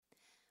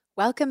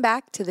Welcome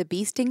back to the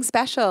Beasting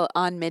Special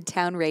on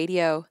Midtown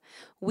Radio.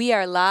 We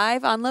are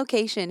live on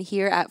location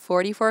here at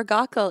 44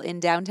 Gaukel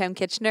in downtown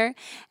Kitchener,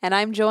 and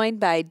I'm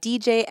joined by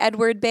DJ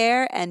Edward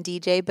Bear and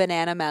DJ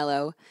Banana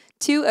Mellow,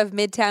 two of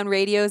Midtown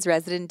Radio's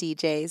resident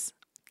DJs.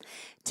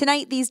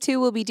 Tonight, these two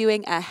will be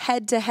doing a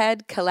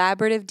head-to-head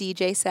collaborative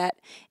DJ set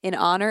in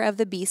honor of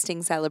the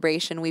Beasting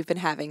celebration we've been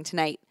having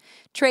tonight,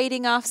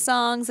 trading off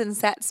songs and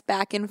sets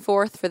back and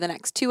forth for the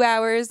next 2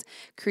 hours,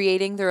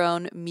 creating their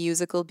own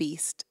musical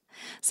beast.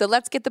 So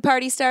let's get the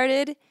party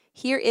started.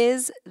 Here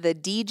is the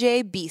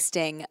DJ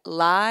Beasting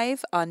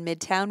live on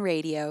Midtown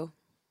Radio.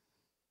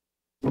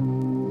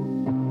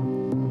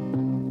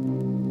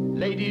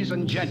 Ladies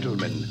and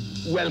gentlemen,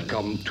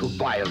 welcome to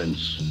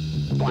violence.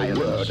 The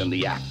word and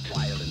the act.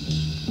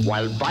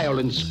 While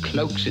violence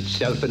cloaks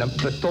itself in a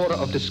plethora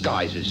of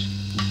disguises,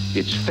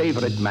 its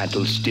favorite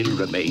mantle still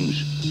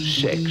remains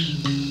sex.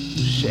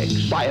 Sex.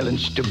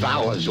 Violence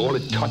devours all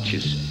it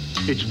touches,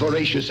 its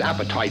voracious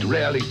appetite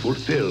rarely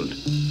fulfilled.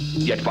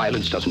 Yet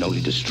violence doesn't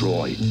only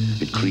destroy,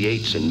 it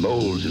creates and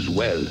molds as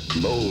well.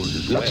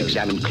 Let's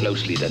examine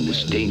closely then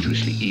this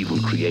dangerously evil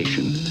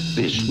creation,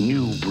 this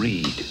new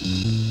breed.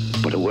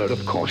 But a word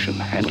of caution,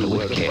 handle it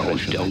with care and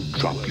don't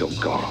drop your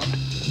guard.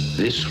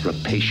 This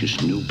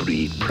rapacious new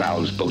breed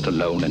prowls both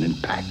alone and in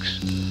packs,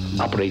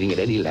 operating at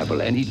any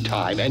level, any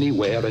time,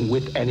 anywhere, and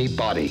with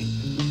anybody.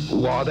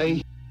 Who are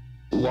they?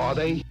 Who are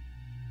they?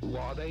 Who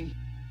are they?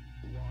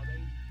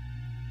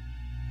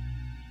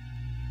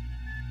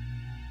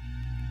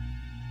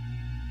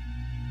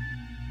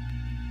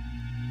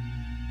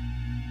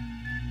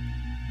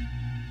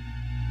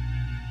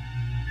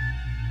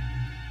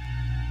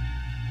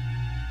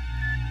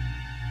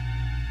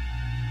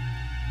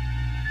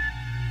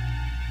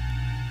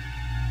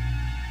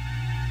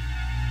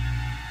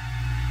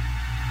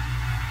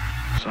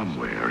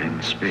 Somewhere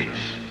in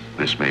space,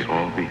 this may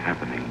all be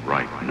happening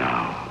right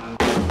now.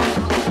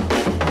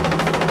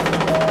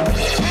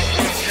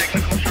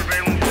 Technical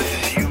surveillance, this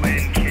is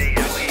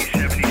UNKLE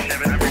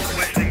 77. I'm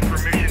requesting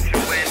permission to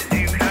land. Do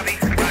you copy?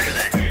 Roger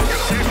that. You're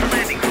clear for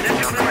landing.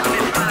 Destination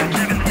coordinates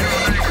 5709.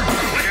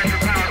 Where's your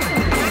power?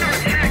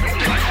 Under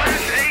attack.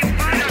 Class A,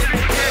 find out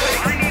your gravity.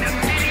 I need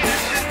immediate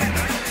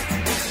assistance.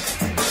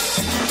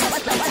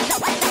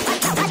 So,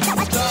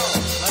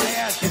 let me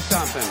ask you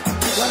something.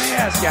 Let me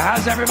ask you,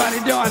 how's everybody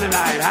doing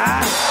tonight,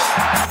 huh?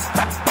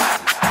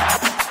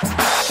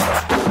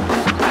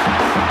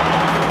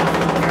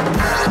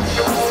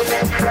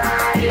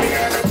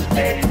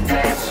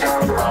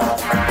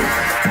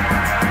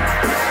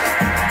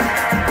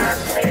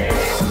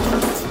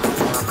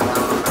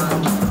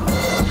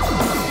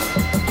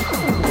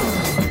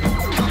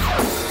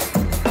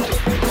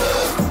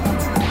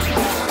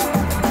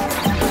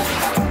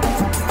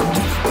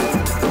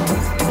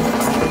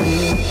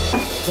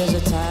 There's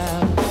a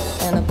time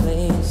and a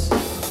place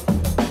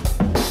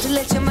to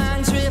let your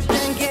mind drift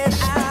and get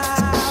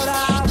out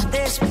of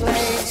this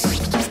place.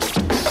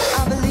 I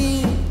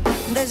believe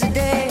there's a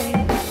day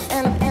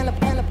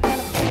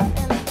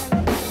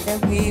that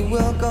we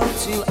will go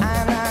to,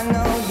 and I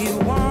know you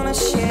wanna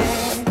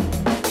share.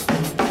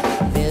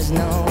 There's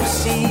no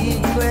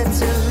secret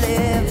to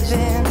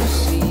living.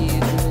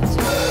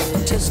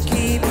 Just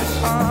keep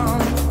on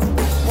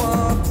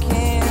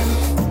walking.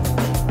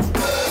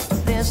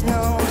 There's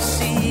no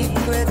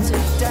secret to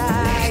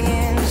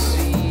dying.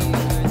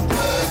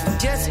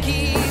 Just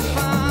keep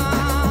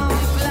on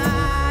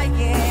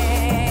flying.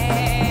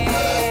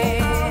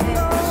 I'm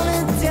gonna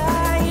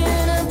die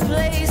in a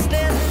place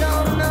that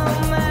don't know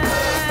mine.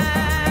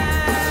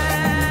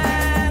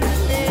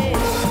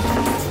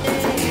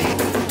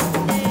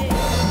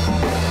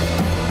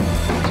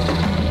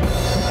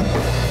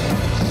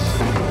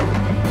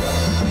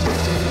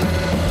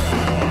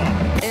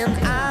 And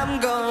I'm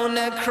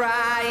gonna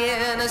cry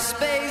in a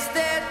space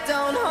that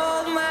don't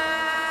hold mine.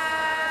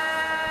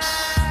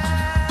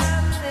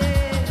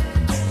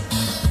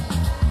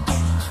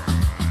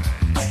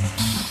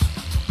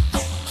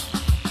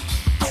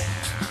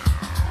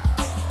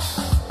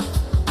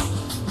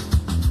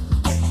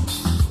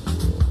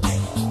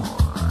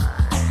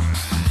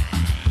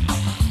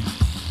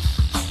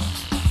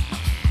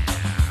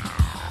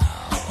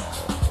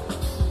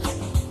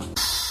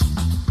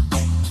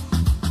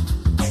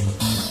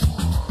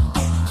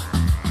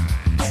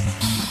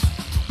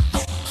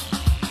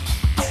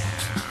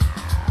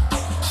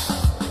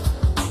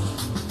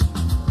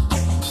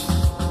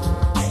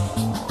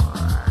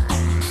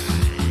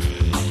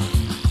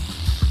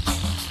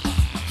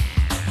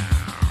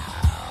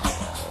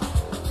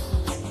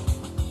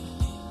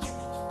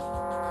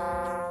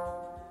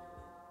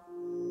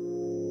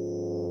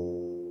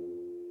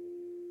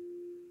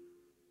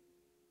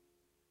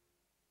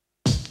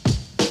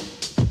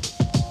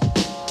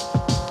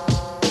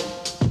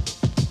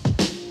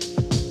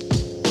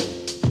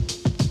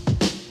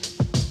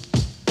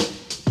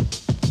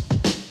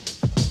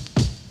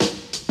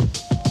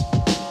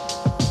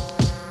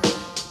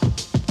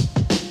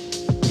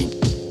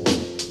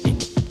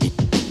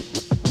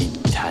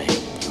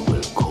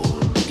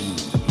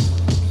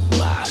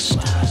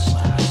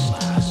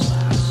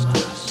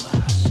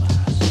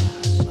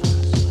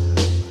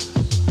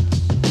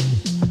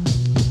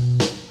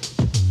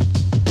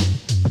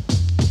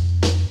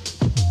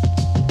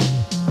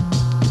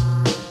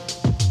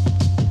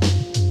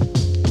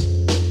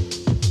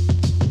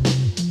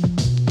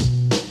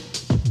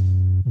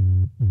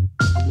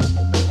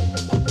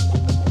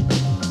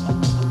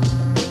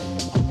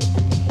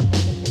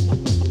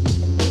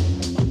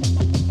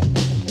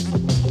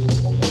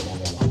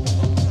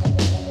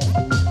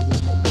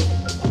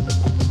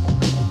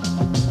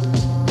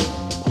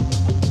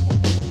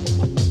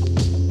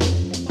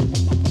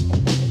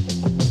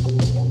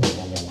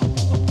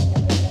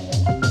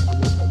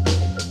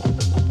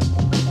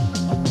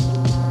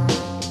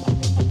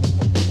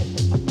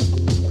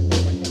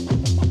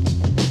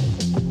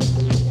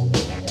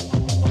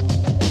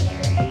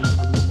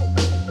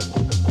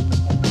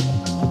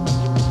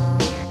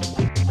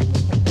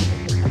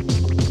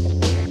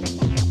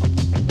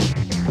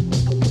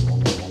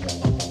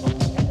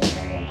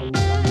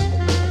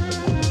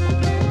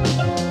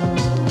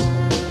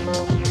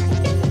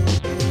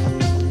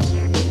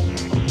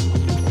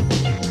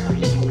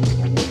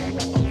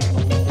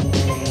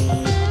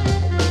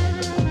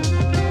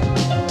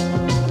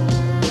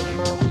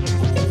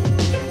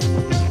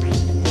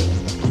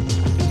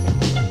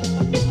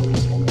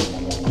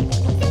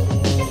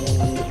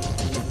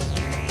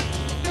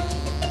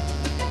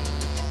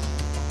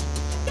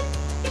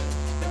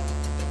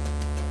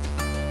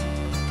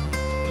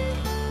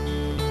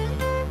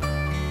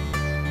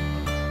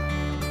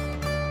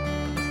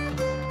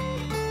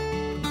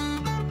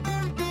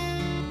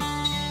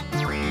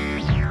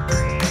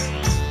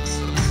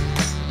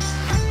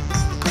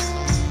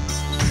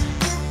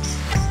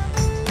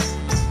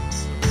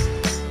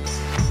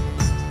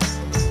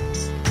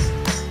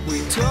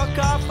 took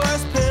our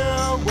first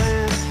pill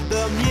when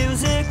the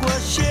music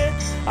was shit.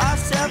 I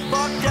said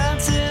fuck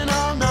dancing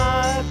all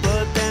night,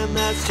 but then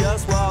that's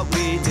just what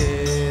we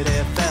did.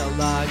 It felt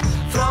like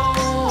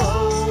floating.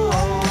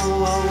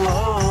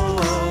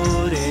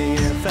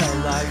 It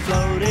felt like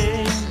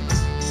floating.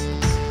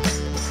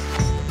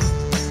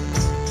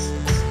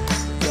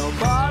 Your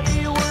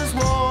body was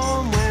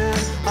warm when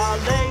I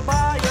lay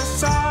by your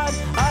side.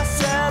 I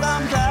said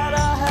I'm glad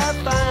I have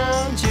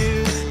found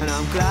you, and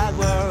I'm glad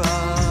we're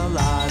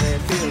alive.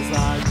 It feels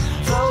like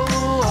floating.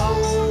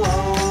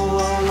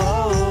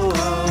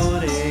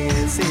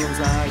 It seems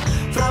like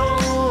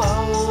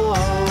floating.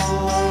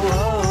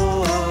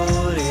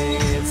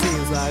 It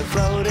seems like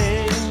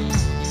floating.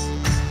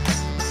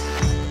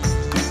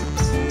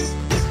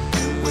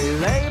 We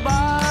lay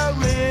by a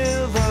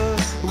river.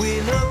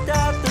 We looked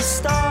at the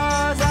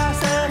stars. I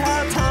said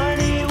how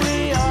tiny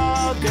we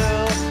are,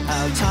 girl.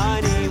 How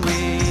tiny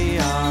we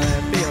are.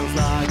 It feels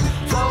like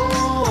floating.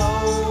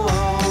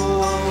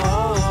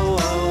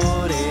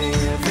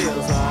 It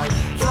feels like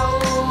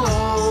floating.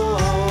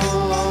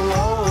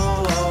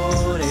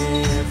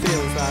 It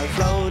feels like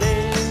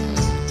floating.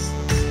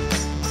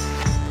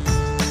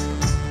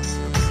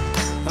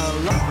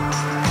 Alone.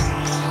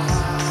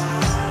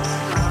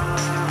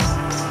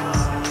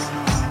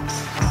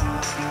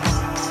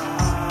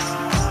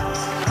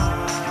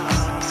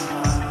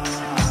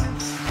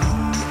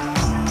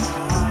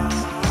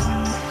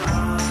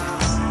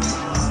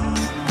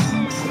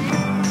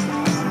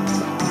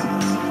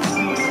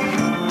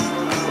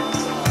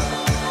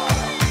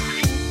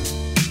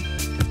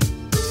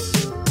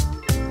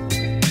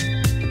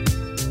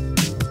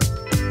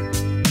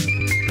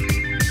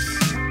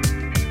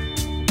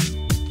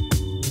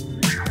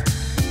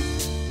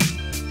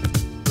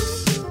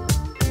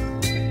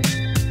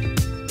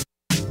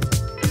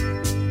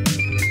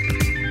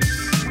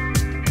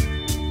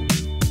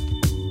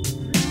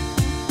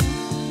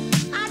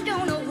 I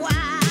don't know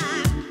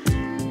why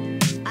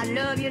I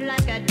love you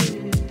like I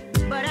do,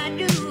 but I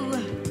do,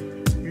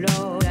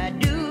 Lord, I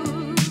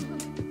do.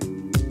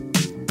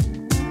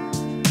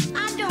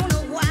 I don't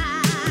know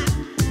why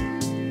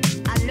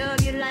I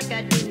love you like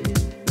I do,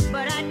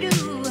 but I do,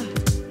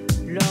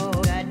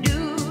 Lord, I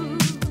do.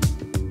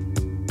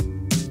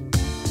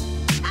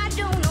 I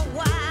don't know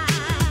why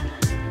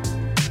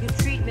you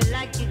treat me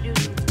like you do,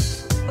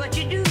 but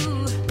you do,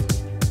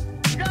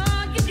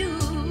 Lord, you do.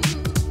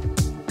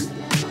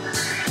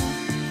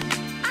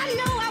 I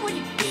know I would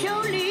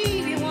sure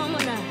leave you,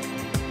 woman.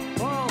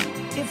 Oh,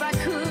 if I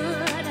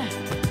could,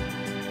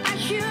 I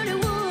surely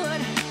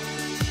would.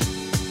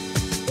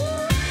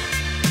 Ooh.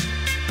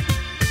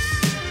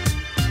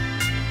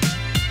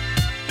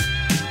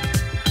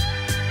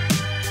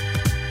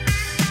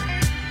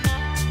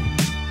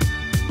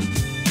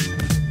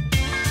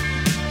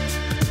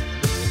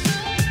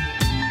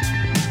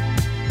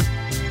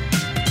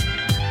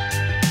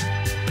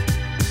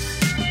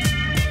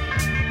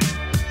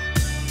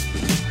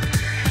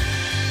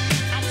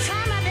 I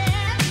try my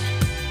best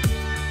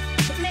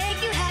to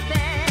make you happy.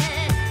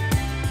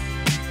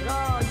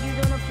 Lord, you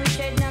don't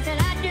appreciate nothing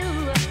I do.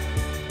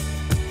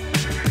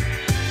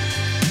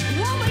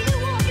 Woman, you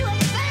won't do a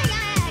thing I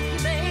ask you,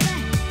 baby.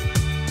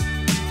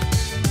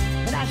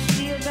 But I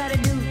still gotta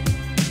do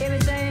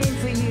everything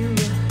for you.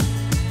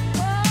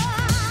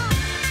 Oh.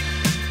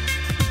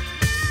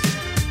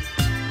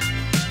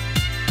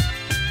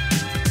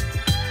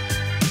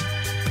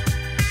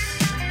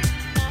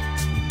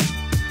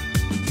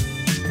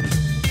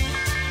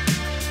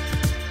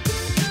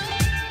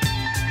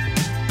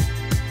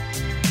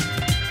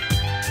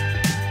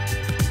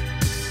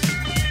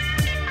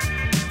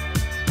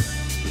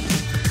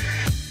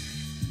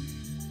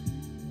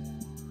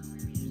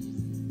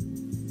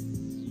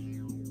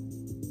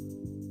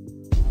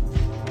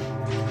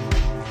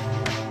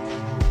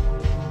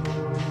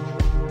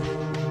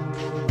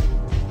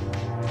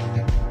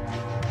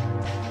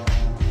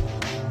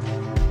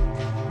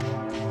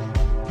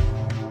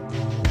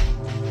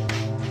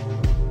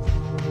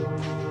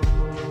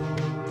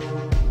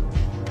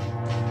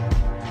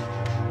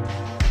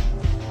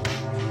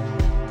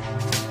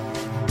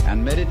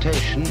 And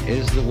meditation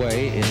is the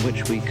way in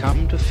which we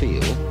come to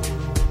feel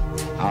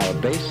our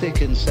basic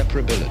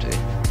inseparability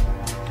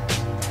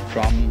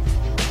from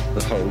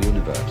the whole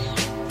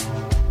universe.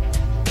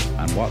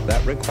 And what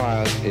that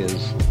requires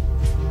is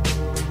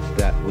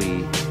that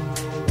we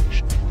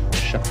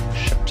shut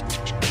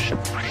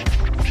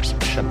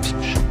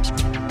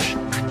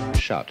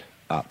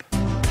up.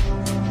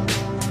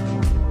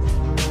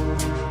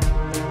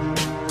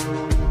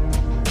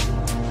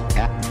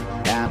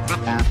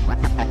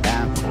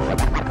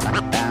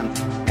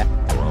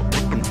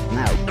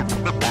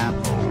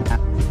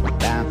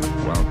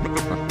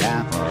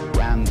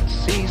 And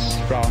cease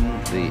from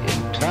the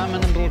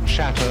interminable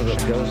chatter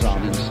that goes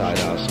on inside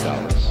our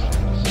skulls.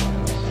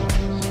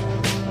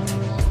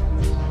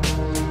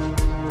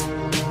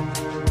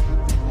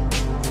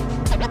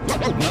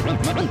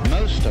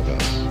 Most of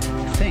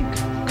us think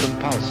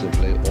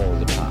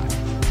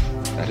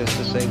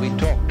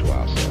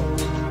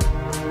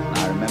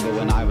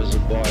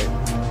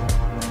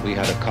We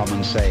had a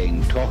common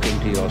saying, talking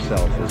to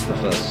yourself is the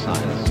first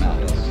sign of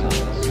malice.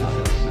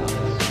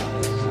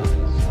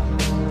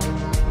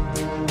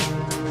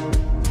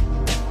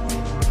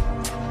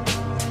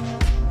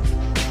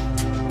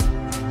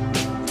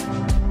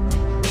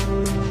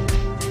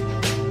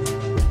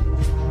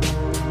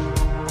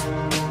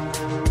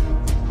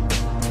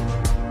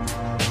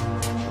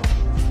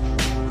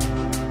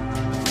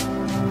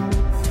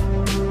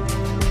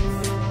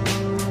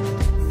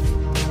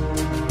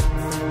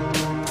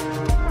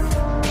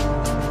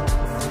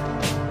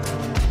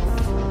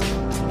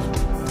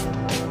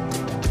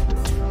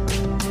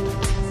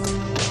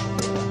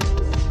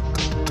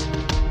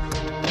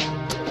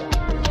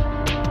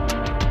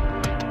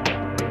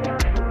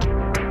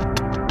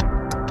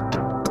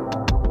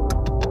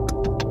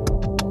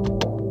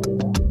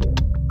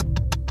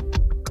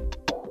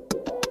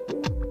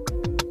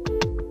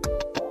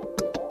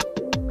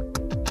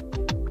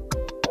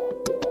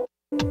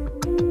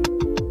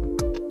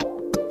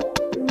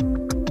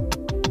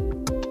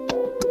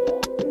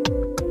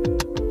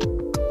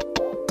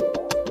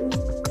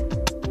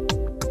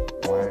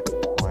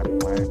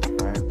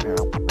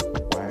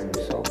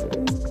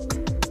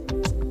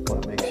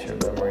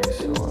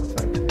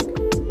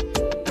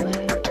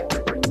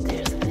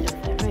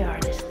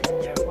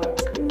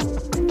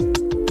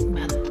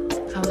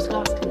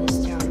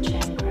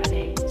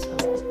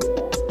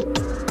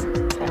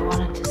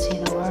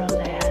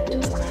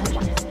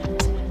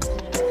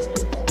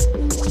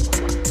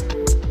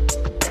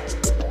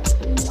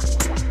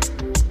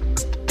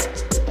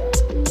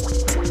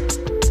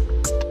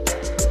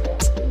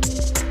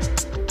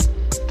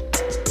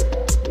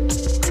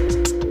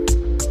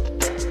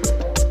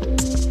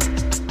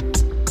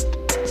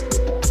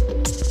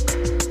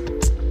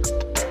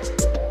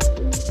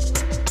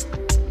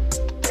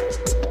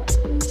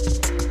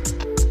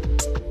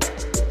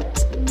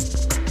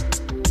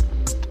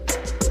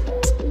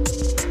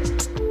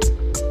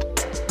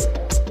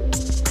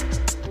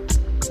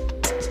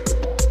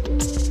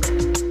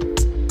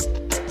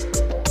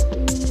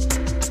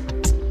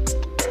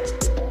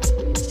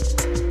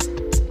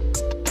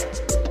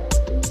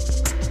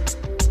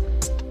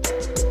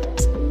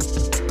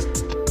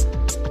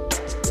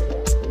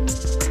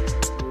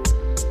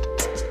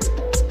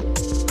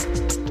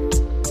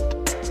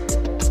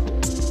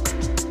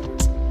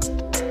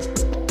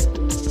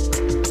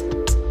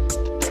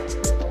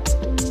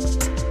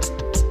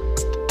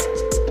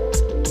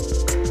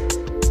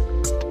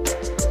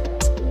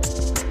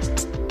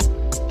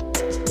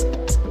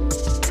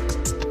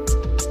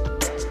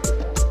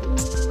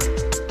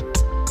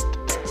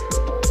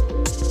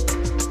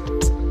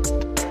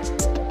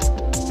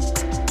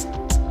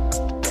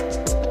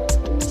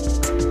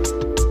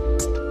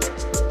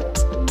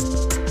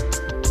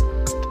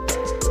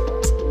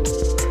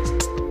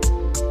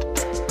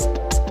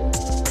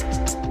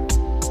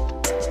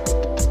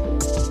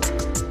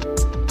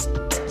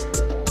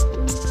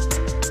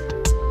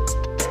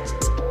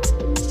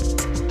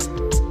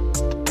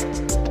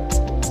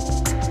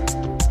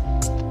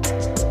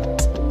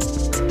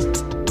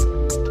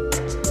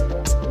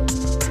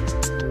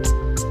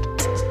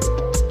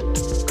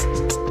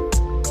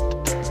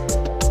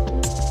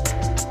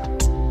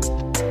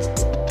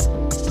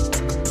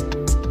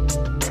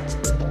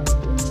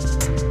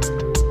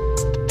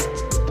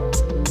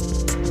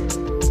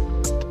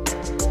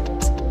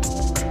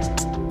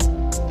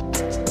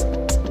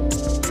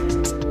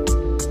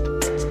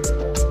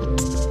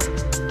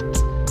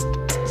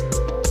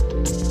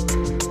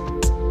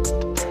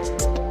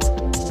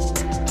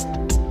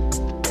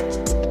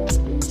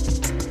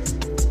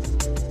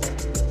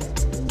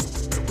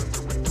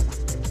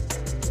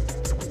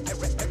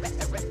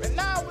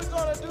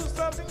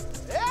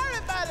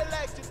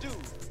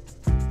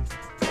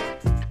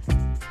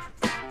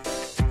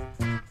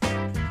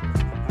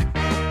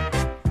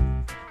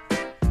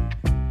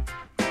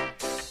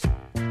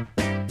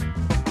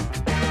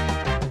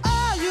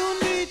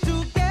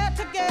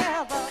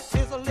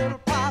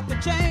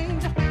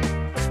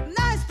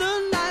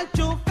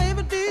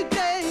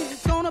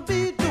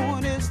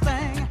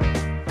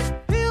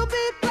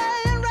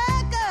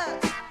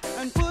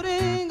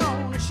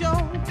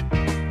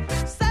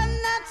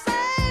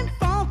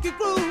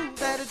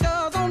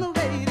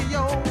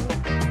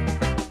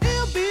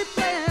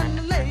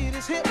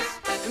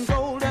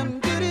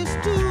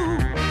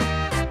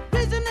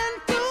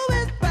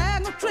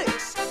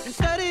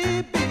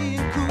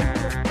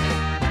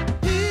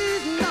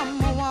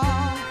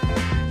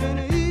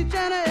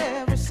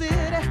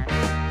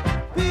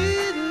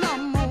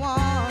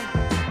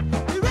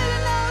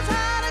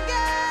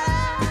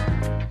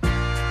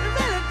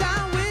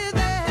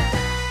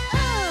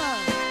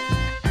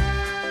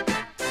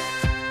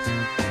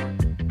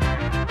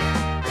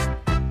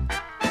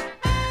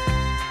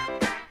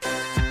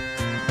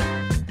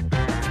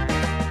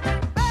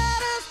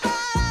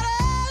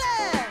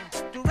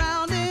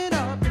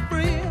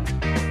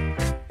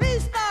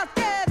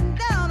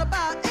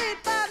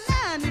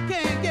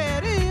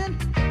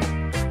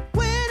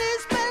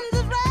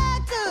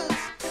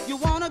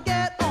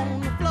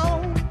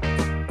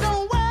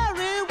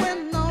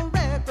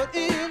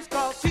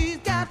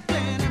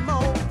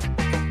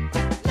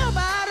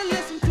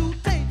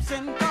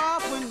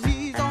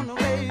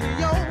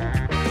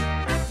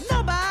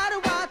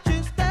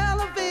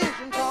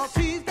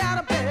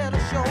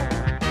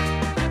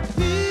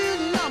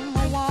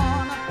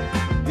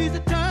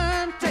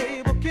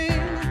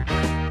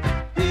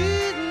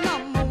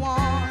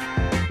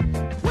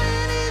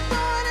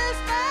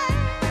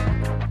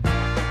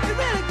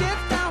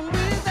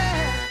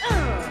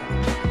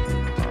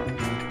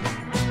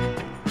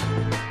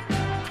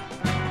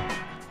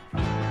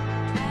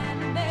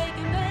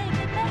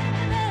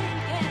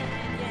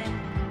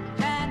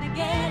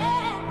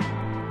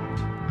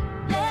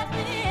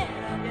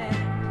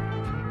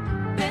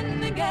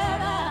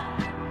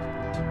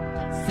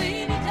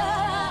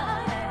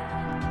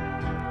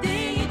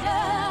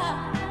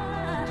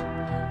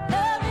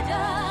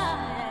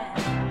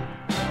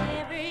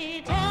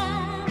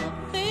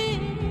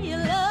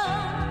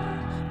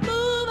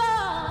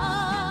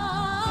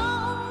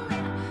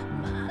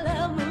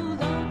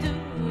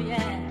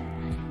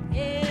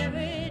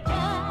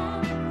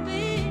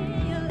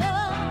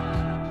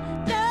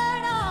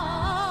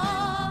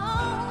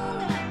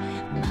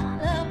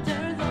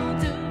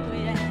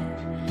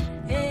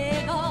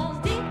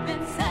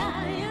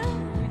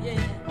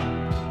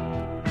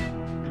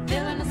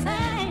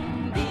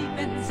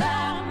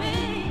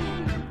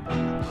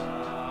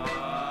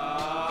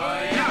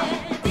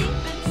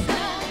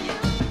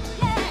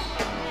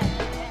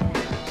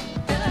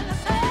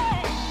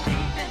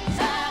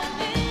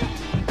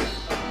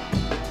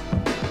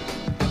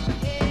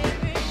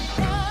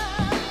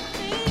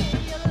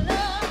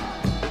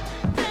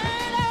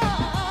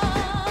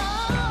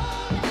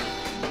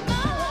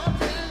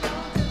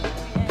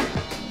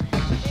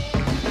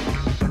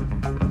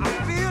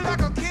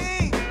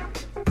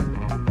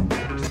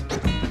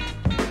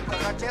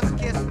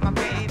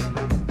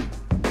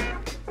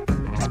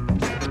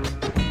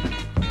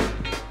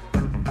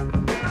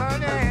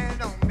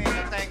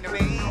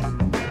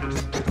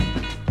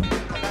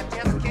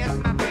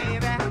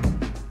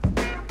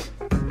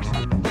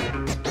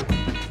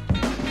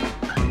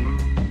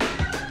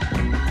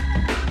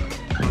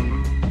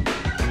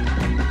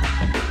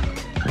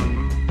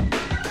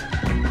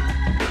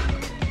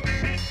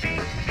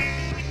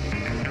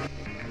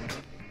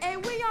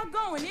 y'all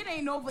going? It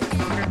ain't over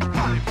yet.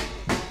 Party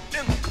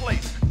in the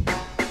place.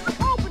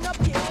 Open up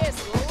your ears,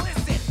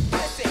 listen.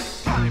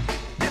 Party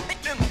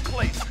in the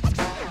place.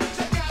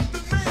 Check out the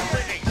man.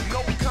 There ain't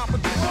no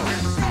competition.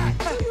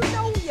 Do you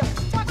know who you're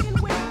fucking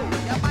with?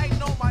 You might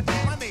know my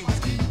name. My name's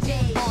DJ.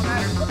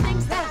 The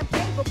things that I'm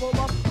capable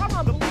of are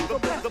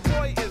unbelievable. The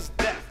boy is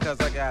deaf. Cause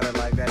I got it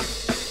like that.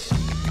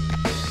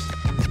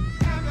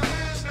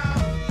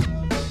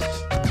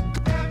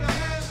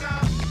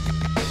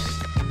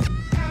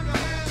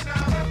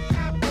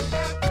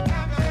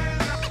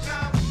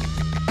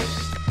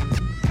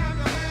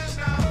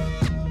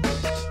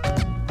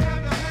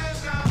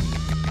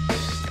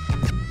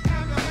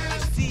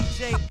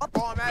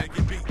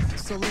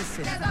 So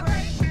listen.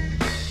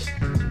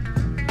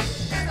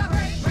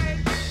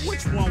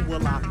 Which one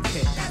will I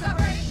pick?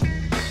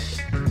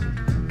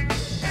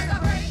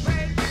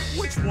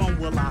 Which one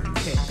will I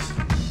pick?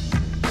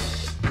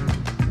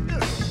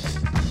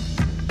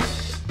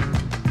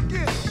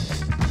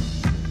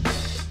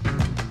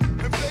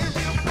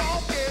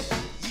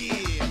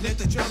 Yeah, let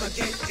the drummer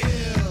get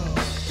ill.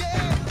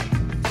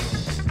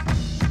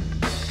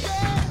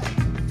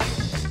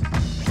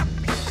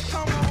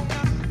 Come on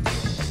now.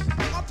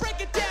 I'll break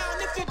it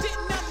down if you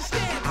didn't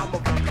understand. I'm a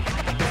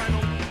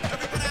final.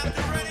 Everybody out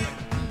there ready?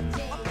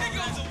 Here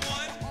goes a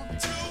 1,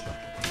 2,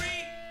 3,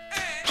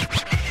 and.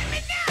 Let me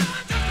know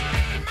I'm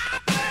doing my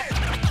best.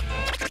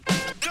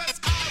 'Cause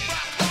I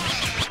rock hard.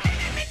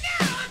 Let me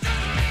know I'm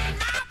doing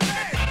my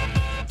best.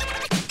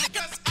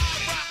 'Cause I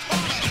rock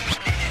hard.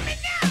 Let me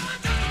know I'm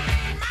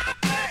doing my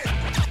best.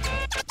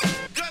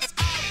 'Cause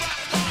I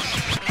rock hard.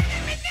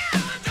 Let me know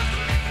I'm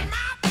doing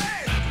my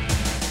best.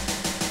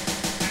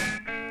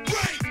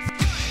 Great.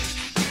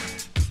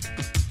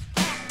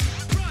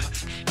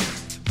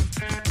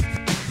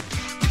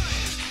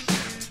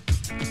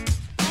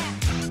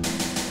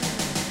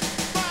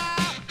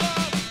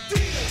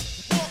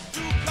 Walk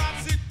through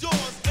closet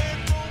doors and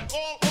roam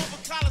all over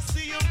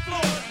Coliseum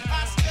floors.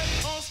 I step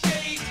on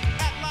stage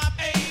at Live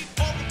Aid.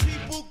 All the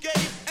people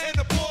gave and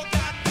the poor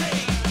got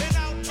paid. And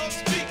out of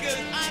speakers,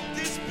 I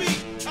did speak.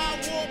 I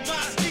wore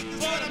my sneakers,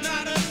 but I'm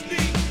not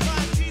asleep. My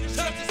Adidas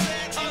shirts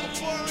said I'm a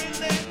foreign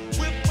land.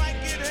 With mic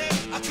in hand,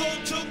 I go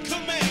to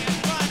command.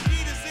 My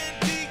Adidas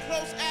indeed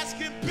close as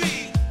can be.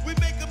 We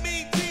make a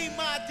mean team,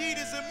 my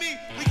Adidas and me.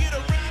 We get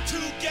around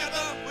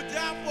together, we're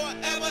down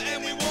forever, and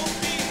we won't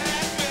be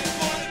happy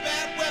for the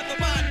bad weather,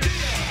 my dear.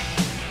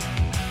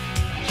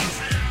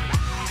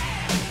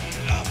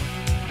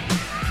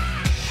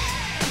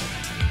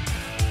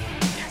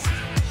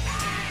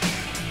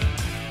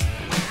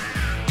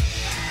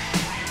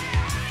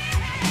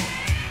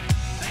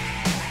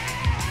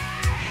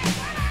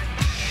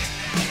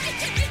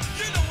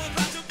 You know I'm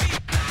about to be.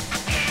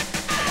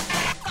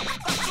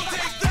 So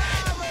take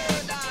that.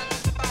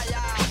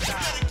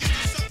 Better get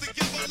yourself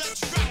together,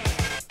 let's rock.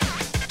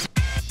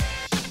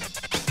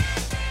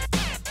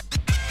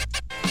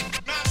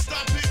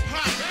 Non-stop hip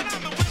hop. And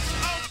I'm the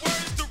wizard of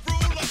words, the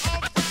ruler of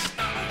rap.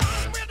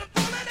 With the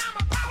bullet, I'm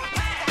a power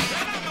man.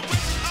 And I'm the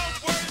wizard of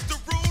words, the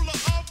ruler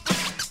of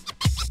rap.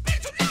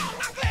 Did you know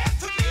I'm glad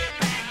to be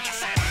back? Yes,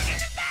 I'm in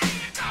the bag.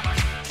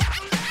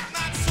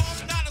 Not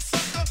soft, not a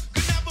sucker,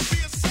 could never be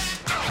a sack.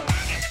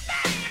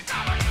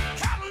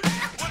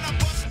 When I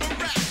bust my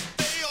rap,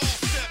 they all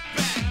step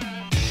back.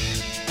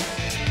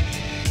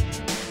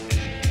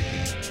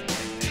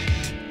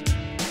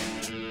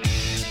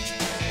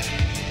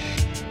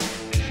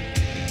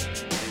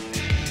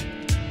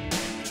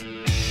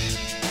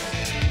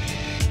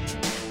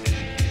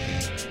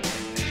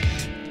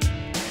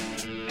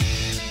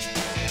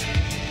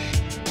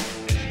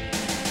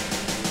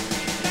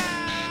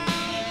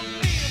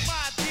 Me and my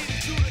Adidas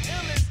do the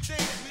illest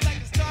things. We like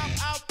to stomp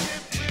out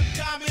pimp with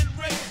diamond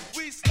rings.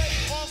 We slay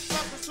all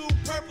suckers who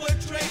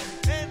perpetrate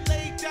and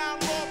lay down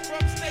law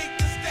from state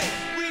to state.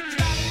 We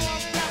travel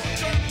on gravel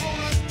dirt on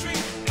the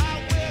street. I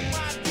wear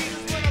my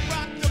Adidas when I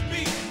rock the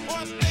beat.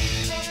 On stage,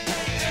 from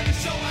stage, every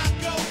show I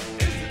go.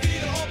 It's the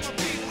Adidas on my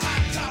feet,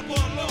 high, top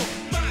or low.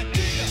 My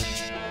Adidas.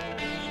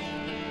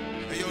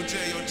 Hey, yo,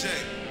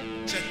 Jay,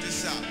 check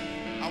this out.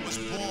 I was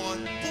born.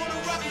 For the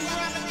rock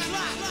around the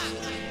clock.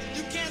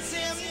 You can't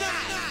say I'm not.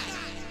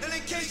 And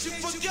in case you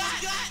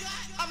forgot,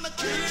 I'm the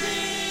king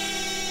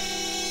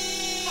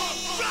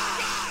of rock.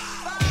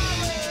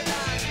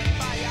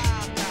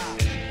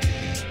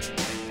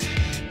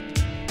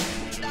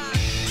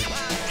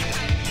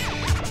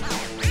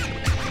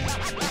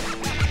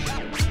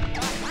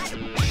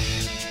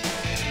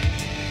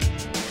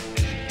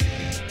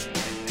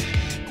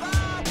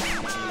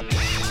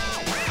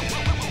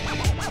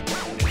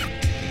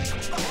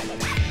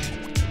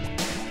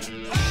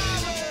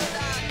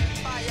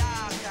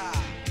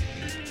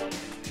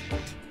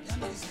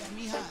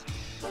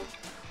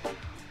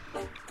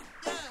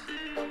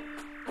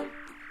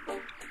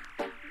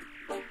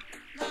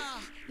 Y'all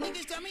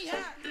niggas got me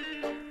hot.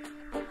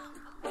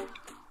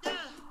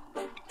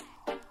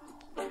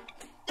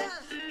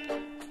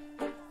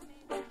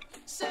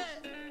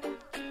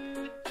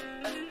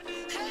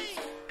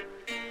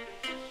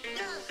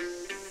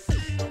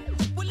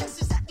 Well, that's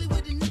exactly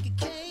what the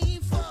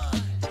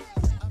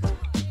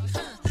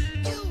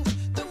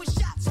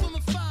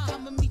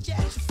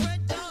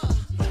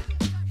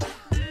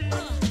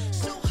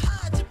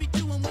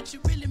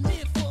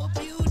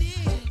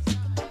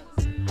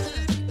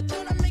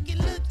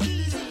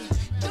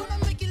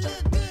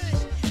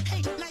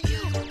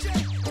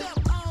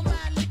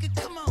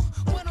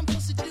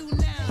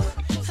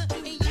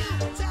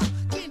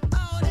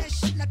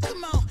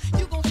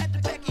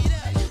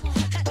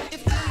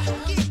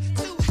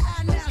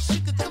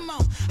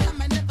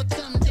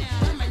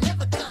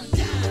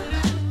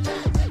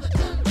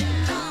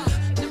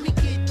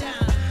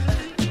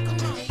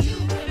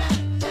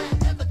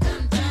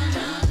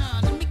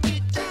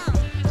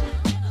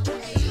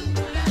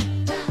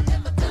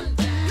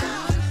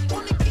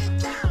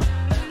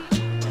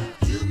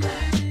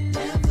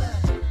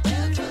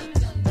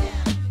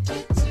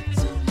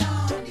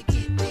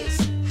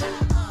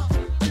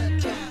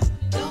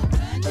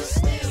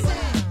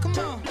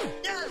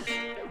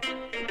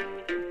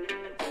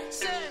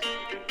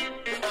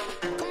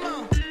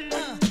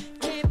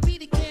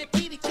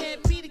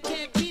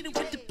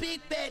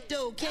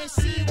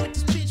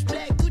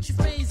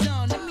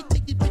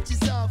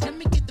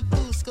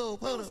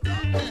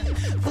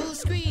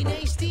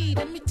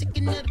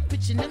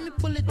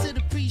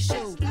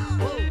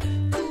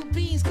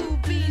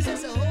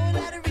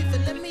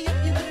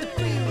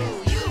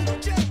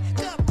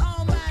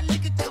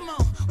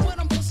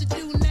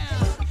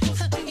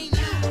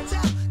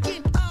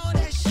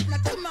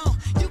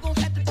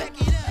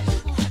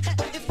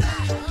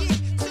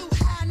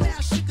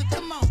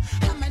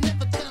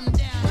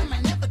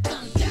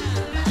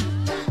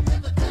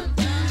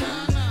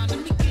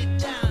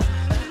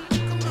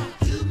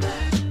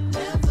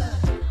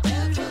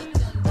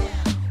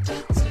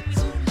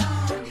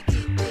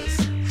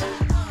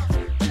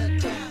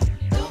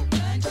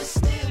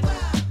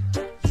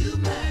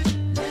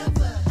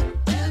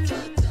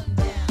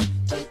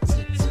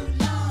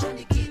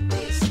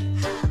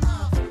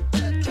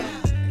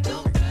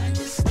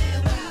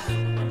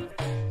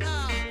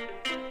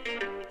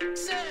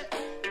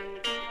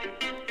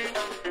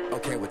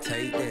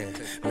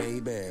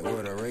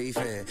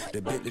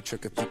a Bentley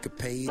truck if you could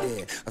pay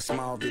that. A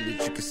small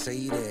village, you could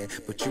say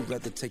that. But you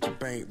rather take your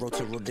bank, roll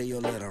to Rodeo,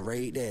 let them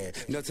rate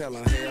that. No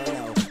telling hell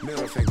no.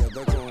 Middle finger,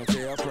 the going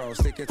tail pro.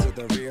 Sticking to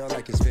the real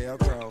like it's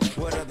Velcro.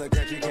 What other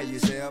country can you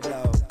sell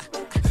blow?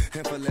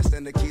 And for less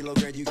than a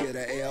kilogram, you get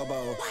an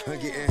elbow. I'm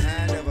getting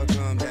high, never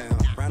come down.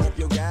 Round up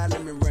your guy,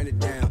 let me run it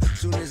down.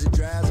 Soon as it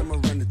dries, I'ma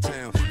run to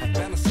town. I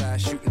fantasize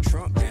shooting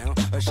Trump down.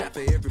 A shot for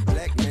every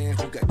black man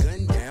who got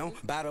gunned down.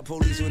 By the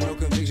police with no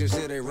conviction,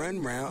 still they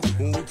run round.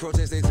 When we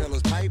protest, they tell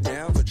us pipe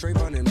down. For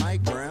Trayvon and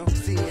Mike Brown.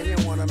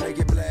 CNN wanna make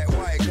it black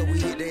white, cause we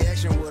hit their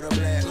action with a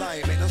black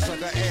light. Make no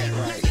sucker act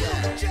right.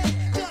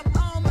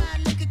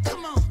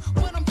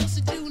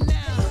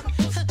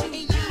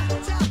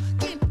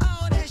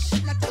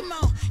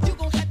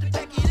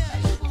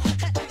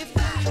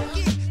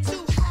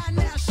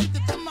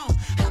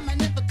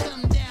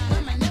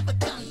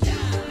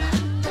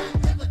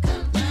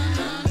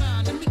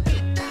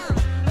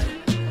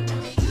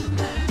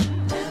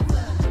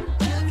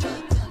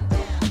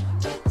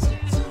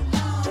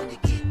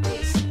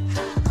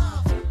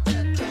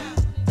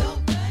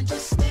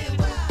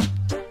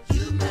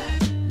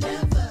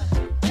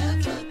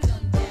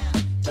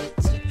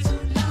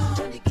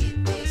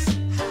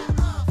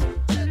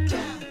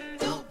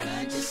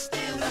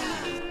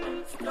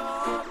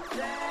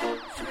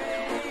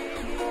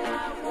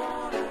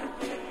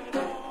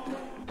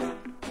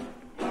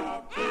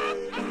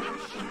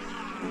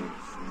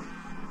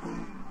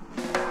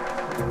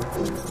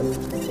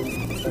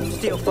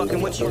 Still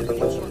fucking with you.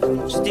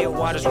 Still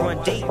waters run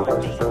deep.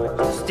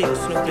 Still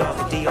Snoop Dogg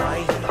and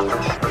D.R.E.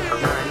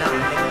 Nah,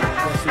 nigga.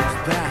 Guess who's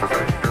back?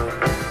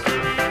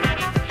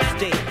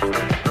 Still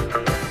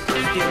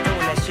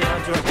doing that shit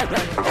under a...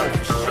 Oh,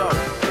 for sure.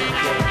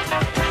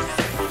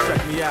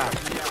 Check me out.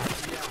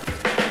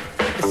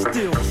 It's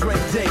still Dre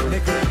Day,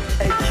 nigga.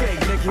 AK,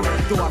 nigga.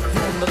 Though I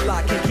roam the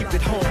lot, can't keep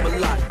it home a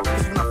lot.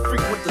 Cause when I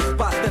frequent the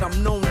spot that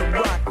I'm known to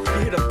rock, you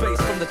hear the bass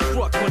from the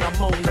truck when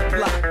I'm on the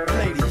block.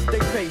 Ladies, they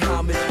pay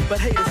homage, but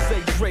haters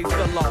say Dre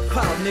fell off.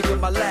 How, nigga,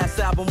 my last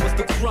album was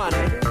The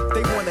Chronic.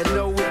 They wanna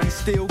know if he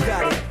still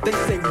got it. They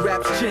say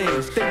raps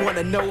change. They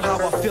wanna know how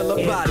I feel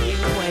about it.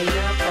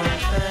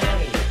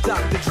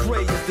 Dr.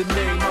 Dre is the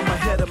name, I'm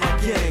ahead of my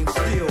game.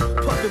 Still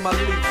puffin' my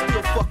leaf,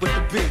 still fuck with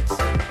the beats.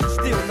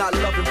 Still not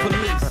loving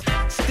police.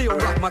 Still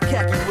rock my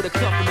khakis with a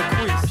cuff in the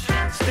crease.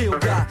 Still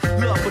got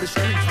love for the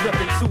streets,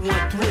 reppin'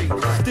 213.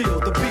 Still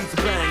the beats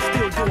bang,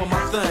 still doing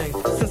my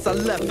thing. Since I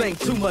left, ain't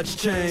too much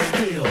change.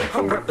 Still,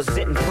 I'm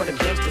representing for them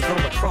gangsters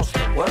all across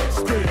the world.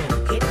 Still,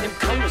 hitting them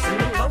corners and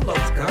them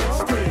lolos, girl.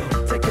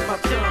 Still, taking my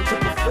time to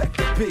perfect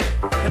the beat.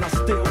 And I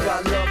still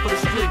got love for the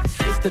streets.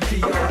 It's the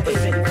D.R.E.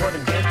 Representing for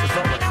them gangsters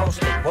all across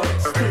the world.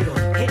 Still,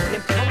 hitting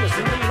them corners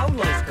and them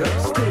lolos, girl.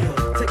 Still,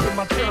 taking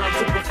my time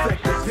to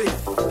perfect the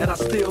beat. And I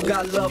still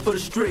got love for the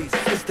streets.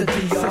 It's the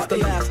D.R.E. Since the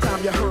last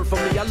time you heard from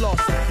me, I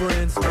lost some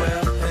friends.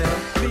 Well,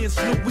 yeah, me and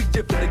Snoop, we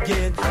dipping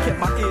again. Kept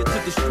my ear to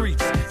the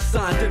streets.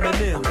 Signed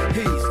Eminem.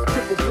 He's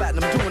triple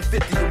platinum, doing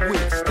 50 a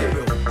week.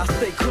 Still, I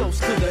stay close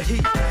to the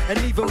heat. And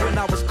even when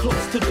I was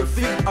close to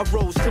defeat, I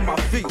rose to my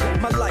feet.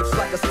 My life's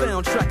like a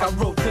soundtrack I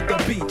wrote to the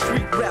beat.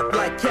 Street rap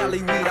like Cali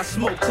weed. I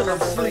smoke till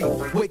I'm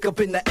asleep. Wake up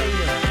in the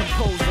AM,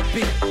 compose a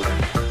beat.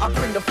 I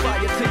bring the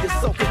fire till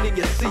you're soaking in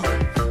your seat.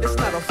 It's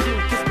not a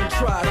fluke, it's been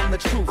tried, I'm the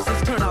truth.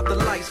 Since turn out the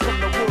lights from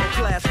the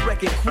world-class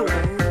wrecking crew,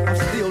 I'm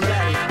still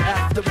at it,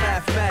 after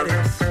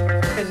mathematics.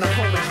 In the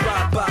home and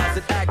drive-bys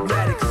and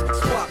acmatics.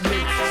 Swap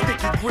meets,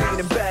 sticky green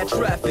and bad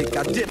traffic.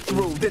 I dip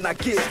through, then I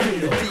get through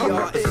the D.R.E. I'm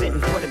representing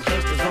for them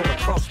gangsters all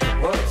across the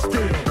world.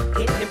 Still,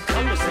 hitting them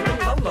corners and them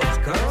lolos,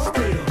 girl.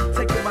 Still,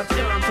 taking my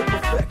time to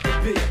perfect the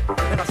beat.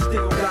 And I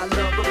still got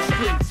love for the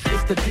streets.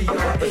 It's the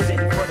D.R.E.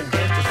 Representing for them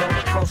gangsters all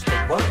across the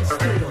world.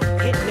 Still,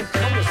 hitting them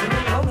corners and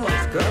them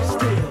lolos, girl.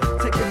 Still,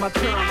 taking my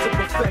time to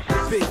perfect the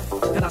beat.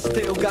 And I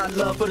still got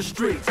love for the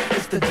streets.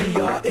 It's the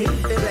D.R.E.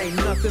 It ain't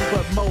nothing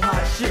but mo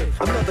hot shit.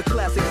 Another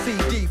classic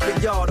CD for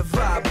y'all to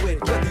vibe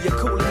with. Whether you're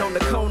coolin' on the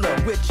corner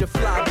with your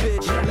fly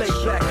bitch, lay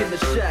back in the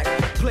shack,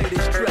 play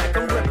this track.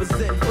 I'm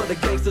representing for the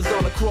gangsters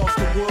all across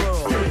the world.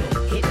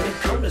 Still hitting them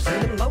corners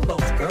and them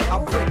lolos, girl.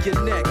 I'll break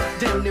your neck,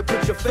 down there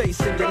put your face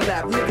in your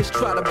lap. Niggas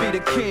try to be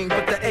the king,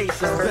 but the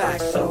ace is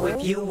back. So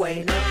if you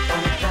ain't up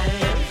on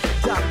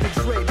things,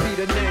 Dr. Dre be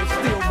the name,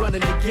 still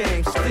running the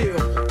game. Still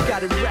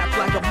got it wrapped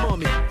like a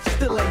mummy.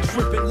 Still ain't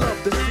tripping,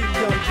 love to see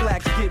young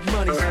blacks get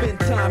money. Spend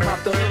time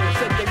out the hood,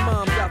 take their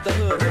moms out the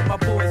hood. Hit my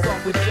boys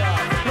off with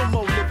jobs, no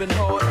more living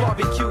hard.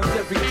 Barbecues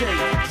every day,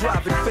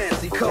 driving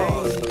fancy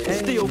cars.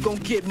 Still gon'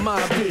 get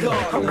mine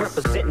regardless. I'm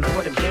representing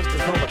for them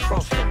gangsters all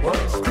across the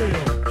world.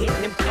 Still,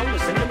 hitting them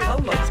corners and them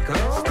lolos,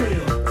 girl.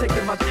 Still,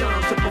 taking my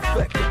time to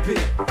perfect the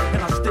beat.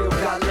 And I still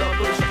got love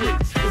for the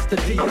streets. It's the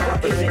D.R.E.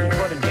 Representing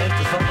for them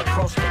gangsters all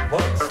across the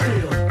world.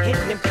 Still,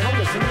 hitting them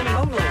corners and them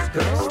lolos,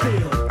 girl.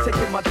 Still,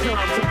 taking my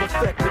time to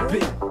perfect the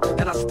beat.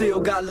 And I still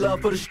got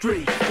love for the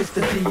streets. It's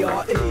the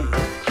D.R.E.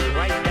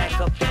 Right back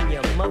up in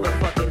your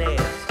motherfucking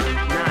ass.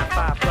 9,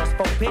 5 plus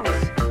 4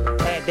 pennies.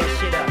 Add that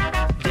shit up.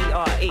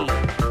 D.R.E.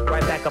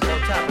 Right back up on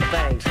top of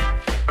things.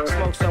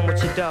 Smoke some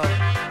with your dog.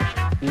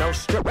 No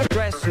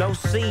stress, no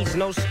seeds,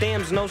 no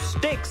stems, no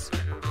sticks.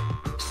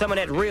 Some of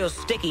that real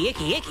sticky,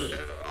 icky, icky.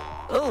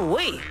 Ooh,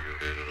 wee.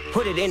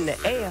 Put it in the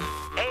air.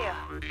 Air,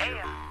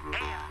 air,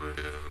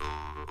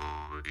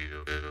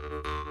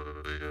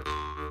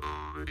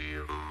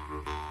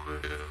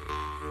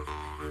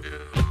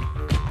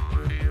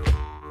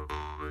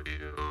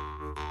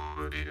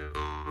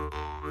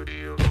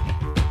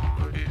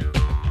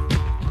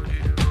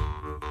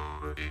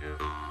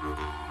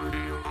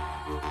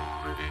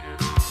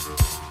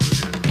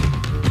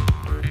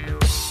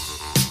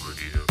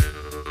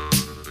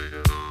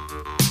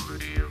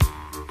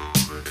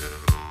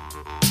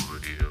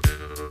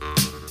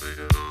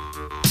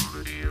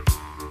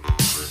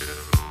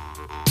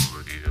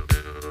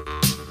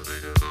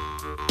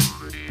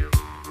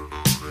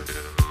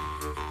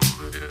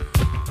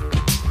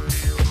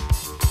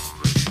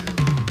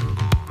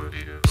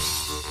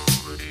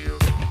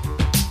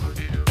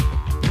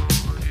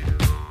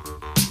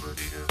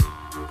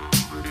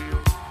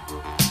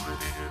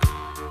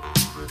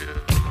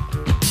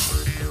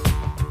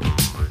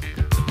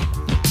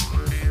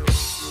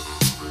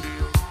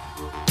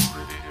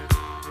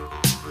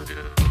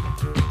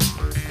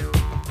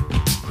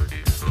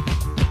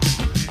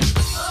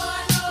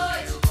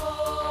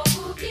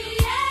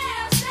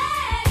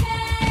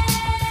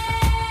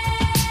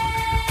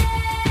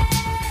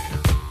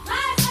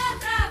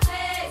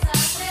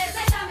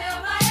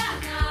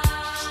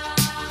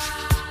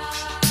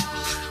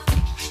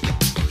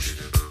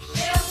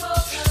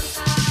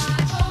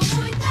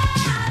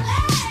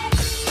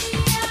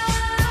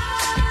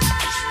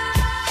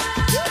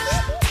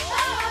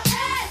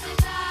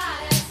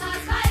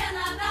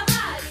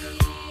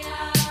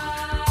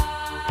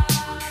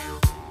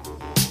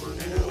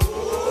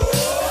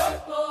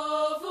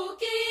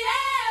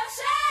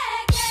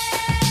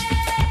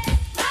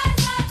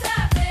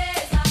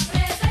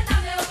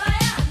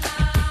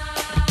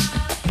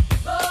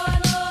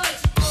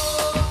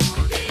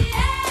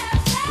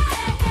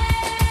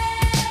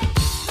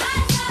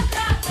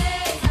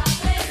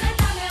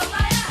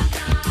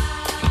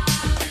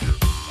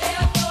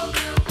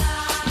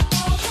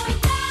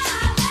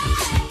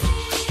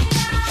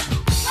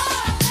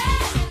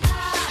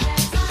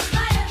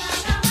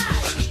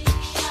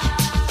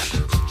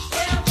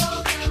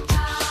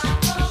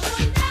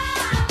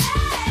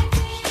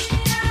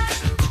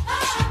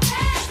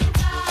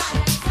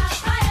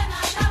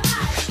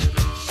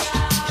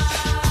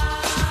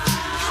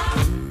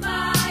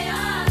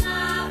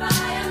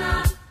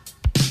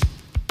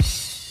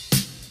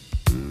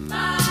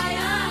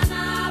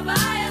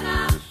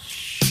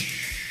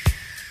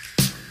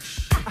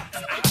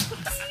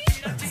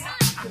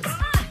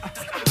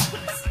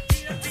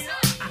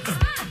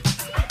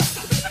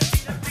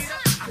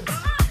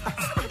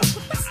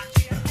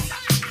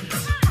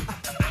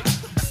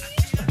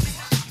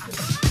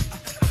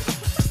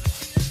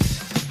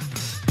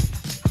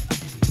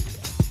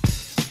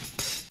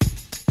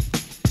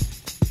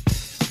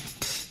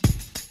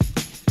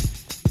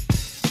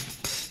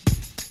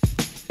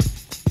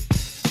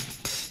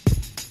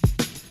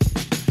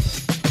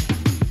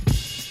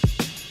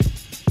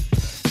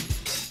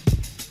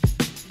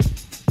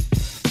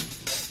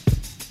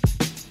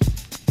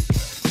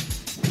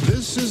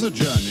 This is a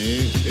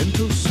journey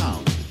into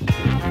sound.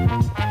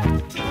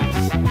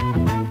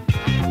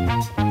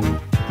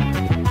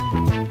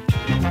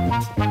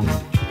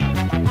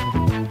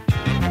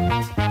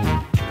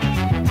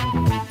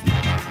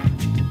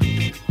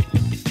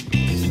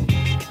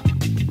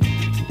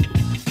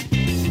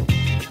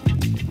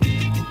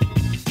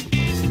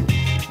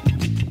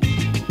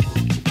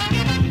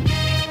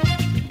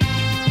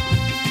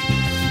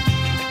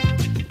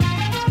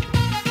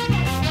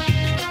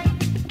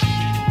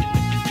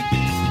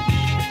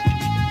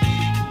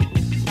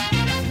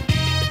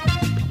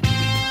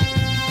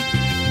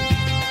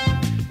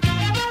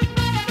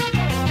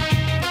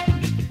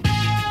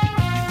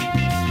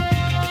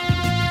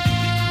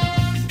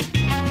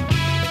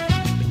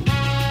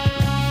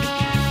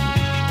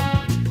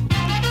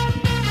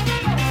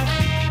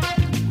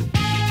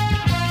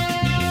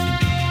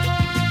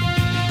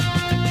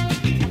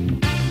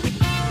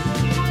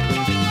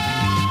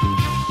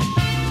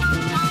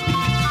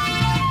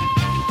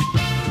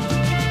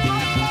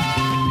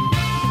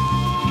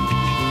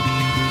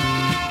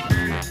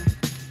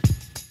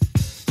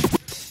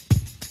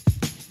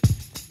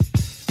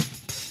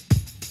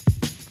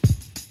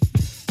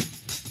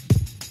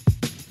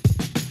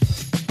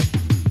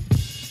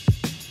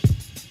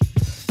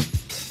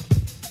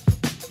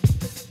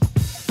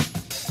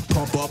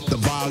 Pump up the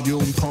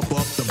volume, pump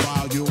up the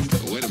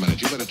volume. Wait a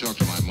minute, you better talk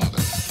to my mother.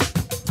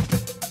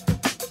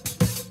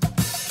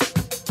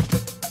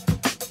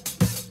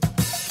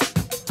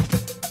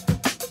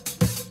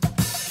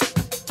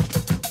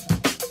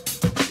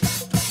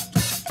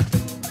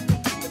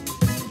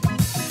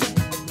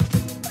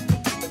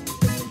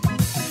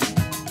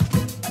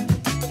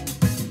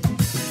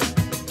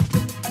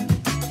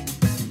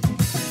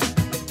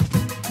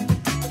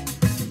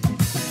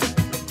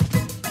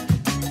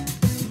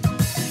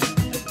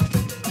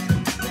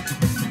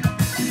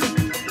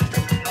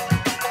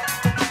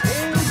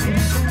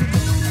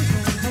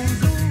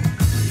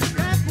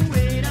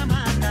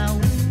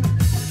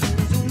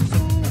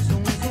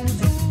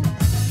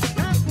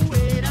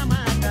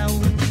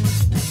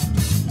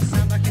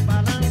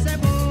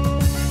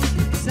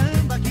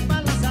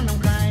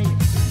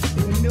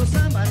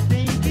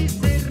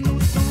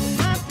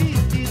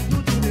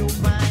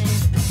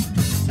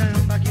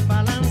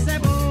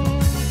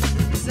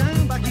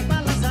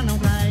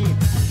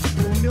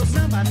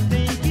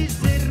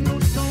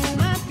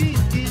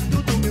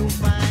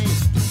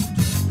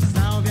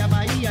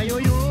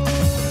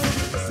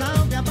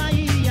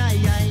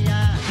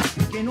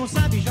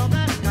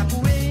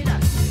 capoeira,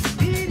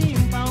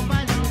 birimbau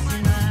vai lhe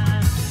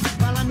ensinar.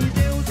 Fala-me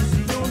Deus, o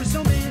Senhor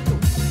São Bento,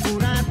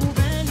 buraco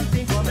velho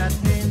tem cobra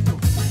dentro.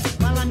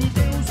 Fala-me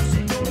Deus, o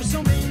Senhor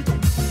São Bento,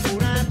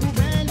 buraco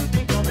velho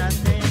tem cobra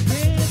dentro.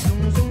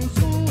 Zum, zum,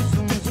 zum,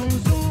 zum, zum,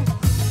 zum,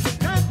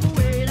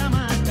 capoeira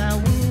mata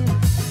um.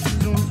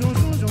 Zum, zum,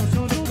 zum, zum,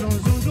 zum, zum,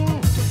 zum,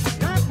 zum,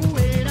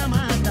 capoeira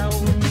mata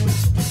um.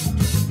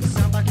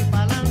 Samba que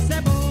balança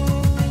é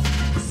bom,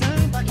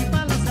 samba que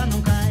balança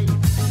não cai.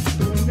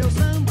 O meu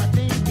samba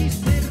tem que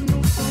ser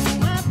no som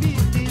a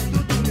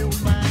pedido do meu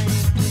pai.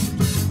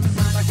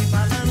 Samba que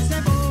balança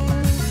é bom,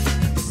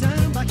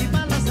 samba que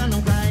balança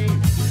não cai.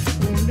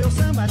 O meu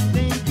samba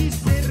tem que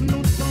ser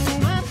no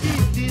som a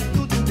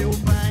pedido do meu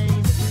pai.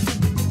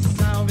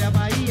 Salve a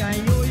Bahia,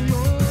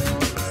 ioiô,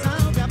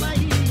 salve a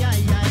Bahia,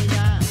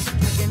 iaia.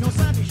 Quem não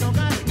sabe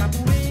jogar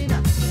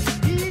capoeira,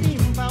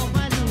 birimbau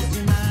vai lhe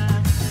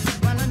ensinar.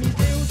 Fala-me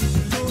Deus, o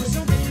Senhor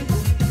São Bento,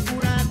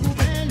 buraco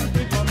velho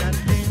tem cobra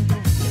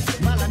dentro.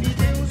 Fala-me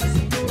Deus, o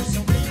Senhor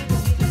São Bento,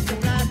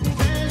 buraco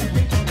velho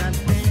tem cobra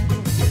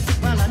dentro.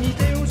 Fala-me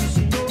Deus, o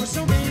Senhor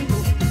São Bento,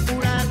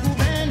 buraco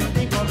velho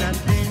tem cobra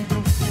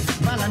dentro.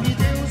 Fala-me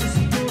Deus, o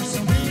Senhor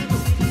São Bento,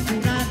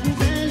 buraco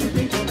velho tem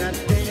cobra dentro. Fala-me Deus,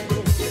 o Senhor São Bento, buraco velho tem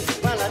cobra dentro.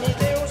 Fala-me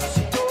Deus, o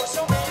Senhor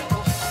São Bento,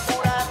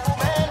 buraco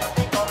velho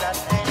tem cobra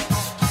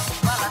dentro.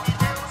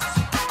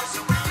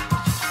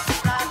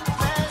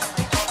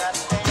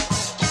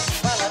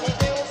 Fala-me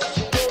Deus, o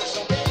Senhor São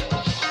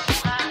Bento,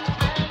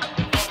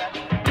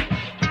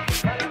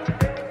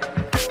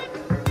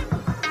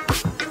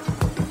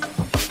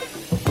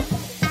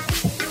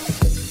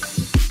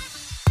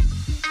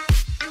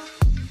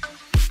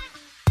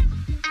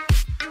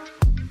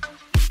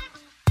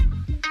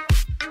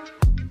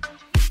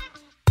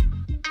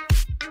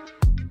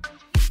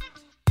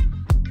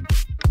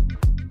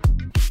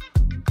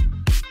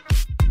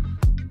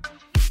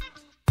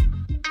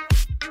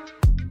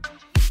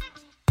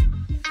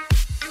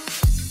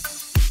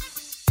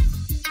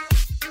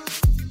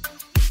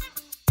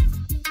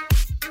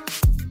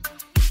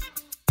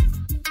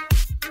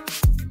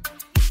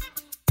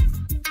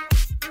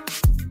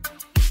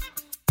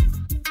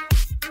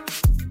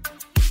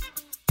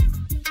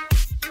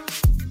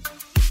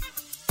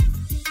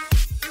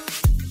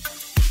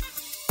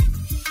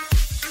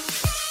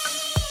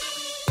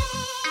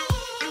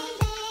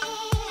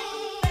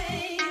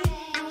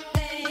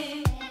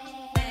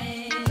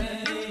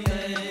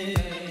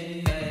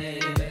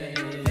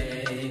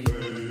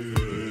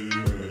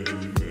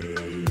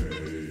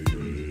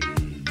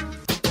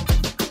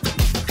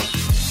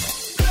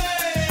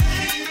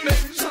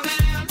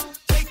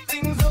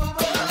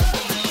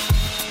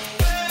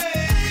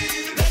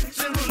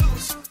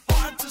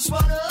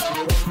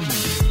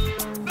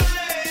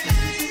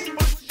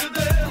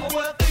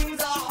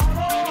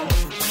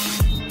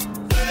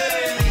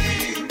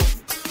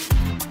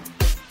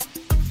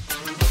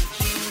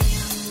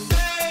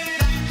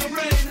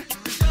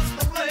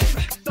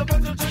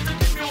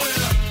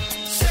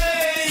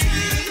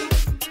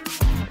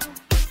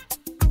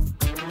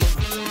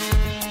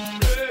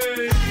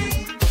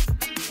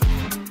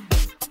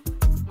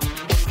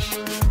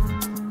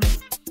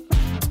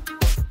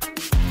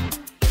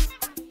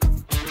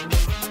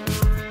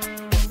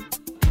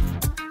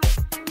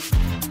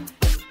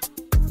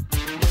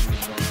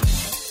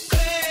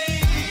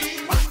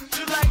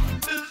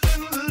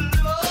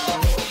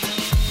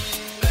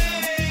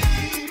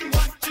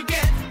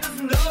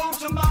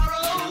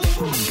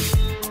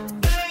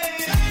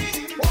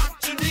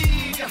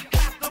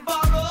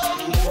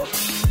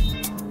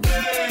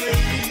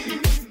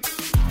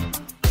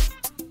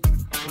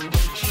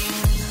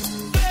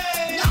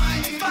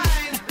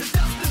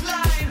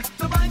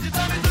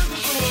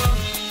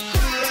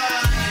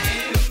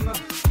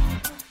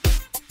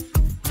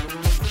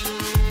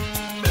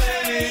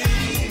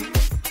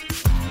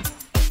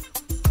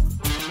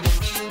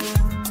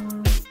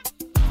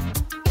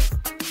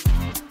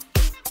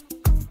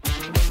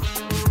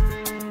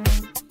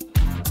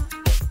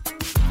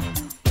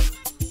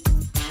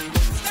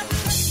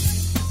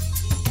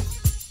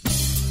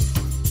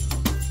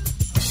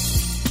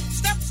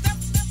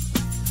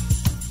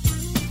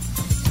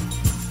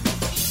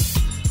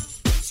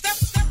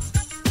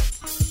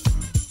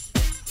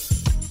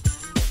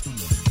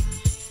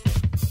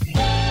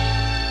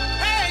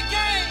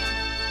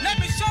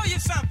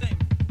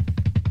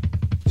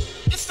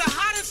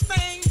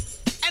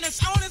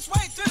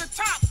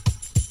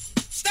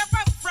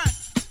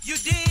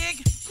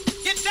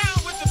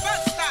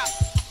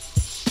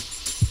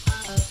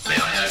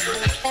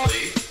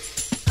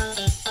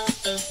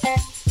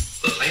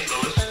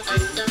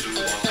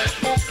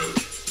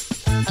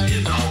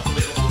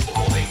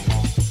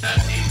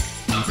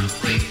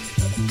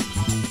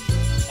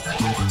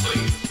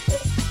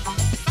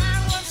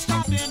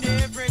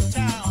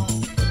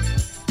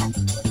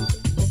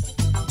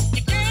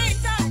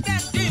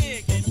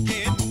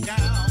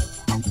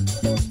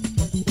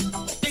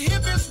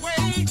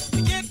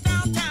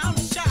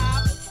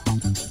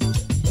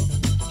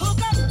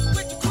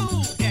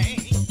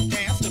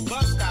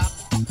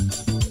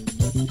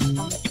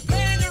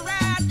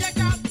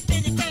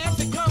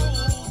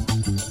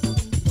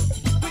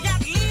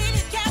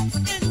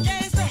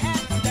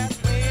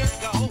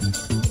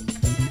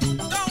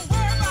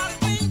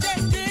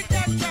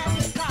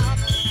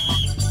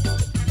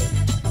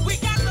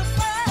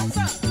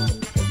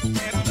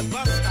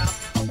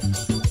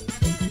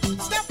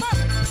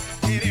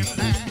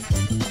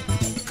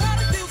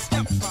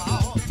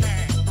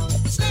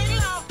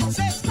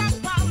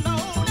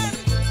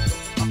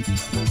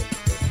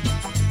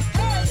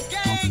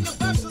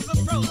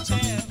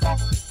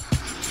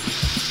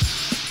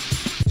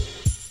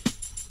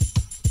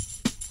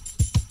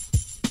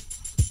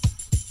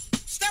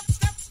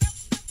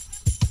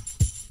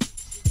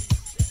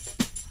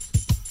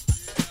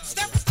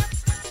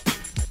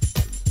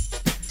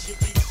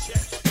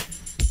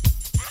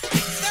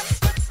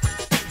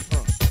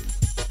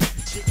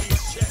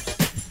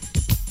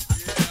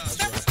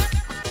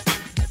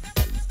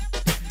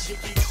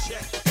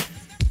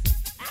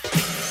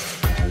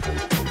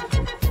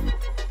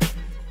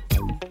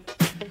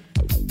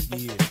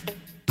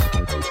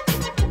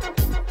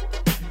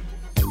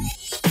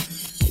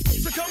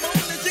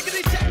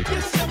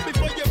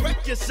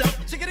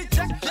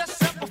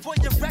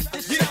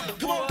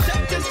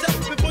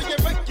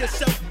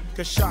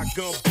 'cause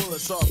shotgun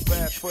bullets are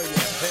bad for your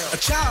health. A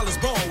child is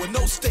born with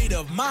no state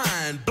of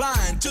mind,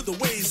 blind to the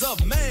ways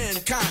of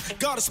mankind.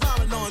 God is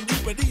smiling on you,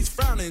 but he's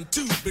frowning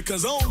too,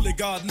 because only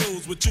God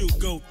knows what you'll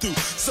go through.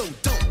 So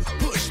don't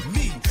push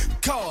me,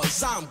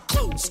 cause I'm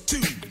close to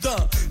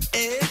the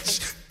edge.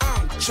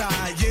 I'm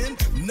trying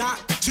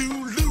not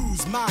to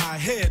lose my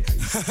head.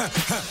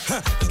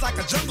 It's like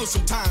a jungle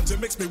sometimes, it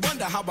makes me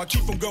wonder how I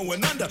keep from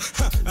going under.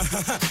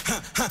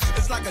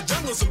 It's like a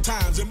jungle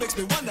sometimes, it makes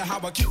me wonder how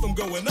I keep from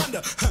going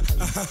under.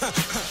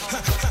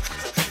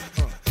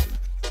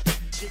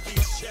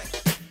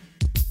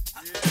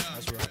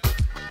 That's right.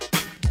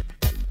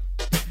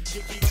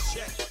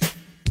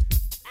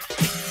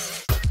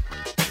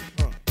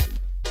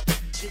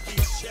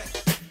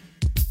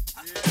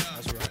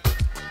 That's right.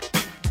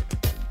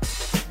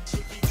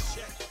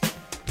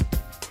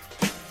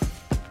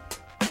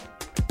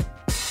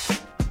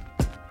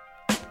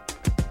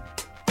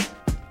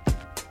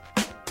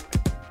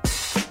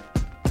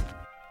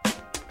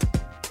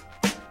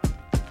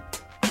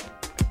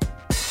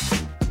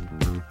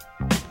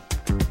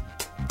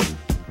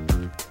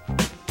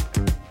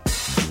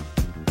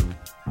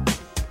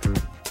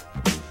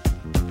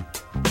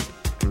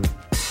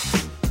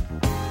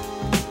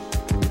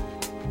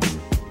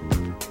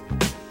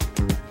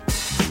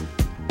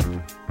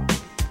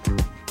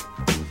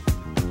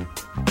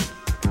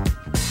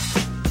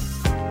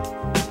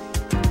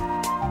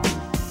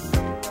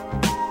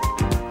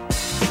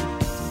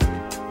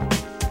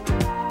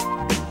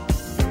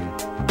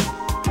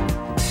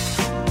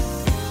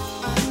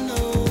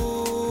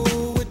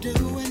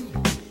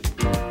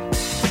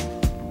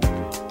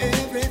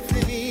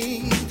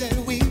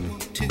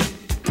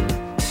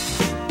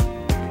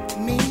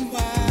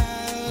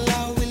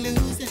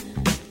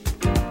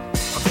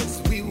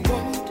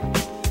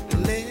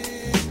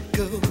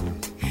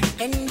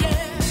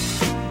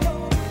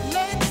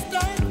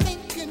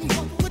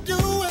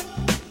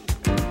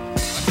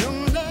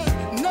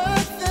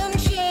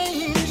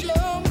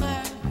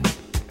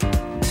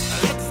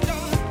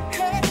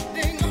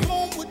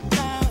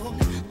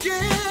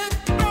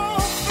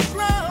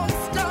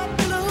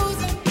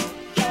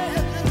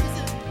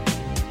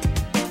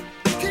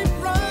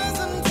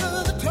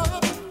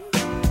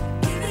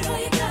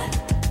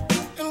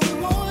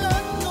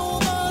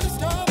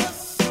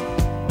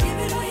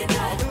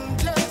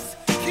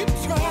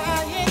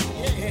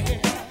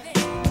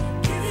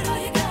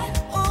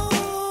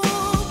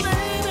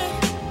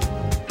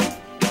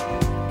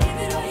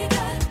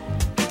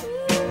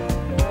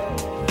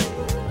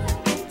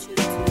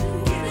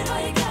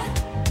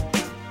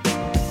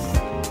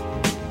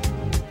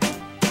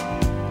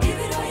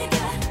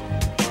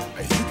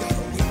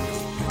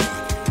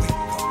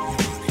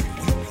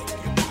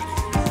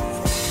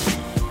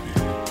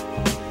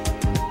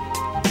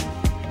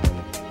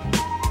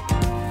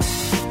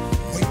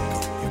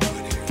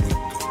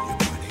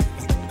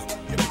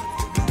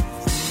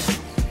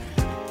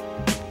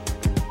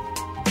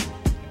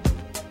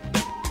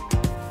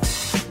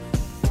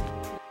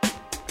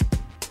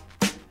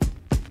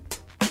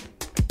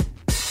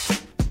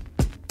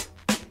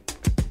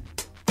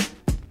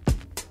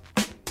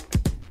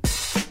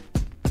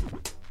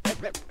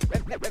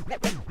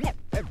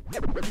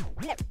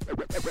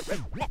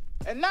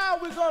 And now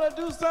we're gonna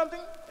do something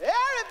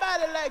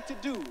everybody like to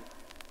do.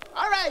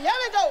 All right, here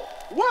we go.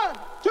 1,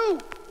 2,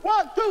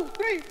 1, 2,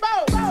 3,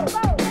 4. Go, go,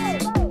 go,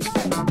 go.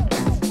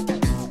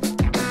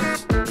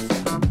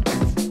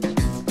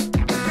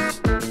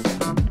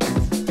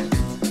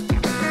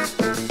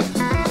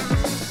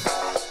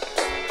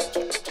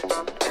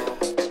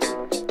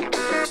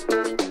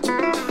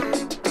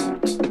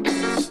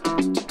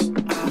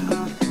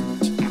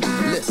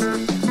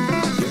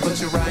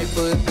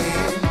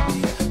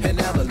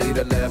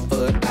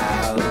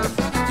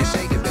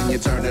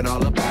 Turn it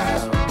all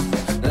about.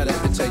 Now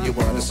let me tell you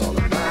what it's all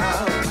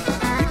about.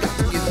 You got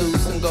to get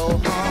loose and go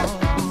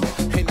hard.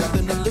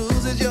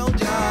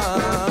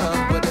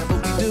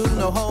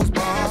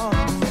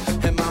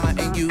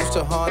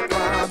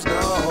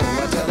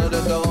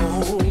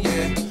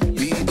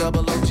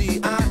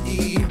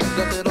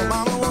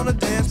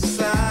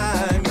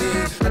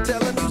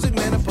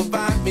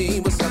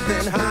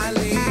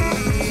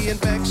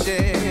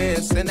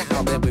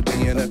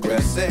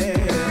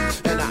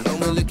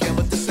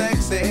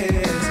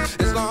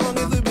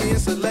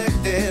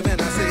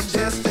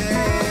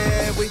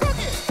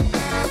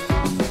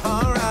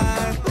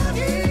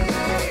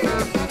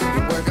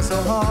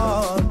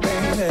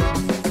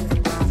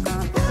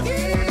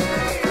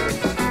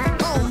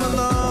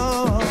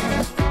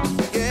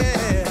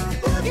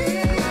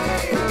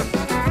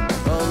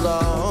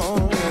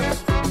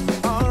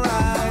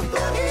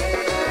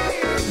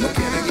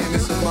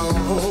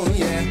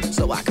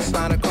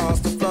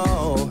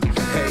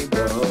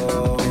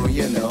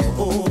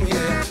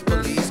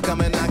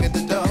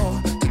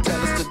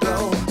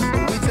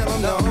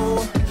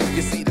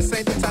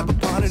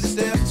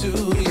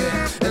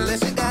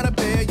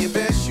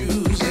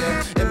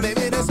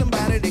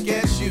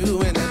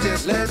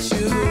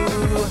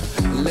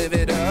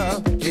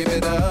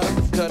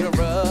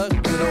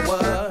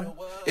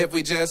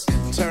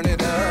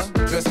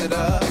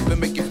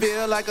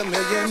 feel like $1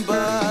 million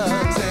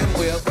and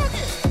we'll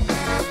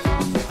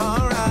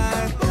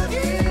alright.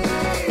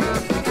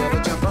 You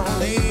better jump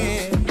on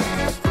in.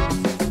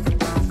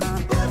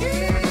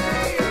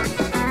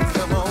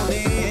 Come on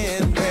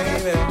in,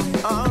 baby.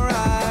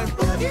 Alright.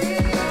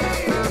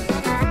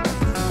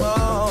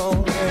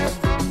 Oh,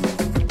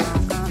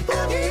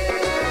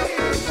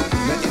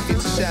 now if you're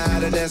too shy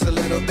to dance a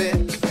little bit,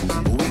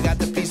 we got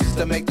the pieces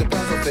to make the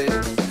puzzle fit.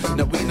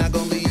 No, we not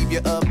gonna leave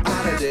you up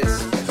out of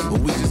this.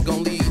 We just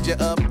gonna lead you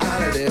up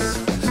out of this.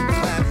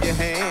 Clap your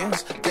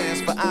hands,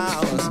 dance for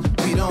hours.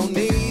 We don't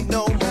need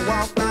no more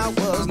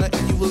wallflowers. Now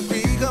if you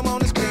agree, come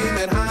on and scream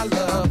and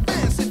holler.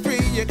 Fancy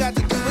free, you got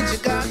to do what you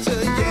got to,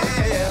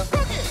 yeah.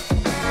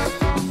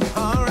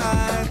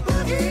 Alright.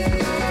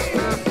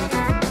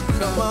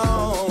 Come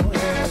on,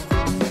 yeah.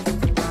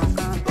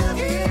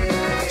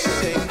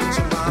 Shake what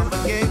your mama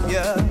gave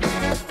ya.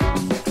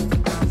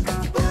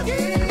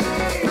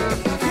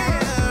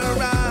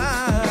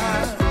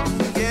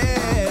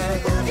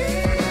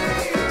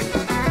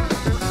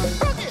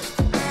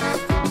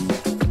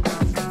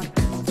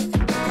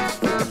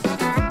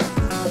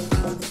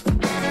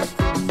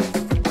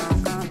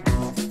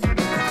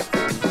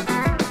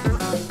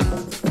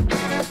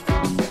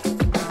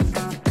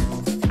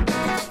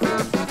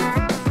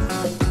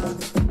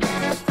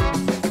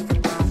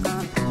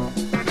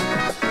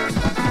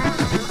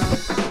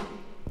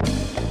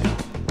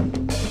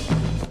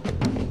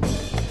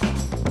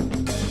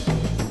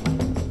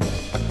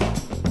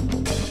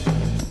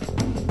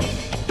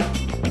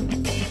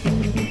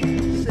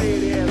 Say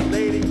there,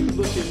 lady,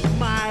 looking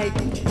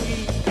mighty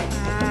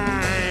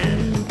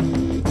fine.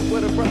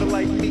 What a brother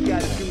like me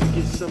gotta do to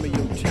get some of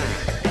your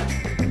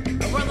time?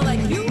 A brother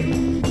like you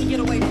can get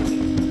away from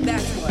me.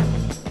 That's what.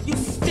 You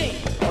stink.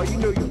 Oh, you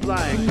know you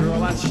lying,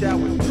 girl. I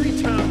shower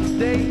 3 times a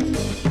day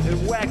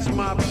and wax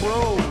my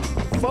bro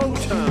 4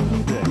 times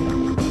a day.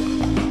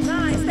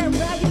 Nah, it's that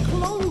raggedy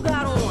cologne you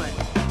got on.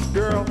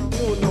 Girl, you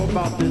don't know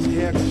about this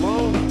hair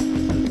cologne.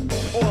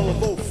 Oil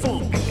of old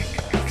funk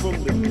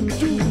from the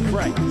Do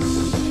Rights.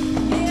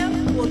 Yeah,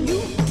 well,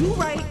 you do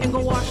right and go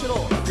wash it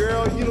off.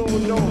 Girl, you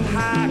don't know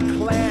high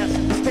class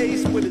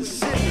taste when it's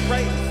sitting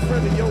right in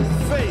front of your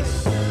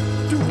face.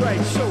 Do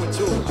right, show it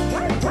to her.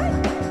 Right.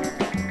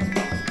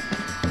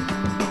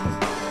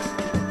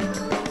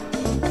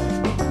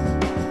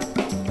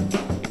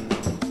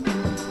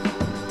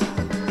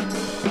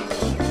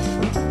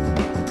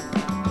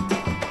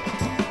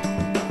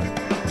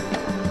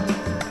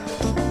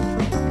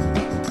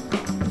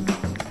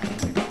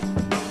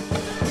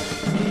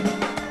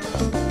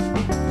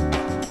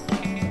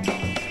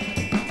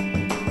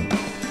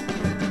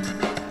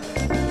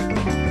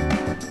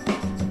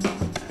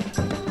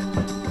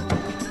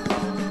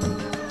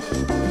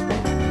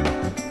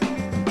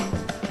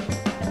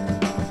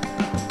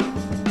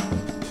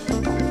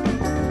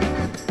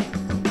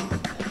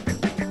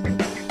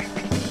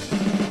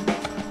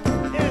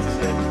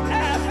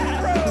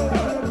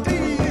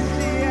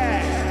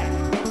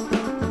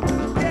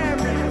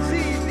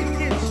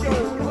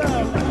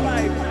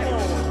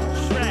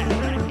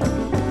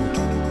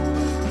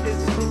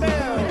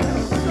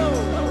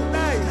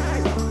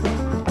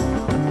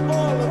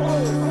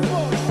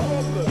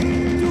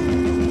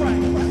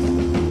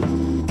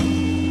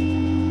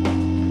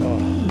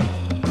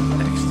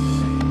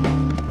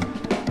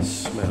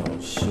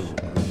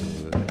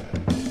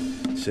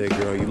 Say,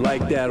 girl, you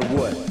like that or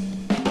what?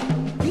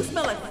 You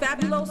smell like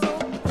Fabuloso,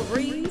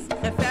 Febreze,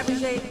 and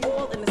Fabergé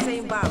all in the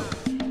same bottle.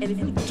 And if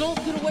you don't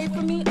get away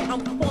from me,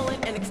 I'm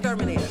calling an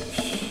exterminator.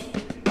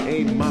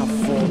 Ain't my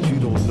fault you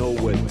don't know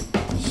what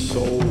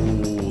soul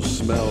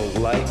smells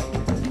like.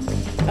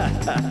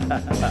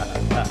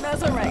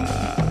 That's all right.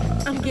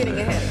 I'm getting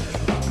ahead.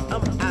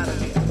 I'm out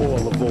of here.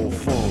 All of old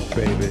funk,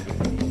 baby.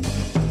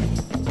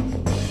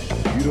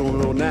 You don't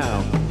know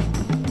now,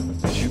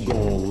 but you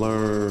gonna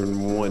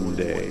learn one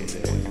day.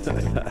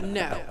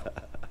 No.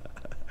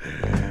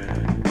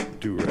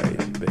 Do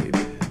right, baby.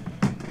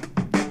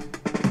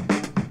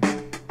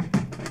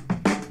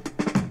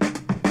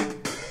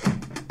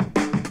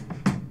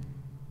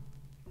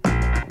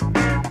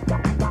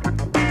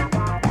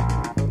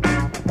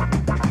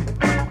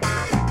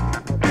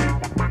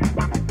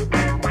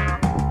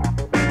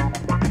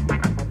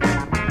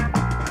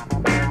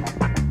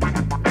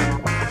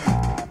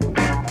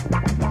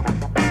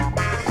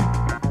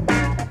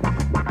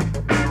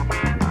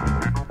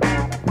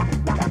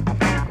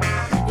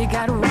 You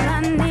got what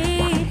I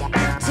need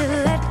to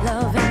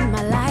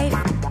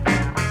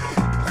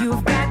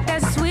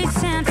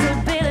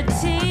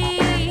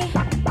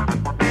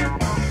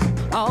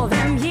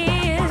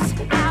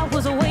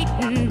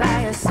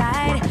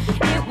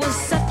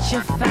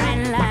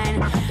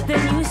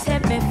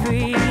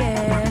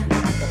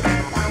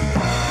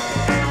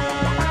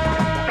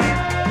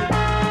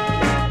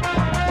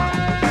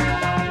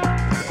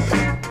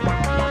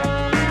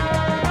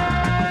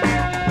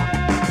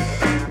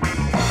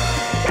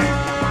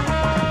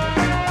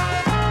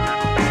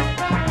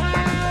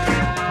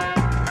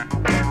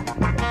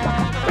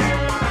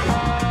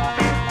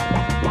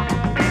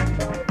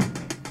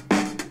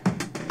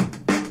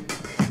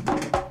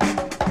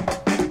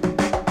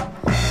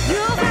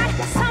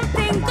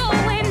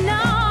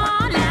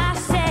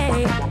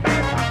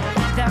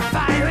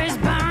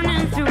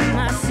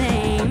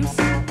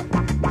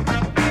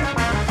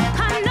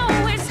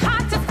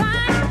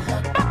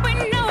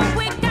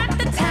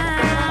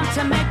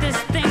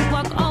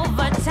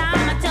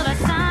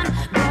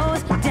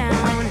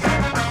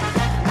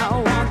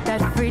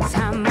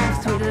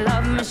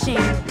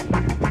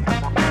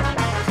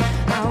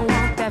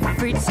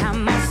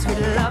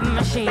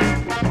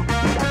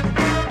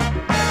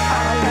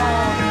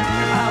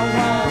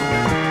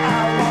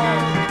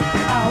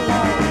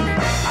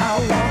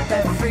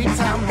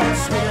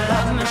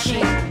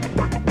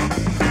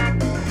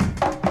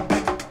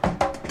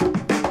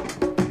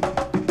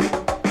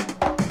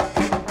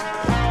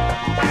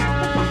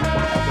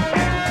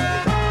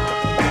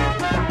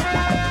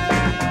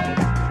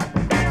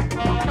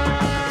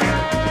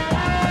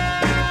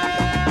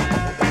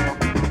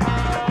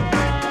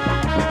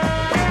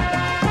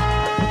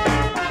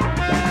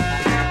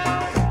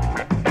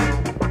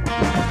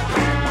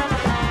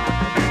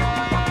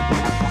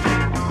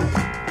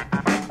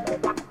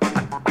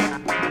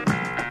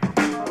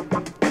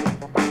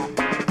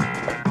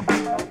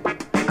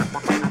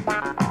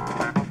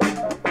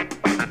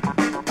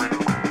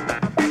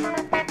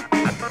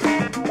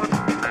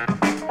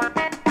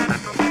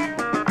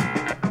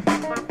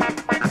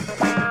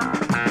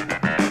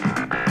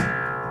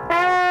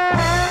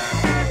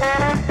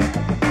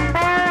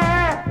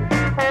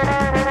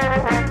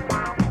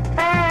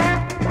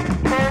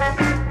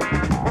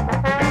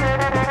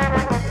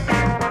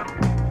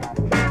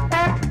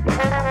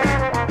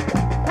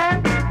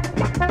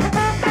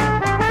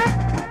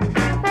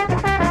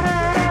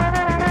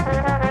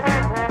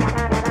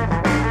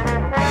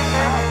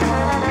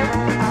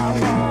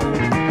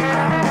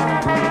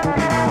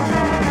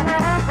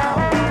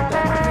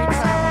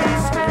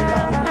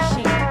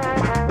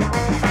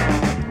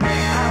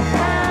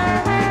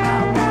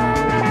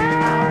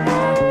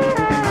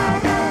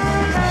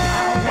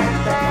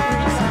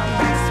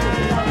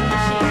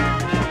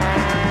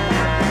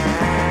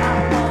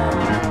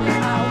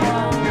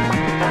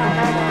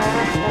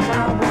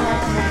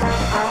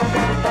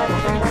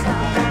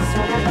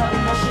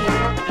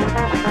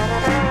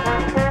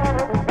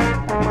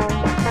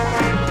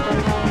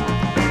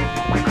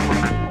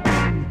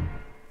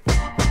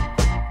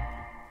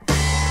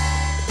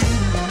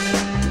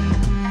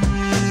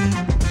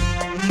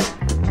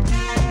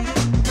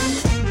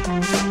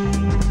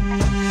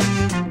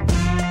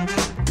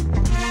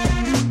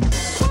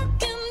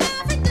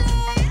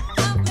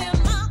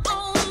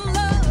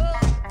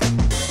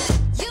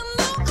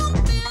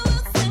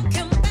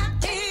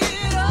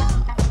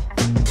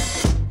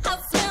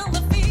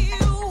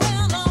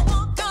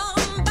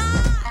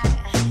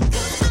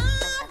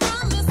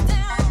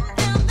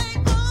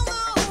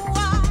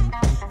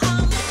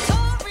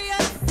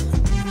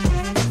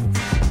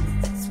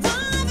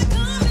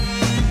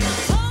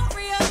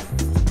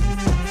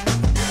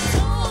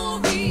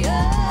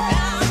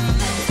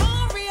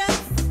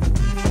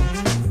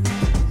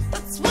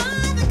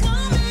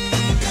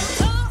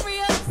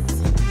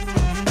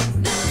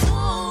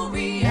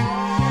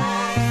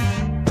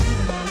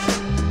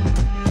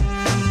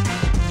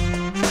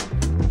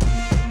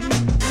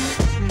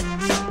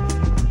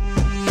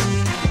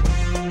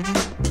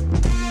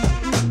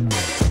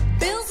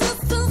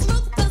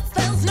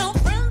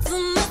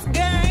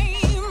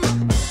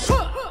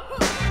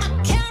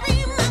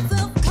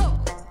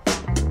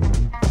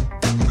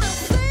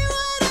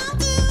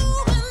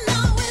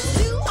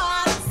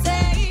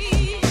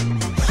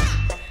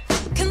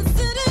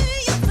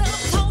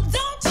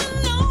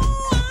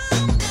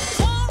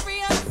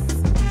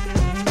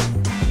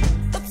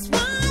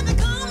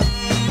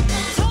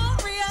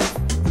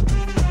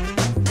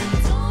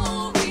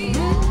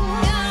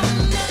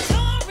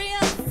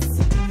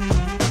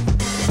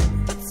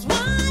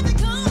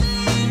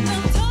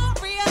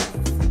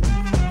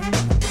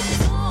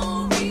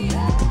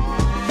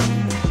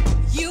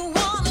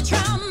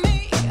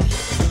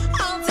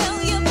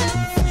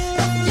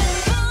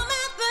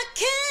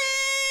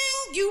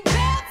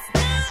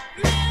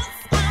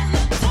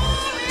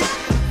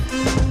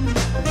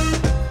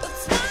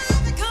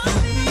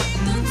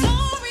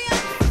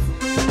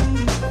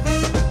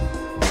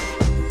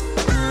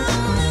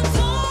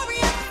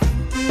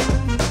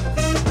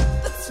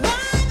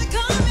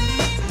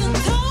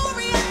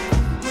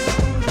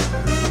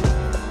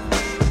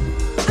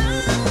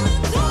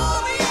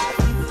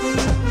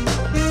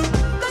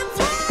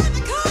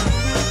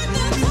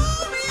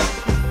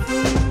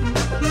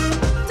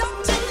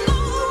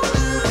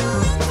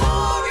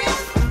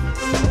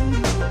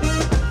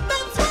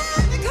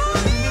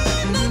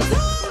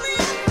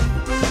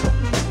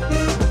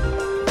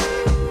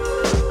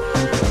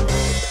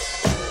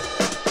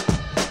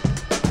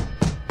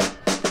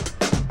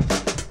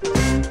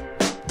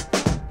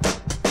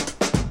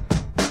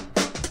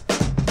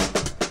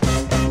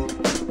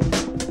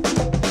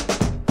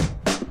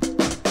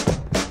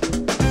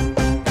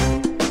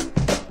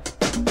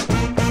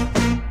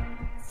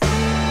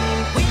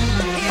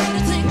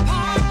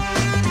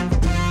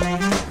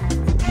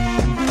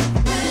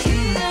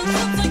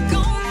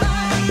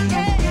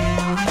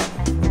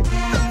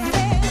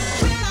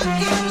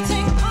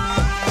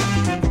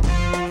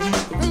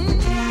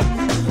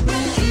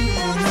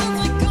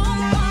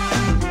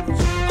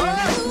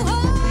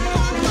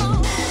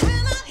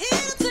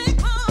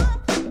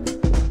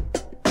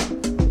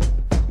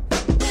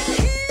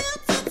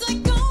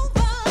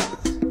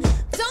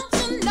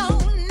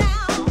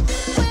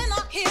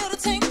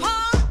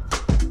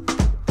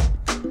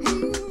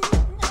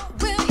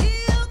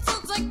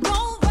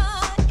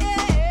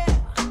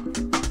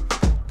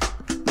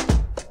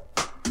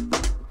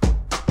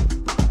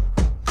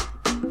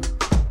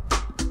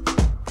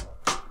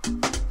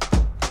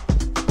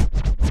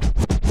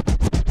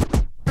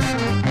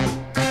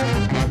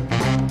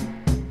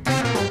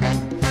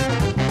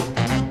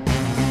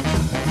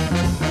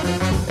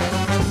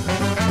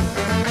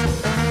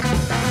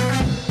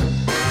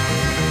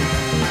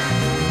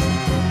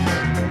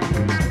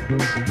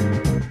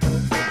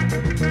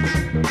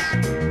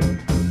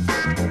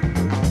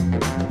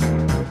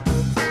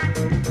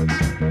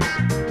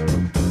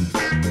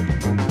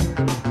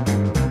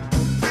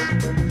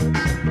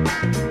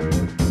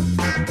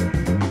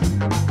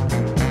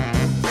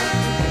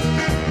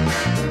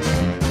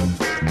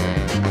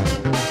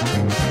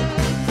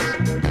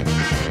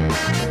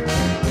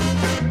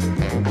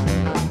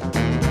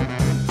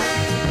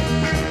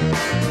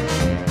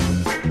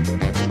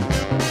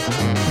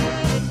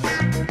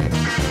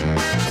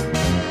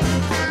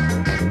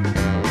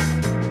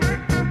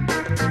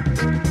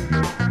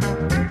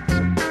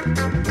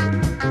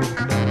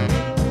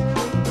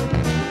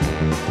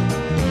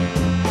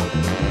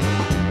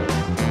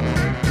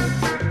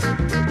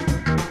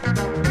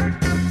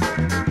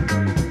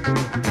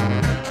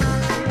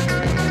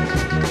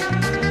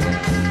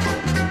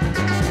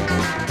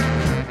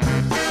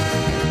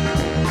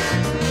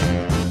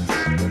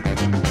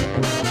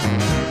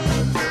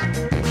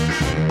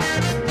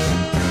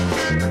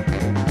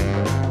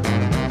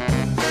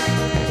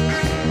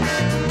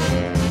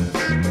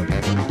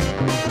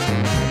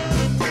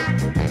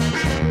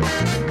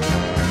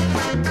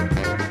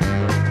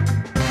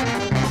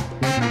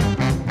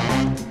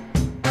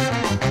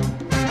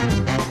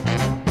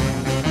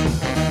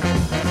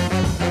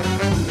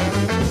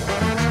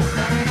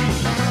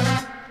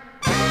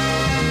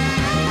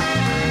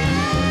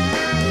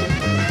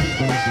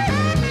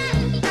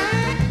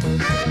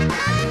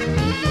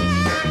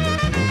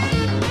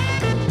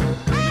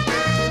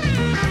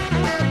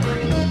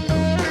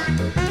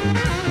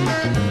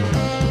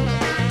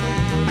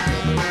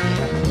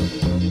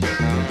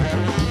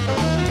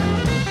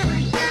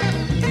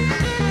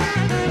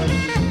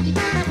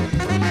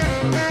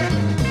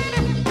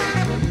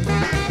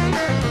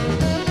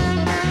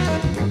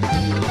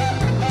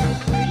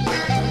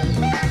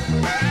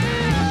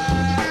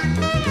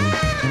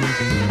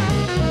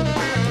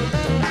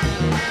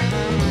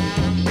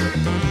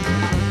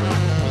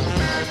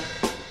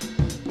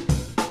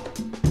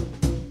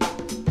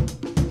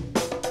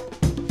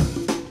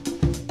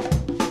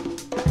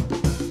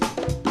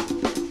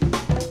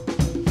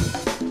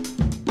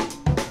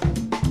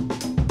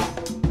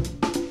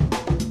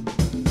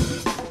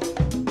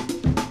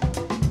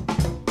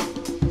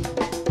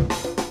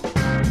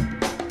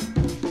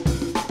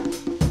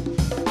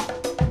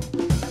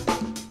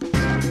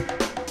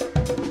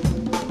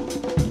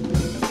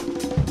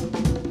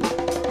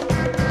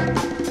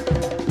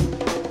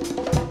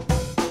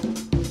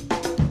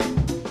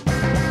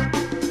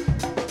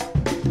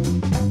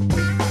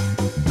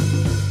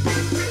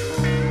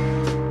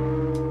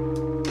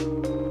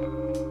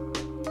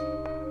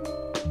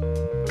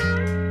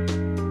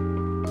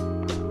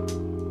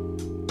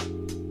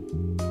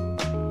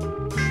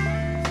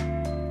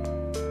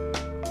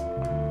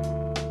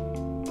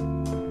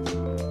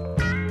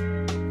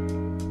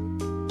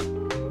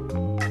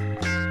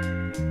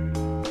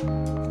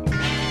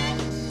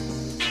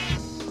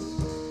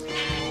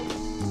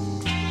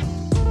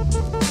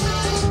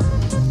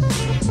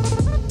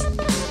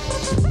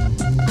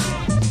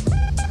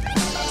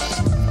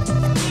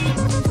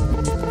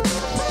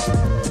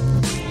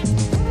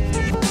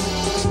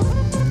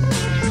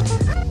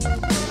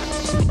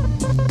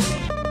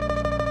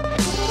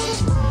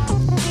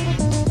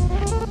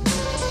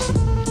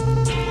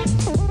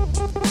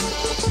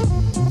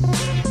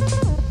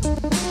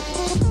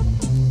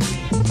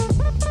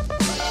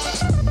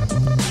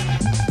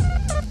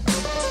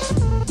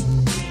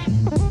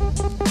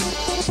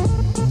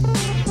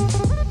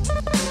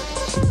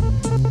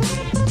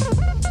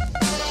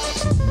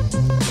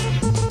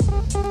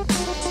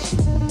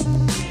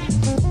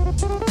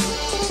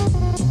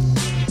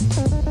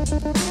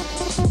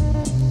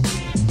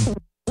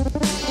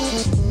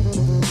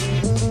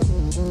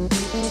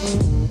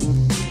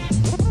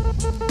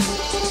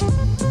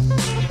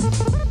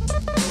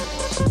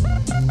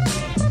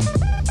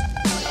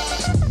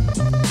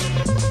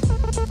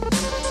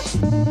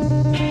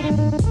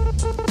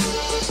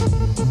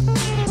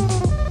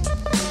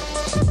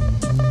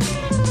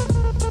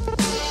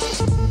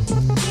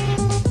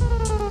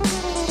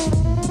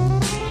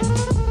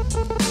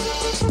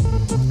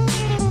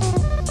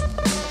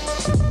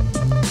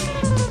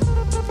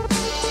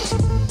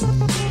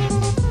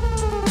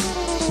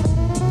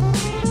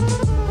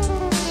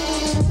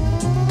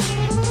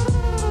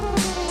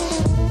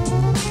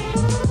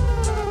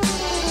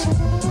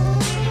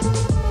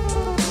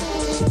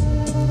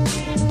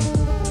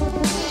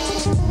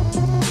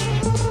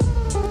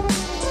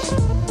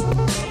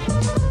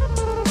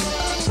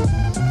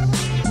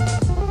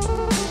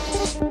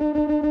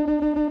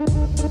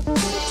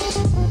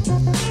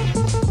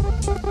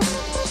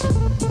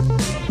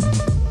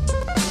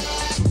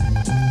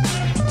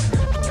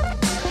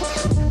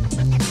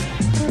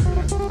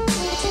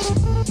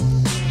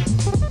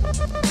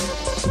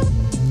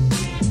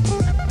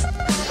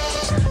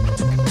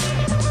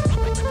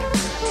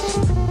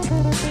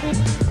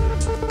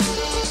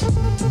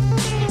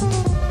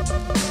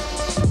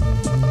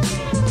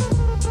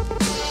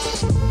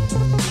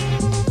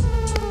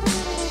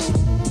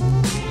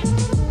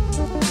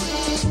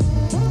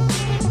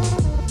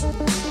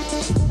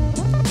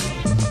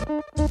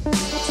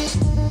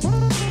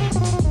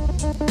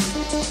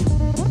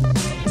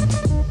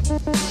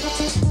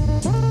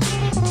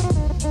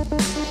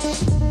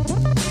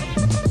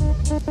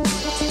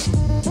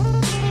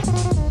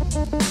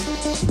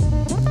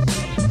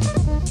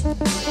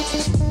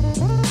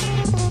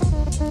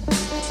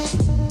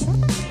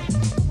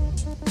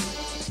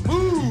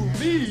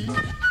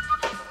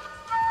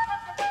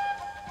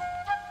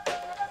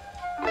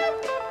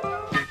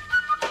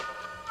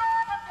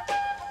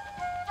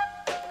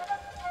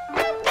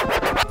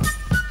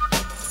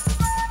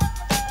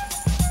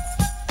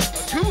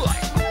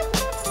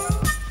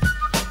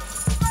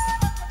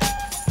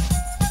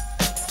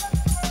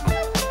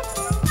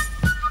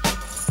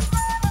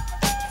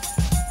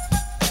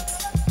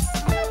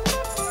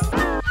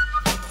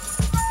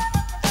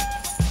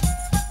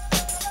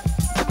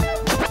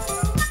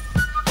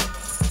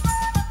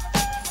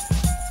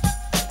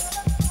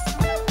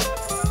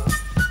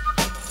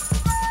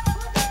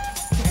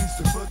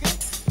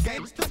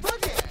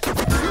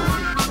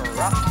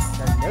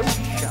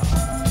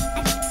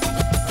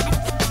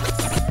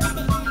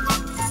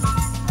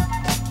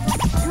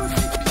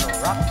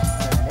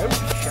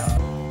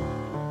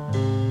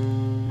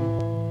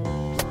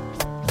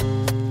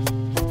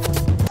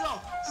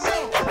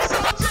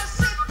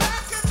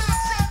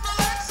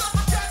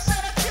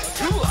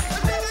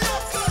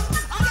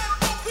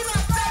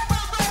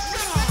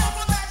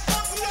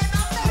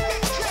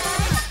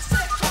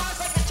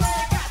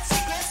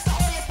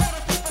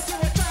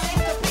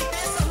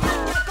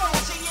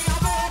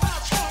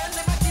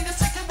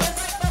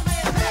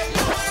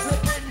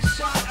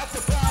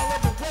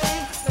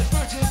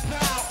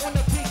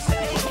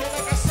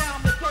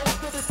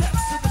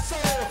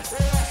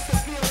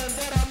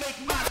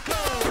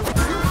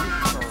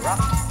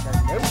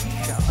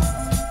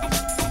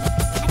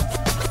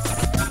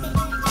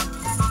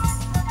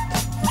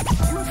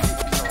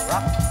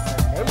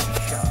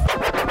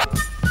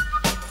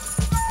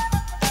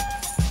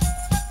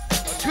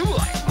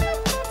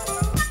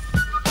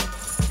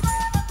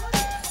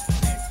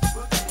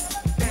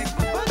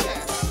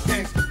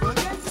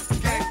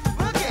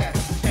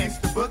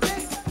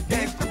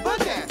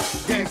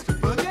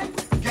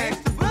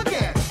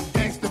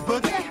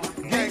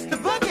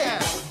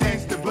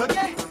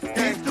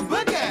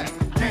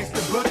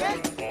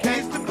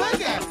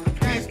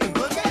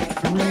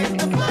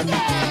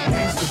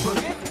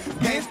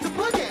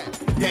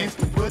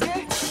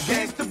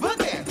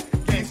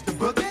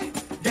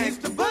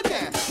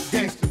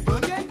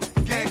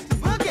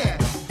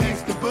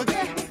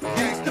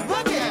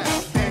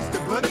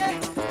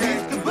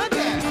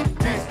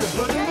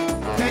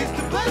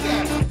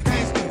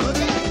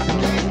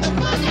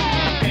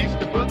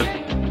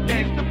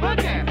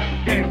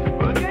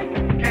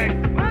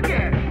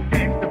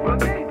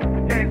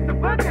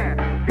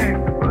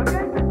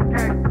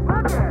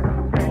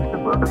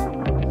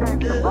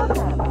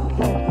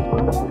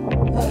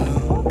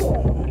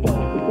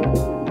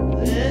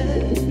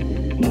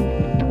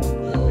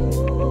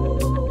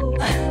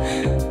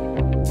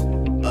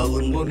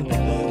wanna be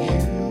like you.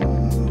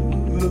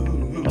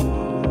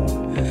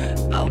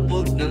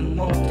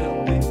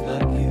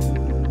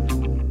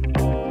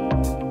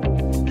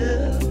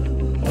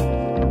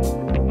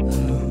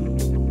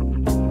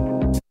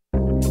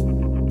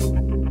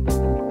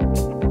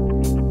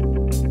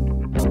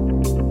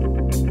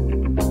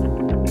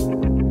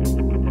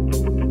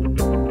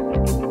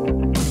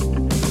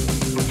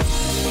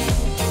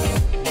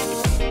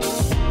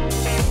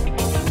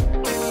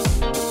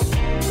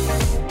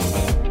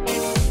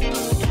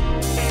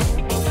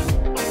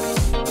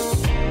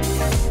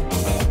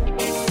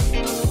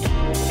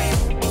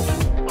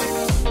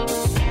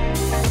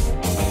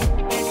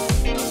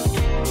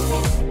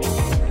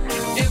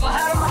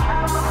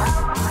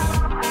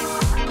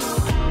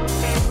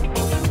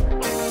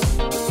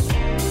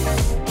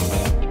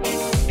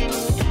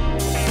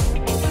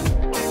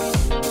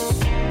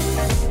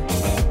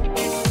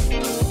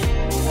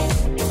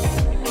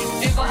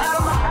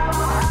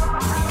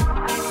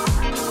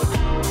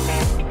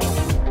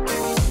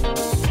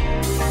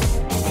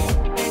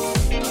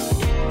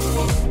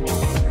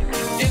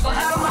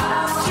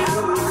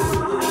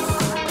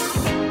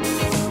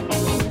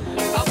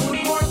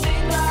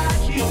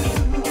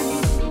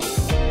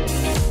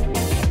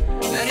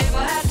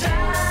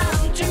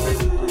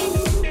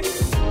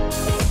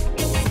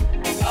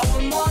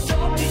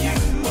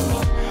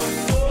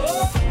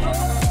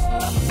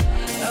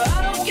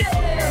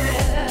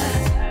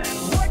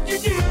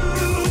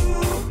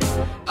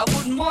 I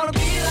wouldn't want to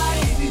be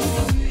like you.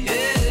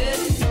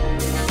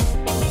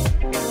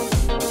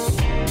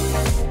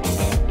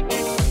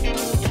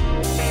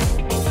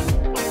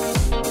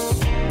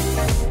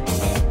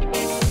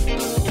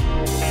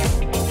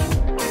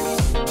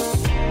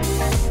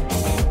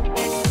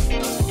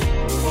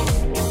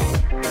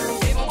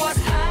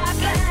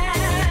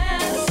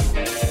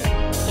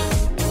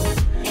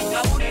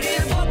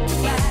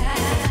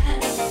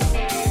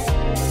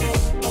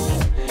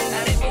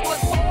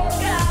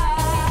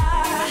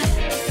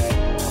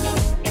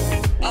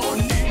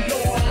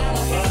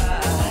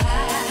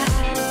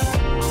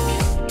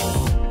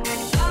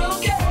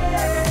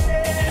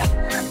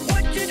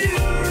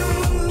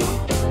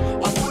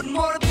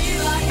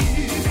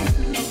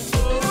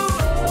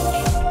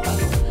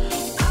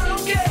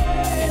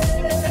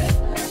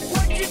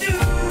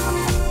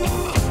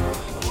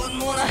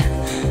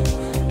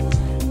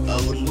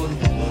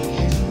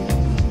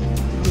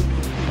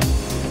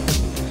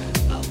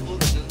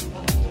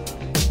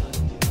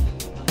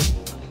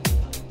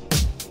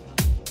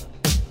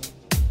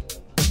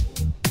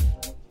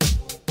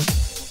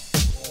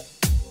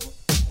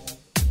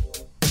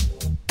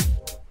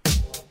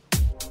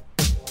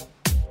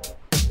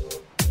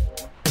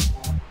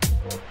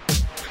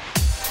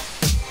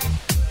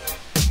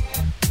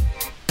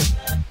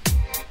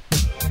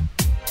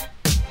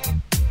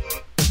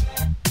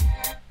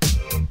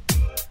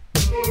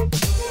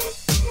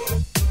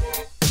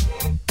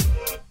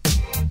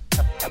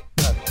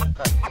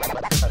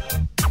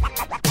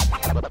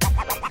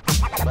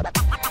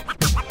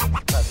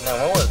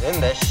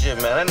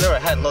 Man, I never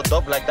had no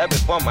dope like that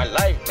before in my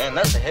life, man.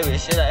 That's the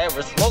heaviest shit I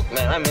ever smoked,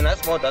 man. I mean, I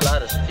smoked a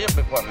lot of shit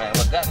before, man.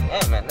 But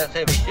goddamn, man, that's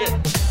heavy shit.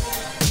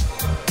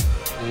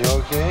 You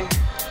okay?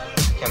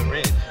 I can't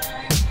breathe.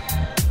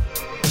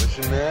 What's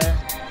the matter?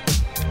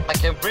 I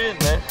can't breathe,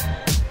 man.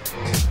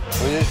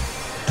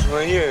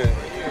 Well, here.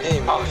 Hey,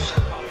 man.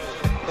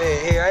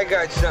 Hey, I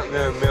got something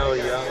to mail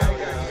y'all.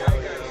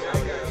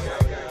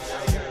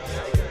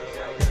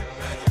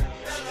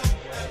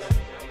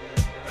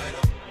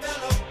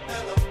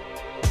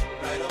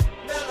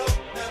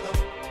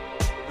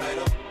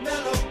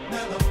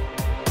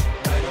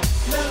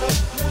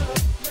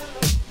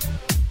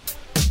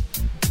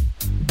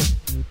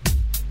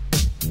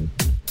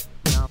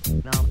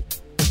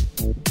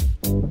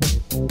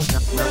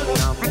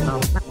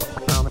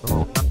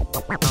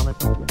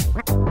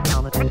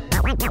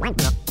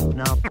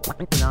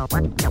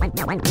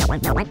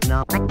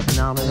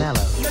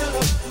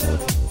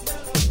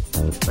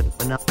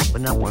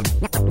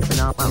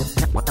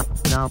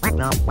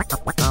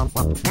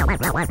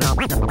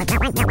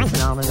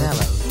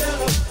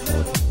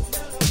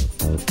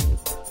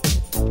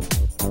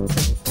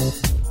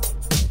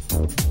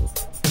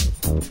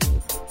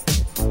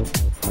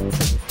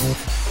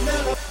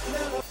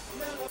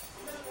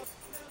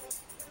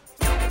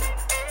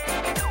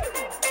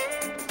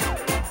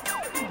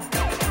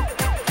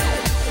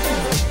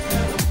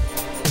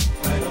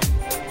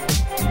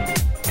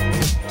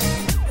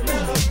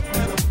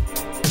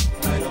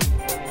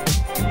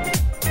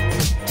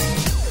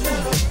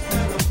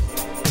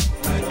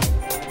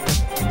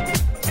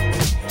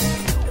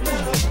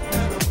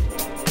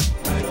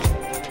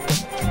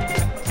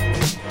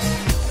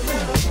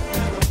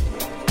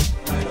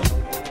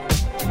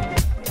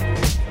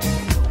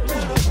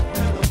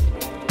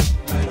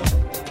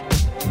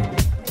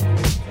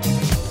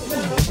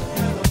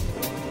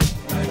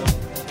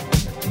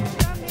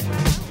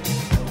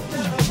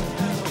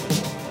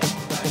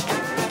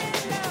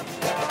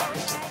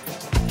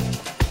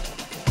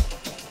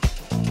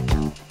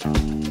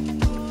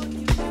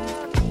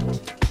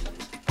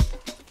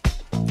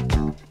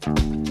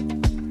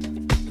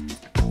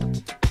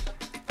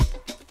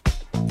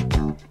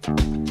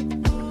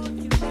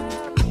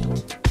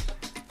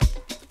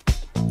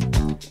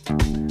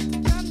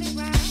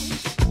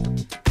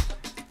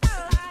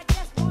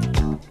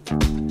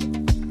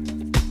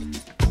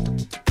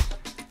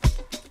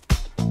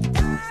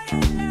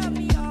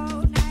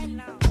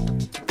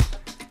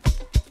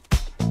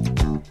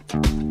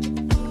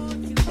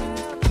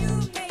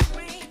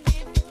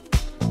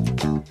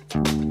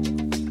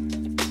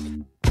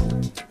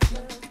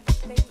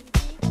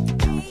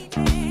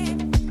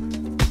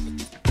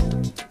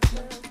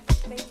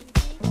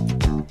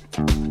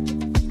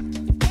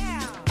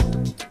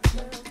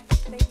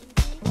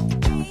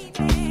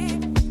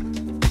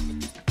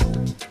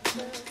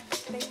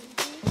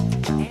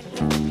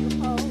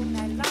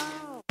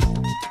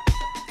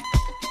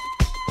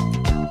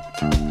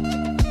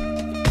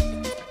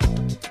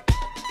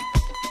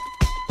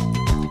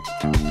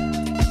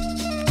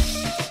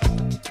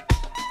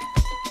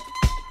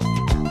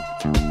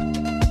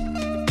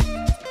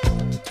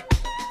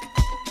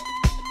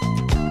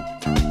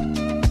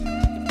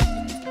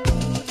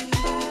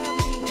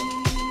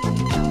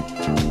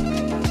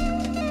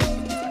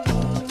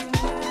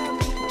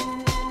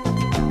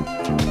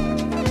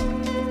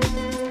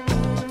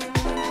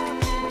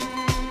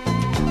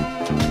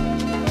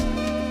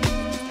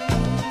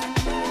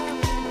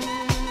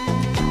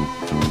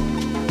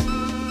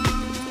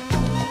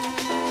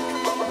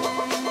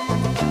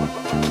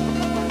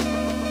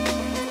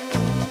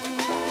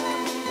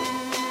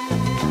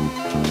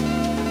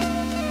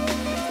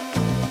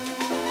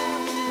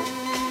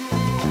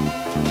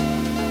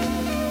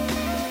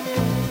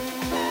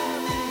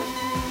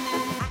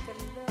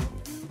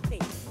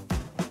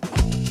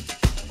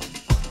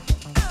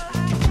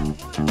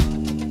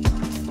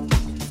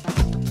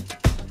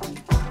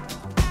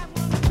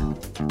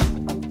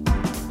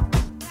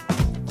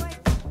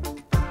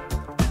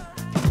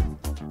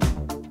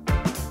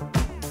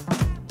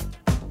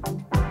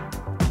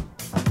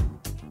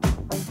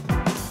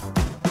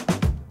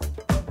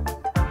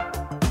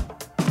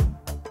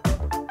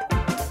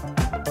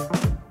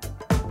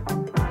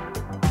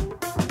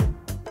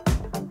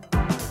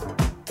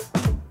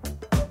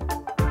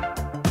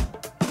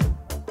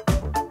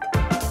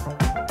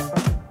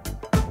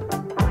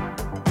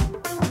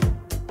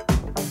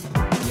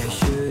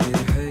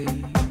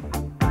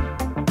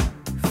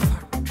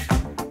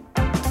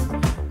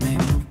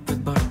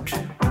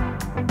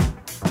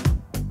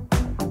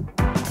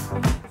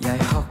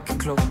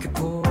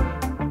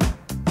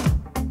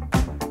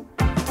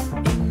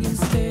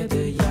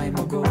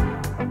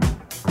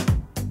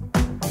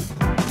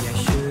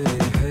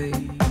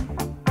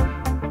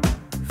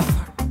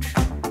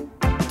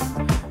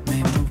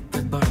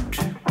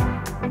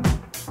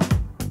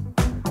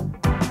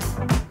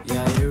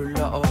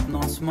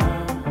 små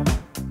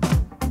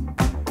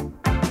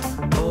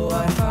og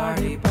er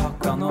ferdig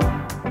pakka nå.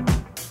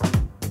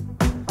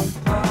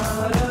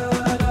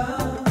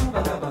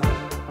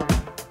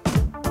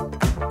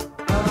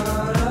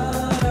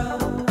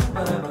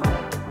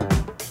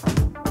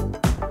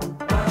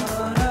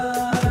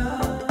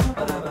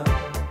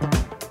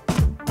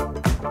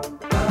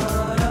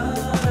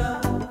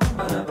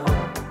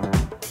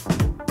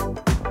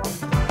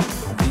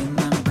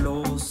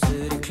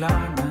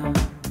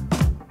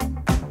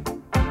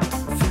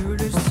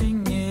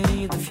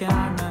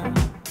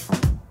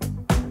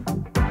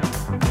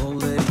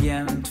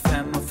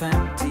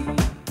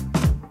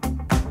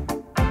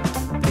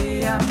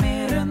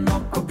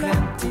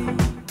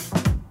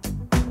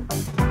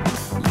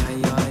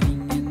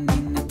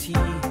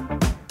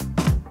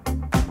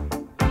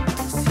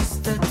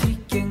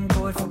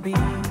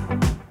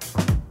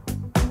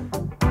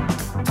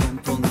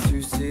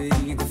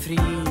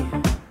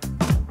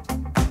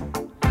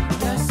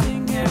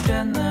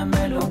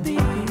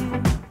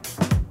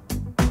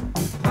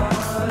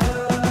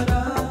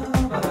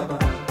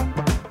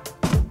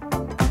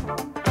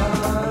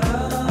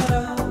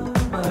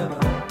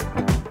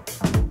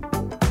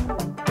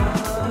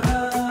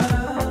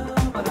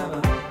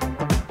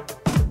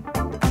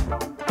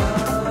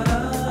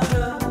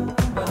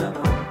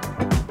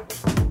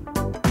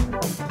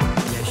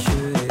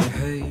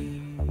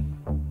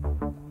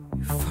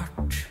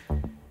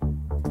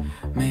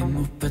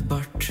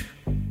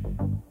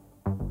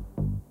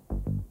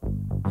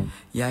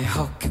 Jeg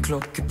har ikke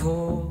klokke på.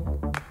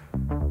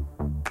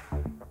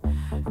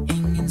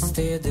 Ingen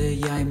steder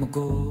jeg må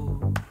gå.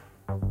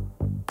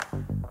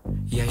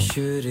 Jeg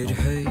kjører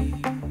høy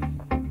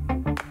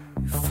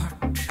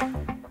fart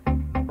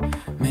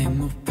med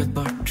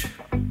mopedbart.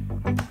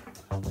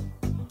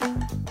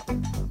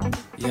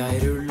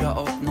 Jeg ruller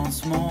opp noen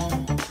små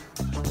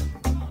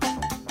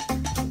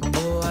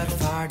og er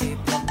ferdig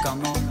pakka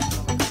nå.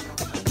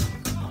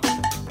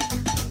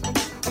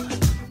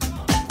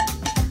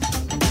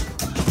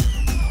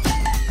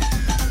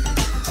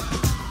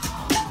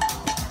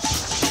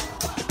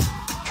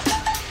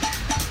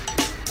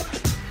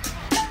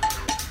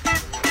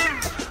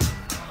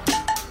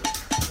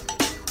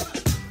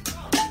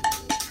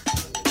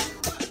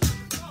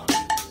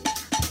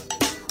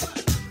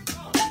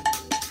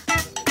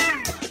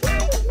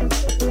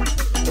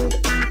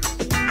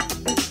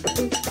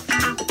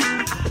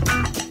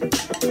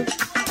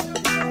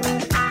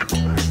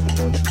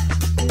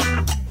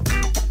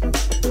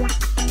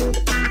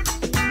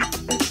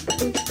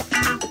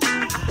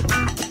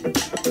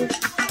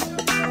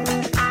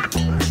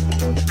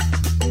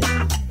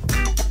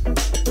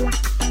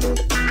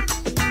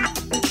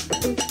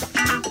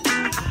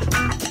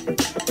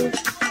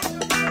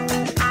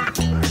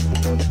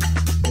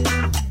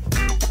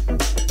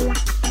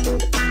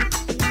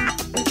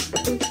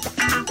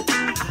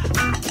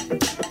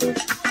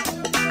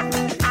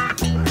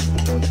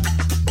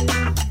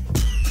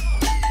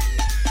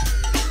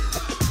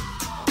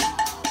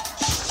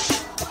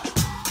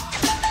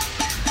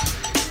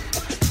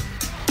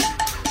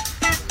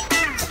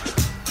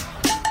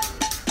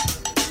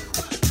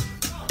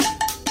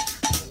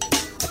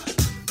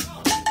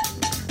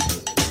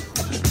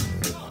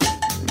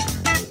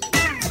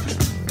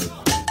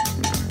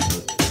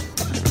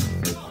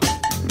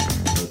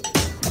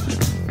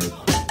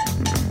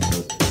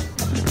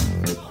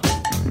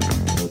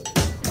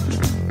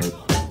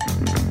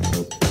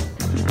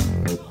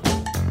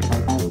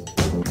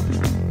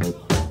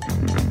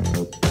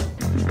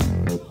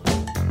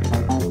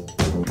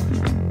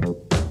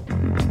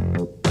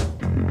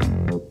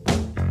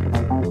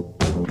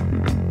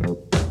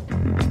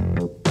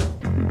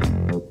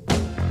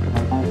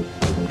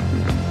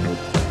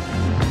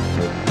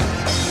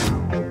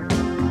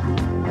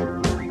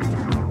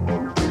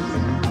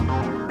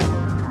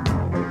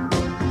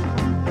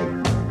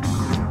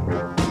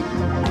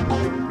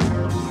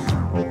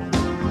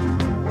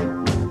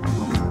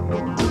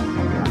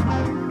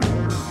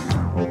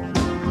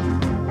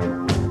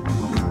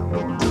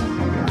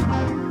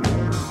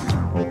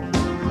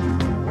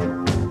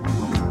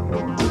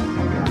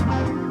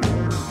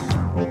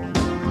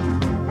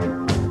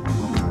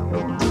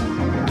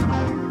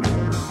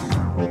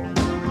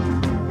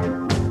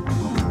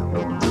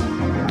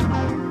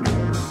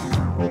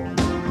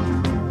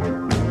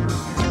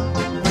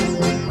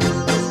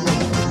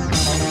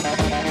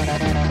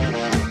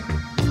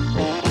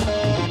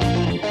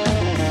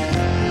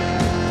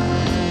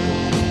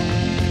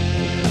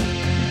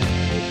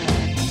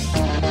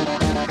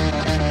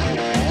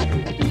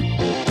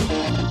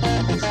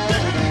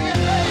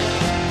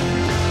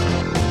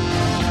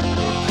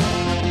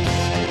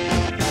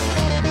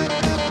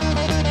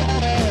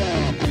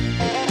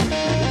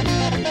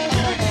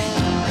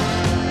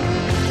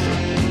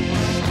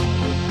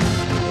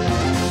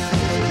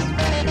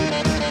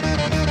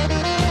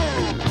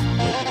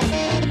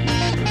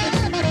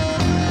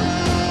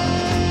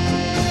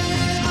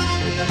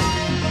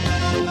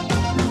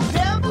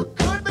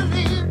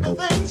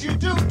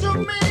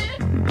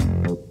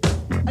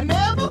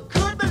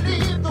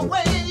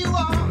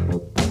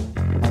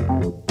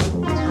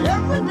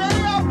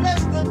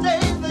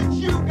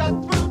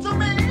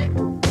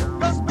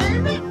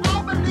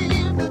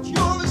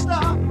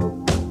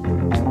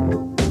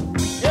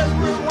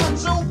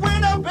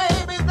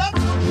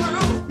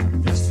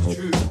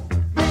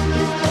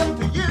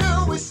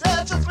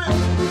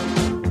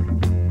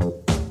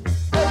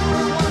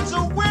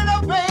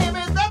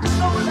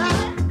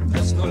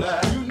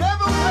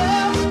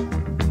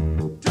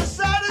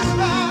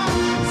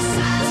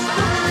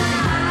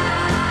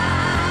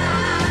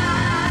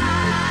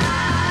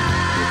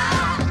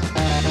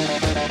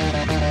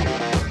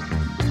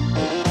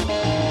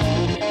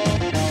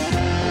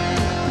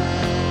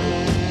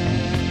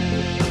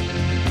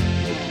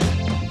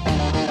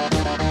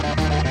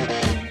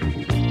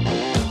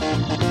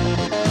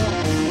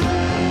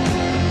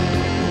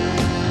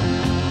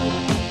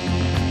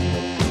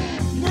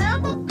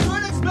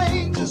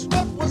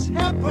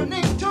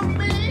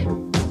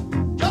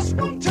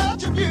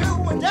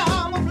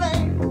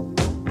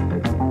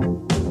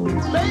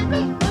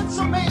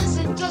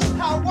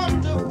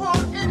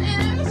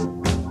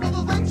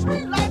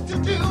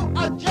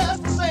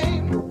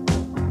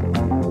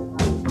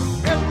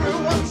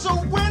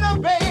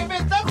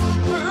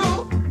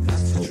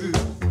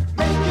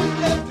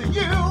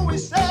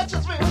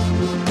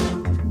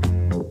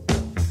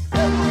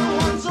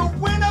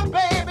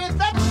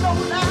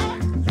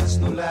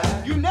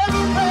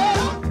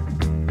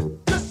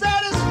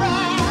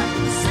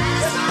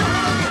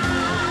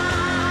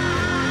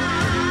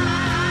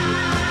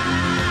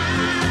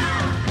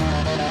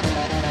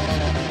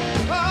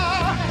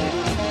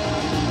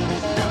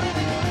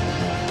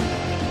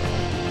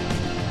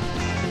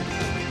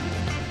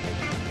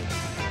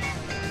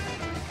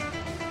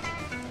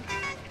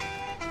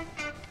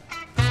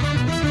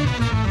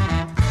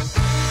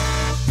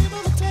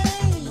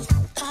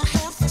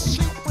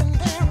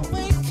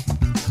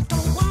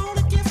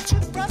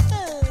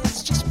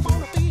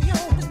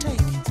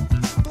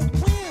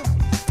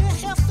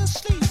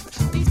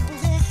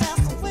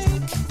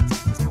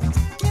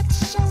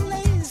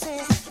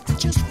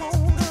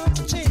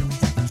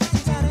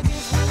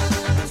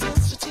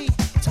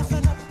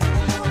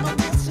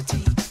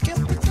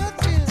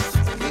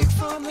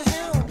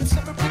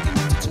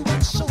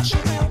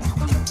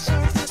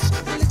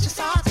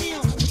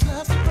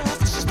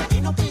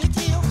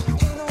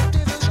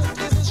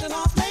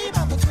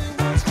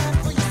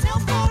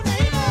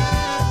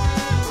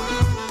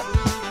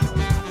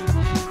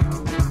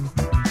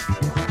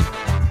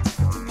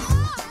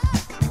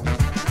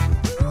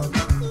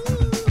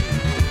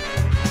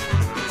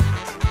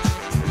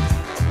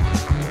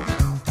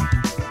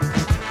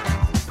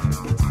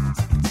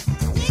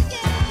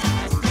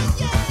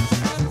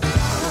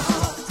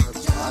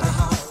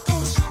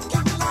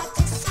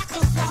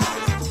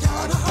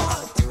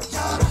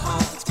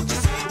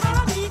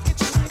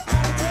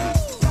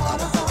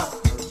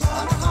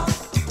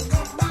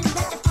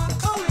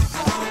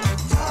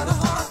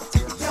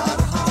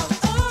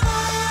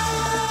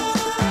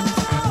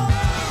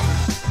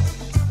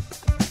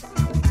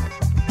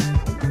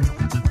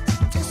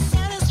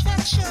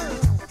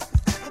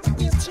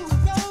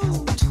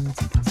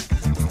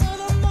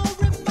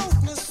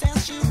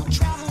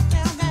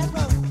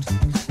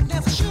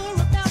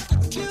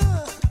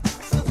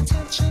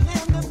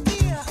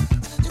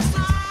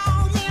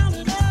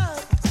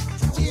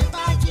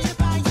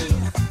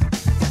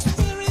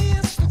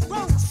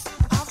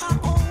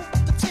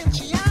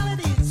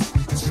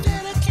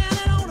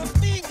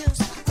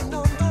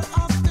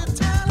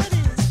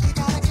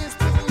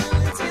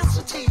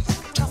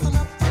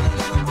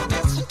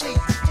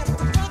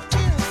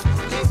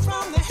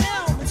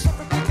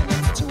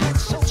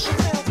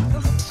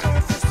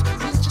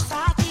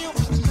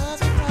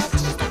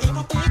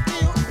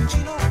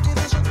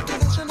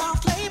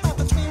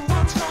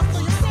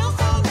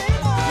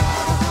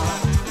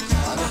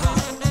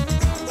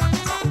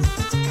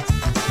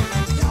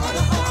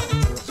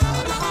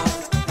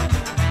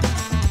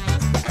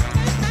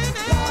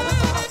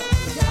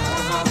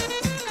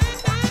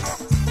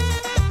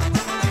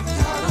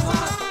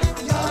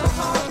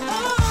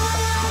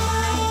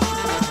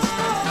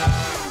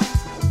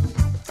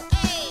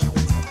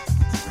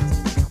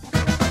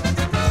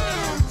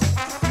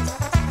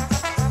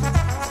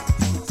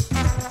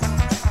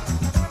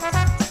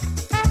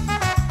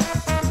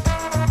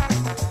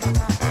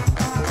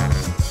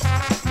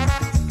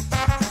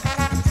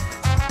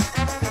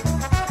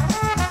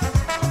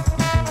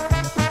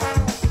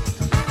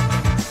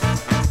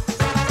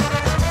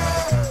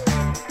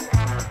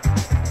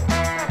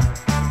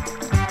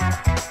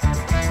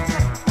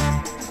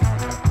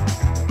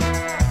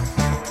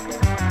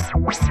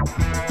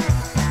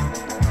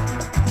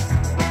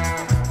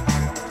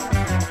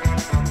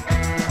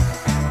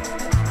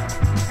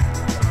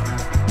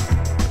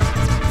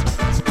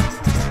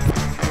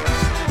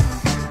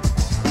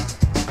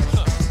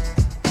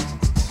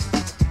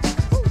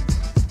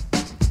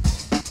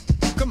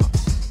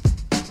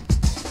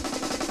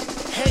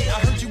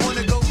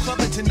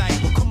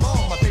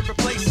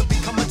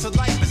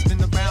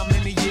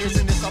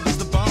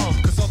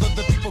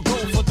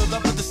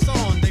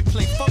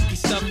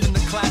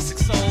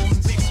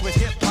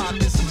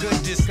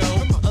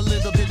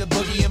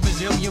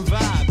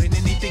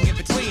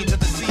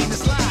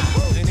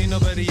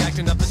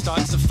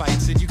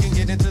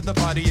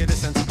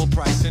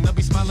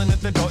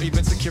 or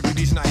even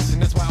security's nice.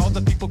 And that's why all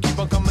the people keep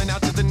on coming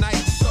out to the night.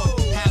 So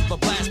have a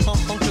blast,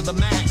 pump to the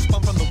max,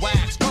 pump from the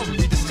wax. Come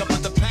rediscover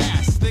the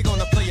past. They're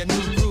gonna play a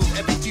new groove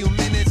every few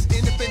minutes.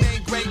 And if it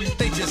ain't great,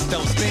 they just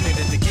don't spin it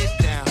and to get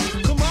down.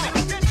 Come on.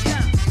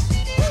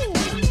 Woo.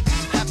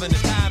 Having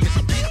a time is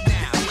to get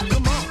down.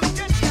 Come on.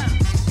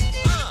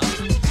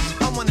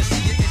 I wanna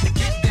see you in the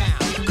get down.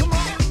 Come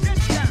on.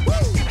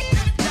 Woo.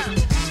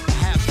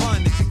 Have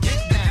fun and to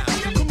get down.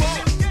 Come on.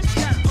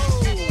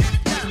 Oh.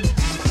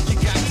 You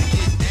got to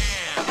get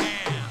down.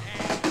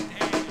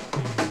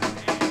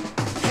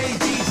 Hey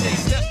DJ,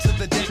 step to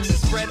the decks and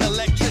spread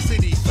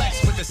electricity.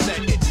 Flex with the set,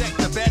 inject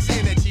the best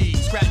energy.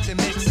 Scratch and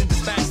mix and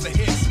dispatch the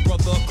hits.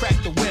 Brother, crack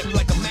the whip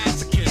like a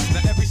masochist.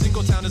 Now every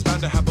single town is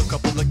bound to have a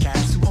couple of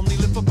cats who only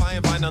live for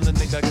buying vinyl and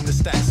they dug in the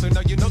stacks. So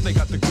now you know they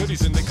got the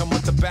goodies and they come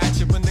with the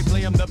batch. And when they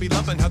play them, they'll be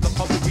loving how the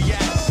public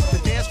reacts. The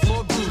dance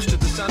floor grooves to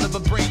the sound of a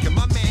break. And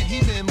my man,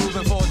 he been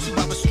moving for 2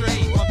 hours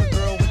straight. While the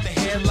girl with the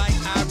hair like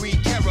Irie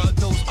Cara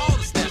knows all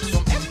the steps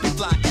from every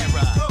fly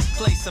era.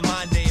 Play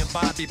Samande and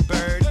Bobby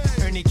Bird,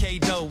 Ernie K.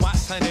 Doe,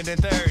 Watts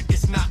 103rd.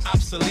 It's not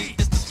obsolete,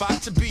 it's the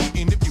spot to be.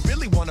 And if you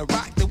really wanna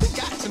rock, then we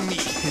got to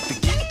meet. Hit the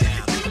get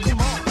down,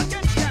 come on.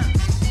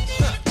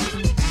 Huh.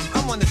 I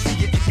wanna see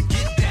you if you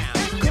get down,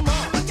 come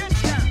on.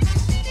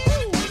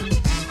 Woo.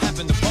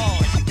 Having the ball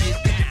if you get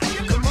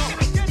down, come on.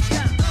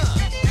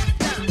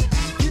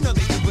 You know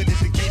they do it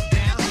if you get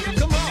down,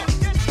 come on.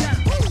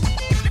 Woo.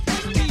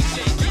 DJ,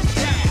 get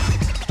down.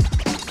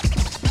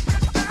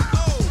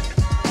 Oh.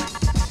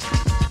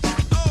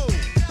 Oh.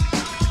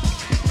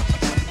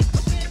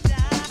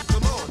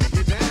 Come on,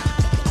 get down.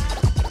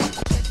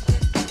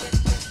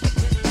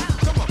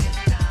 Come on.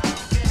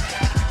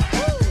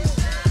 Woo.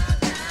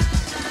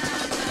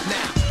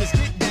 Now, there's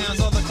get downs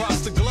all across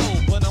the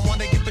globe, but I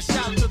wanna give a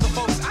shout to the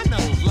folks I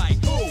know, like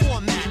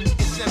Format,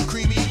 it's M.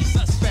 Creamy,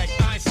 Suspect,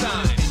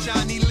 Einstein,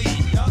 Johnny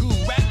Lee, Goo,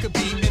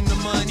 Wackabee in the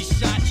money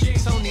shot,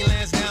 Tony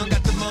Lansdowne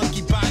got the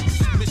monkey box,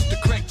 Mr.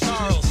 Craig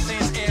Charles,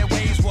 Sans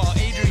Airways, while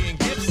Adrian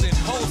Gibson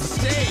holds the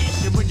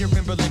stage. And when you're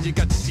in Berlin, you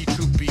got to see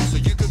True Beat, so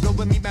you could go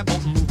and meet Matt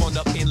Bolton, move on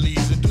up in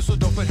Leeds, and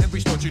Dusseldorf and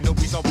Henry Stort, you know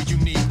he's all what you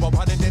need. While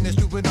Rod and Dennis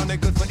do it on their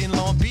good foot in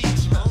Long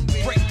Beach.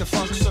 Break the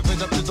funk, serve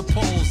it up to the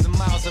poles, and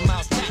miles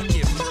tack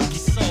it, funky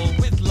soul,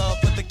 with love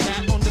for the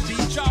cat on the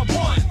beach, y'all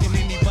won. And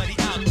anybody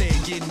out there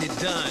getting it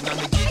done on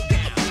the get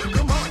down,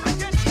 come on.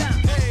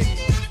 Hey,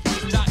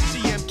 Doc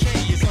TMK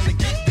is on the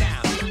get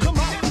down, come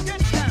on.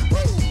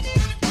 Woo.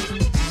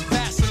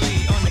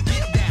 Vaseline on the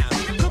get down,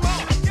 come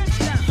on.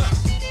 Huh.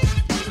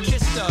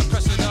 Kiss the,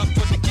 press it up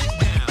for the get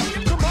down,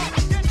 come on.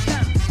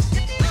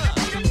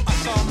 I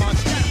saw him on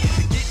the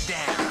get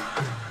down.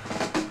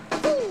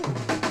 Woo.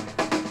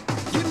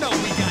 You know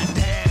we got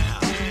down.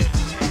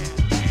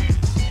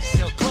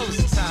 Still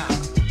closing time.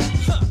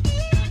 Huh.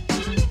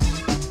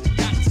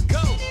 Got to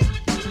go.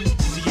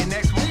 See you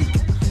next week.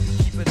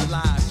 Keep it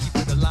alive, keep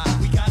it alive.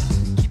 We got to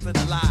keep it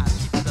alive,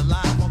 keep it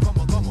alive. Come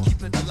on, come on,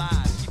 keep it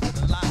alive, keep it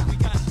alive. We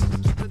got to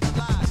keep it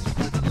alive,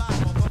 keep it alive.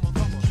 Come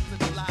on, keep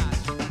it alive,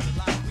 keep it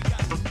alive. We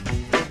got to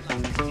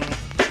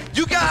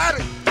You got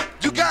it,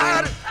 you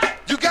got it,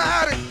 you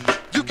got it,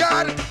 you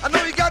got it. I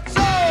know you got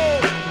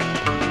soul.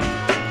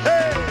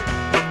 Hey,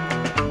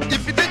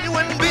 if you didn't, you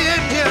wouldn't be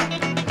in here.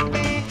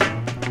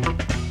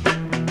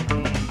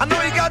 I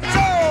know you got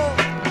soul.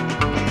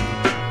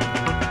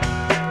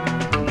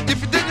 If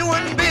you didn't, you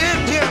wouldn't be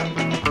in here.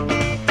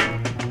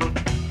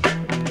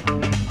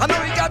 I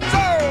know you got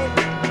soul.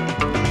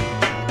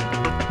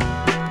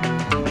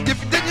 If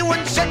you didn't, you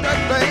wouldn't shake that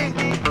thing.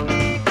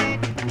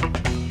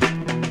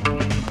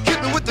 Hit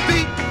me with the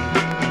beat.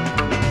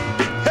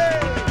 Hey,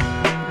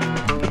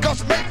 because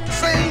it makes me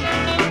sing.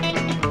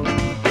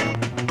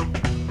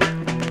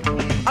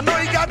 I know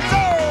you got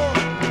soul.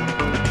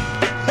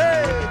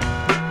 Hey,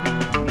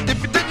 if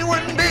you didn't, you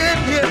wouldn't be in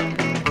here.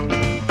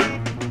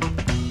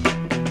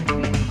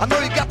 I know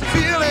you got the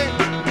feeling.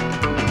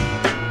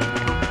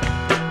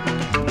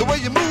 The way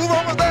you move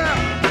over there.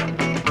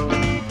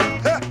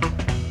 Hey.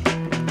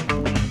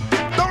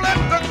 Don't let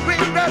the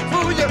green grass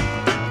fool you.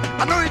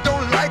 I know you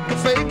don't like the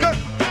faker.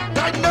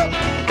 Tighten up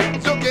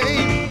your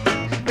game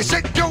and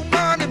shake your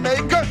money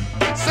maker.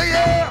 Say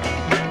yeah.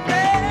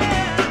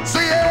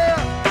 Say yeah.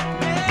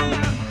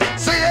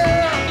 Say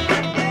yeah.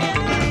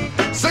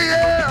 Say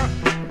yeah.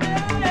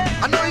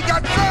 I know you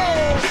got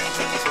soul.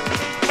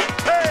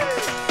 Hey.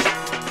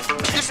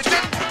 If you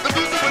didn't, the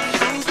loser wouldn't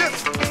lose it.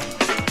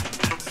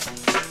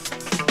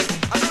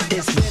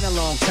 It's been a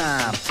long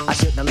time, I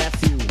shouldn't have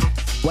left you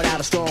without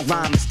a strong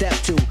rhyme to step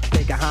to.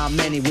 Think of how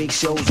many week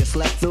shows you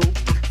slept through.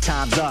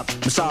 Time's up,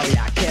 I'm sorry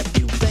I kept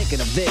you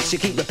thinking of this. You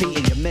keep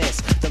repeating your miss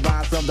the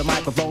rhymes from the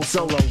microphone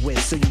solo with.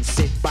 So you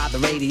sit by the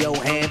radio,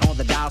 hand on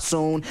the dial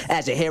soon.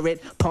 As you hear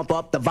it, pump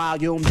up the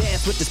volume.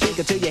 Dance with the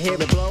speaker till you hear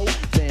it blow.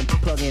 Then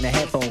plug in a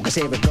headphone, cause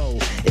here it go.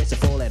 It's a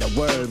 4-letter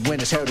word when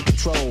it's heard to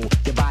control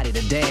your body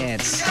to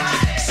dance.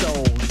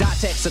 So dot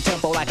text a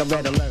tempo like a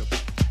red alert.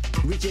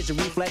 Reach it to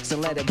reflex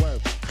and let it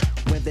work.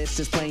 when this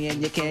is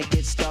playing, you can't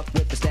get stuck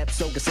with the steps.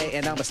 So cassette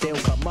and I'ma still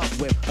come up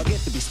with a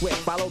gift to be swift.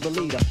 Follow the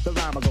leader, the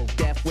rhyme will go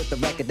deaf with the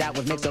record that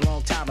was mixed a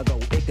long time ago.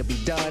 It could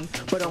be done,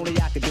 but only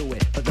I could do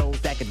it. For those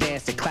that can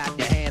dance and clap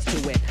your hands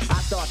to it. I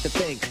start to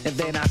think and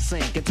then I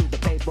sink into the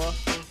paper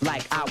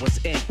like I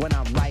was ink. When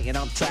I'm writing,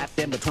 I'm trapped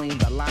in between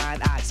the line.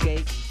 I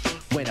escape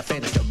when I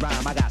finish the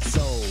rhyme. I got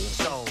soul,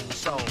 soul,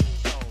 soul.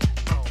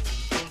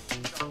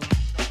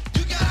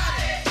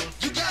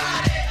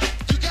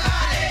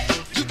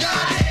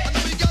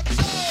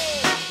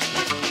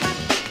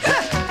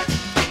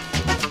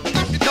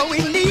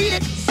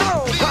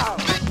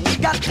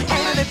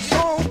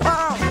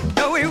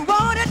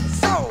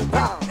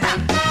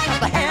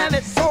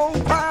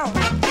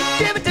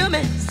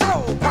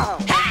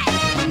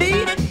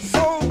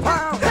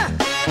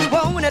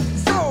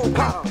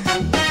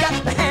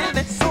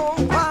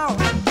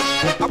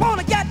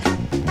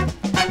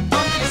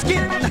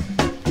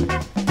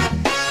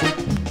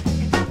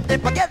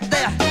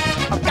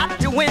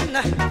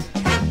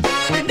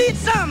 You need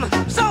some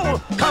soul,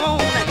 come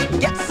on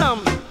and get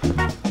some.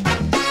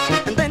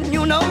 And then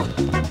you know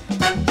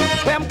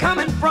where I'm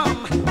coming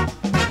from.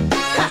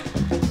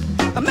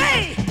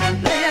 May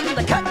lay in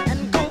the cut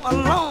and go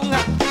along,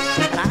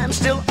 and I'm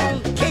still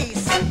on the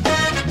case,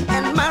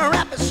 and my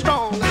rap is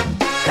strong.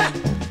 Hey,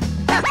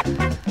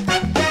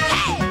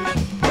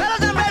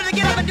 fellas, I'm ready to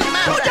get up and do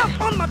my thing. Don't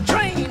jump on my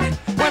train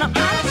when I'm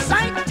out of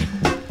sight.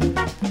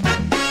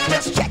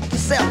 Just check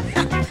yourself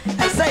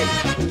and say,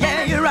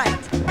 yeah, you're right.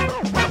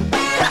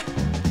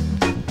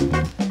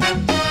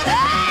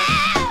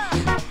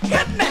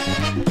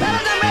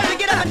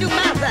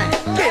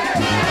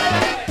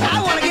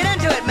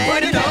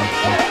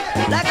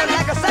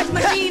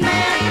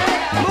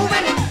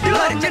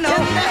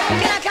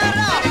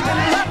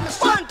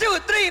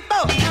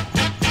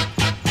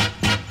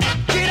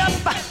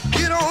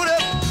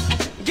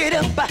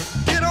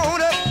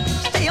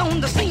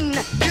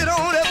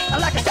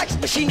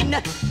 Machine.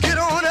 Get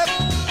on up,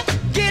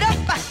 get up,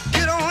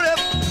 get on up,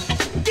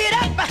 get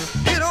up,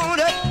 get on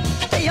up,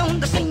 stay on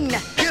the scene.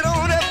 Get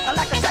on up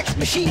like a sex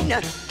machine.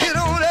 Get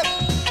on up,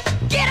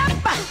 get up,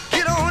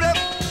 get on up,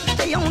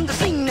 stay on the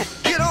scene.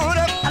 Get on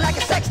up like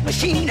a sex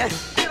machine.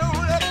 Get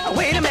on up.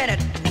 Wait a minute,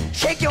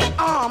 shake your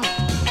arm,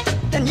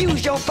 then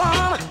use your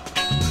palm.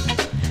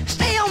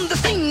 Stay on the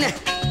scene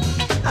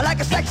like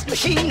a sex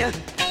machine.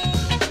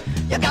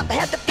 You got to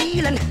have the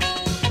feeling,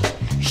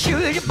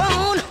 sure you're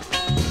born.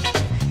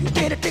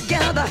 Get it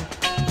together,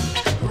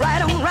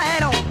 right on,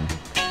 right on.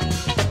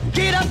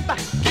 Get up,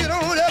 get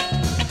on up,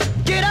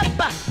 get up,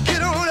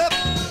 get on up,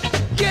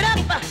 get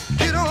up,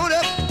 get on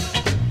up.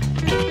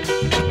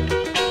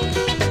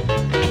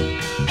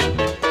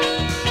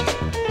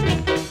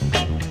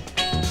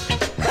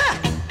 Ha!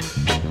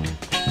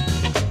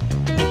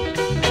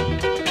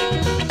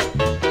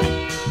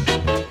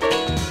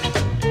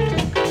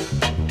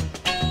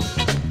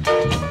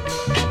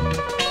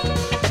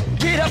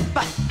 Get up,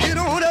 get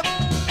on up.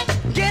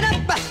 Get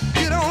up,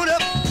 get on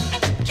up,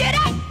 get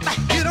up,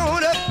 get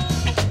on up,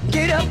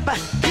 get up,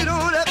 get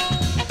on up.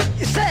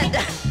 You said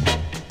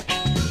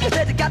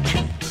you got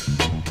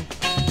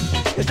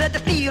the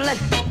feeling,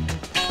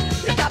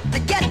 you got to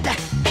get that.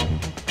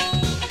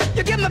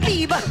 You give me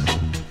fever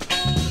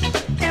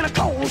and a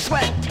cold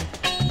sweat.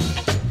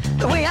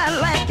 The way I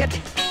like it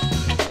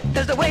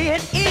is the way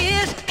it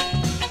is.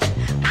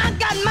 I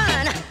got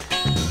mine,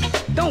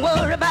 don't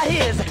worry about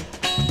his.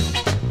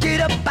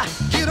 Get up,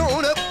 get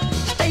on up.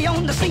 Stay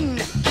on the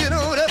scene. Get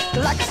on up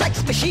like a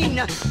sex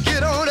machine.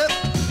 Get on up.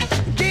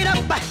 Get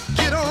up.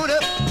 Get on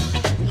up.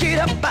 Get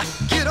up.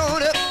 Get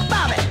on up.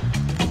 Bobby,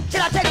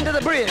 should I take him to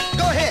the bridge?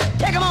 Go ahead.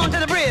 Take him on to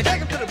the bridge.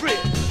 Take him to the bridge.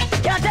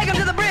 Can I take him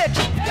to the bridge?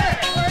 Yeah.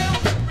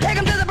 Take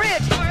him to the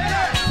bridge.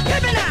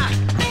 Hit me now.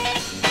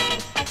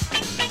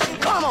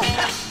 Come on.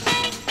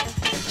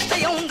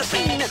 Stay on the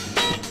scene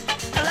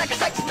like a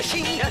sex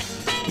machine.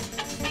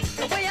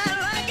 The way I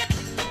like it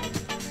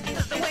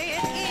is the way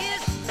it is.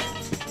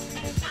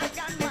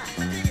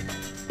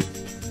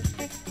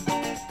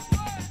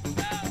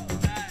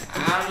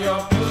 I'm your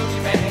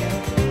boogeyman,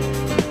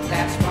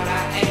 that's what I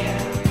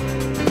am.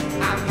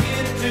 I'm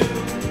here to do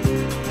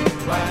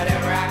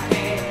whatever I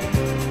can.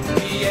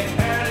 Be it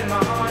early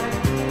morning,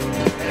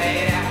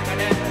 late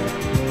afternoon,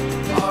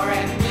 or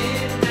at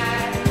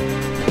midnight.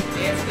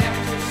 It's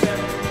never too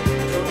soon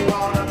to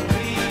wanna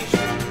please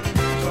you,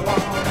 to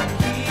wanna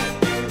keep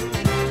you,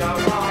 to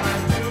wanna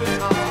do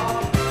it all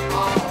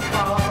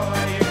for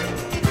you.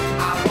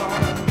 I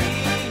wanna be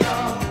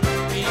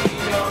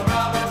your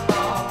rubber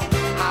ball.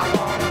 I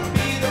wanna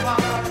be the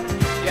one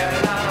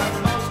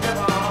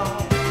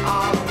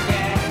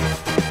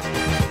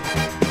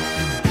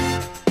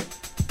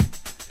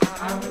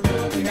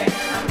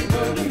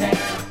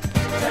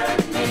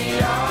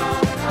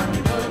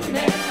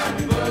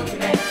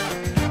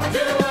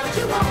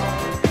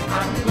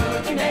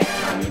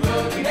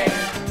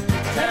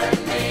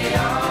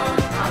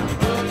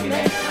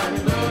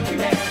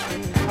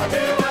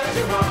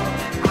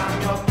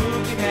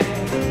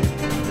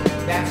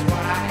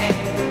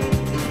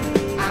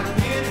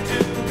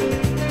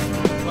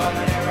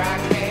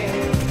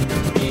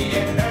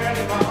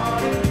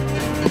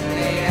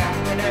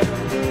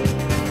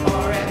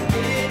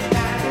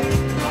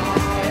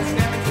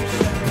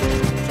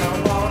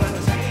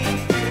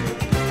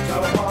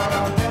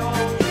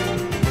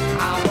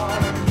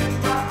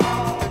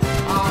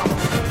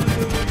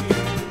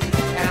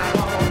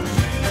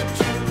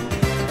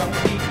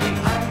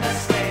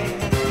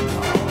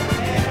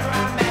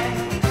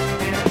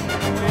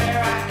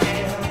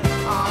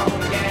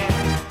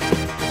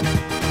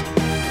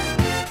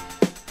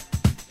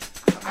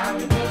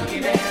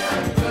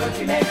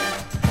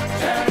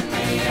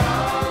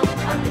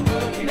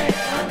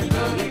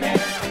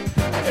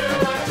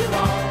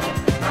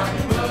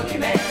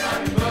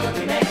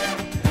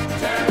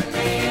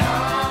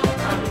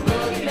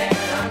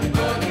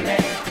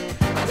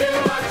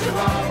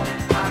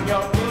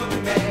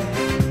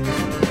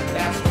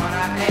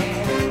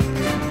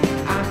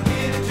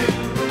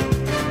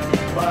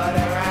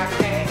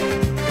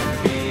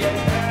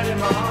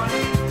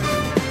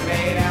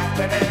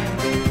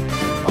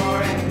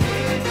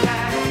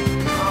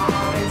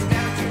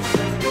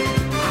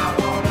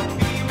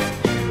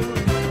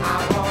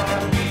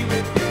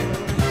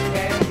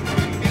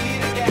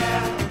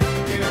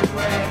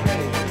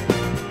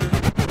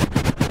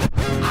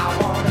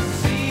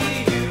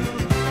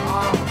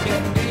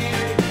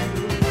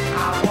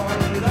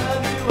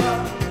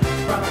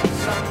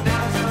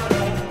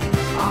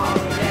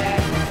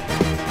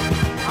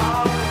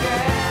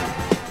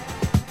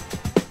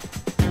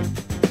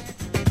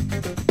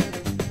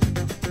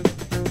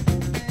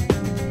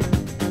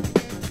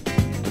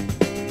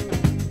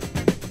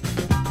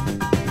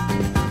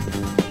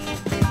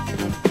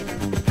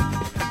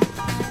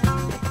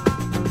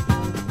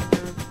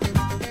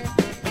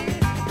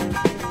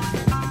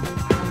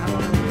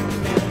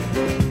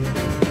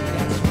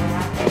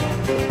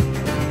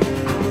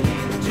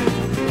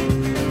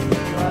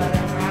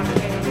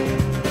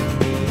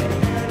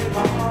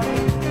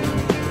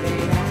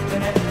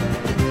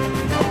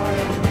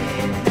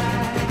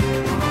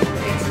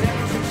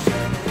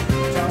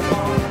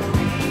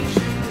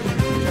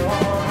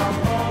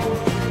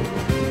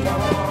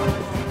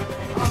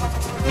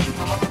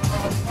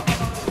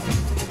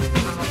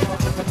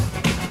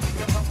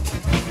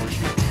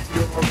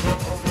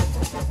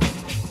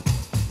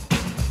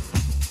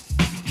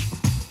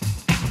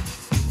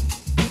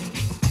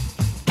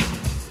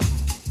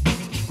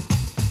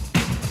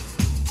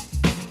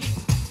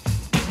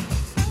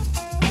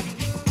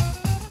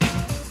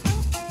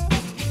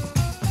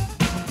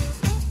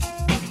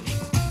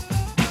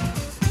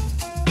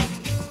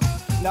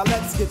Now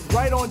let's get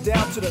right on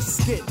down to the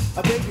skit.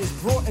 A baby is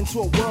brought into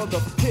a world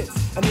of pits.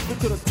 And if we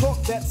could have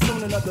talked that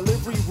soon in a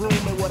delivery room,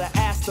 it would have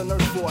asked the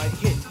nurse for a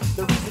hit.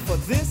 The reason for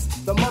this,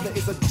 the mother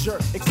is a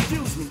jerk.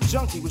 Excuse me,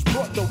 junkie, which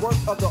brought the work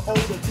of the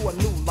old into a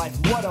new life.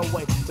 What a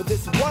way. But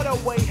this what a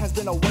way has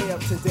been a way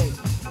of today.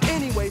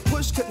 Anyway,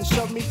 push couldn't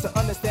shove me to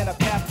understand a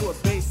path to a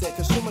basic.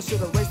 Consumers should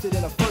have raced it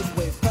in the first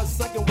wave. Cause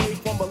second wave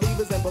from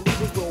believers and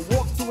believers will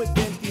walk to it,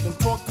 then even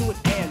talk to it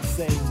and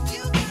say,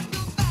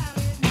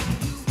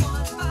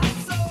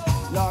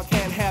 y'all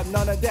can't have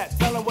none of that.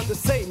 Tell them what to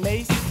say,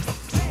 Mace.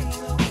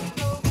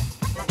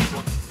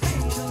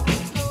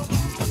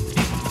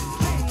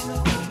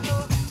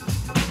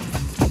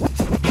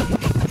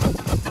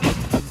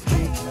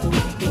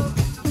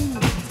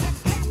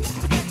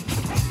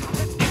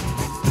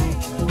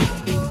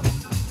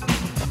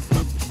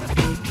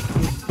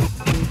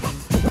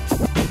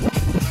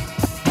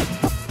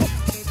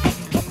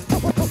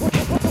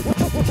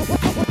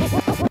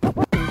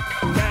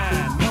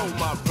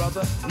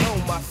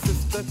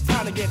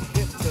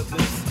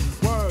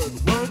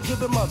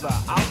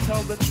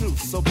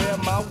 So bear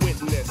my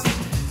witness.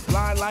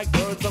 Blind like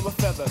birds of a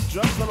feather,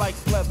 drugs are like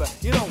pleather.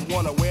 You don't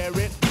wanna wear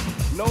it.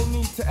 No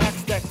need to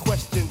ask that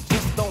question,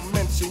 just don't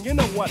mention. You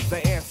know what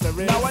the answer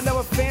is. Now I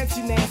never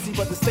fancy Nancy,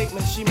 but the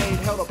statement she made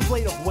held a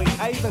plate of weight.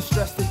 I even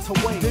stressed it to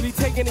wait. Did he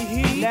take any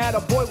heed? Nah,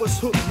 the boy was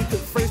hooked. You could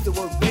phrase the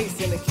word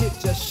bass and the kid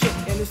just shook.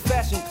 In his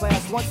fashion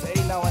class, once A,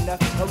 now and F.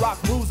 The rock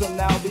rules him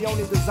now. The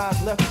only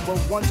designs left were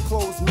once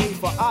clothes made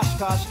for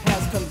Oshkosh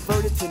has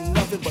converted to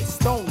nothing but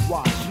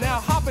stonewash.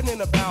 Now hopping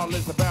in a barrel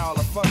is a barrel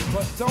of fun,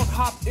 but don't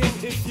hop in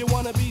if you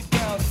wanna be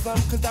down, son.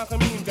 Cause down can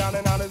mean down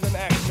and out is an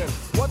action.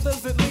 What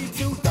does it lead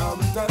to?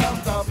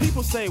 Dum-da-dum-dum.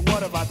 People say,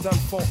 what have I done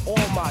for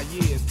all my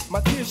years?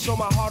 My tears show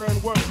my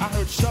hard-earned work. I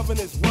heard shoving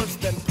is worse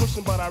than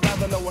pushing, but I'd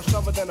rather know a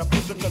shover than a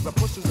pusher, cause a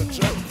pusher's a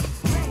jerk.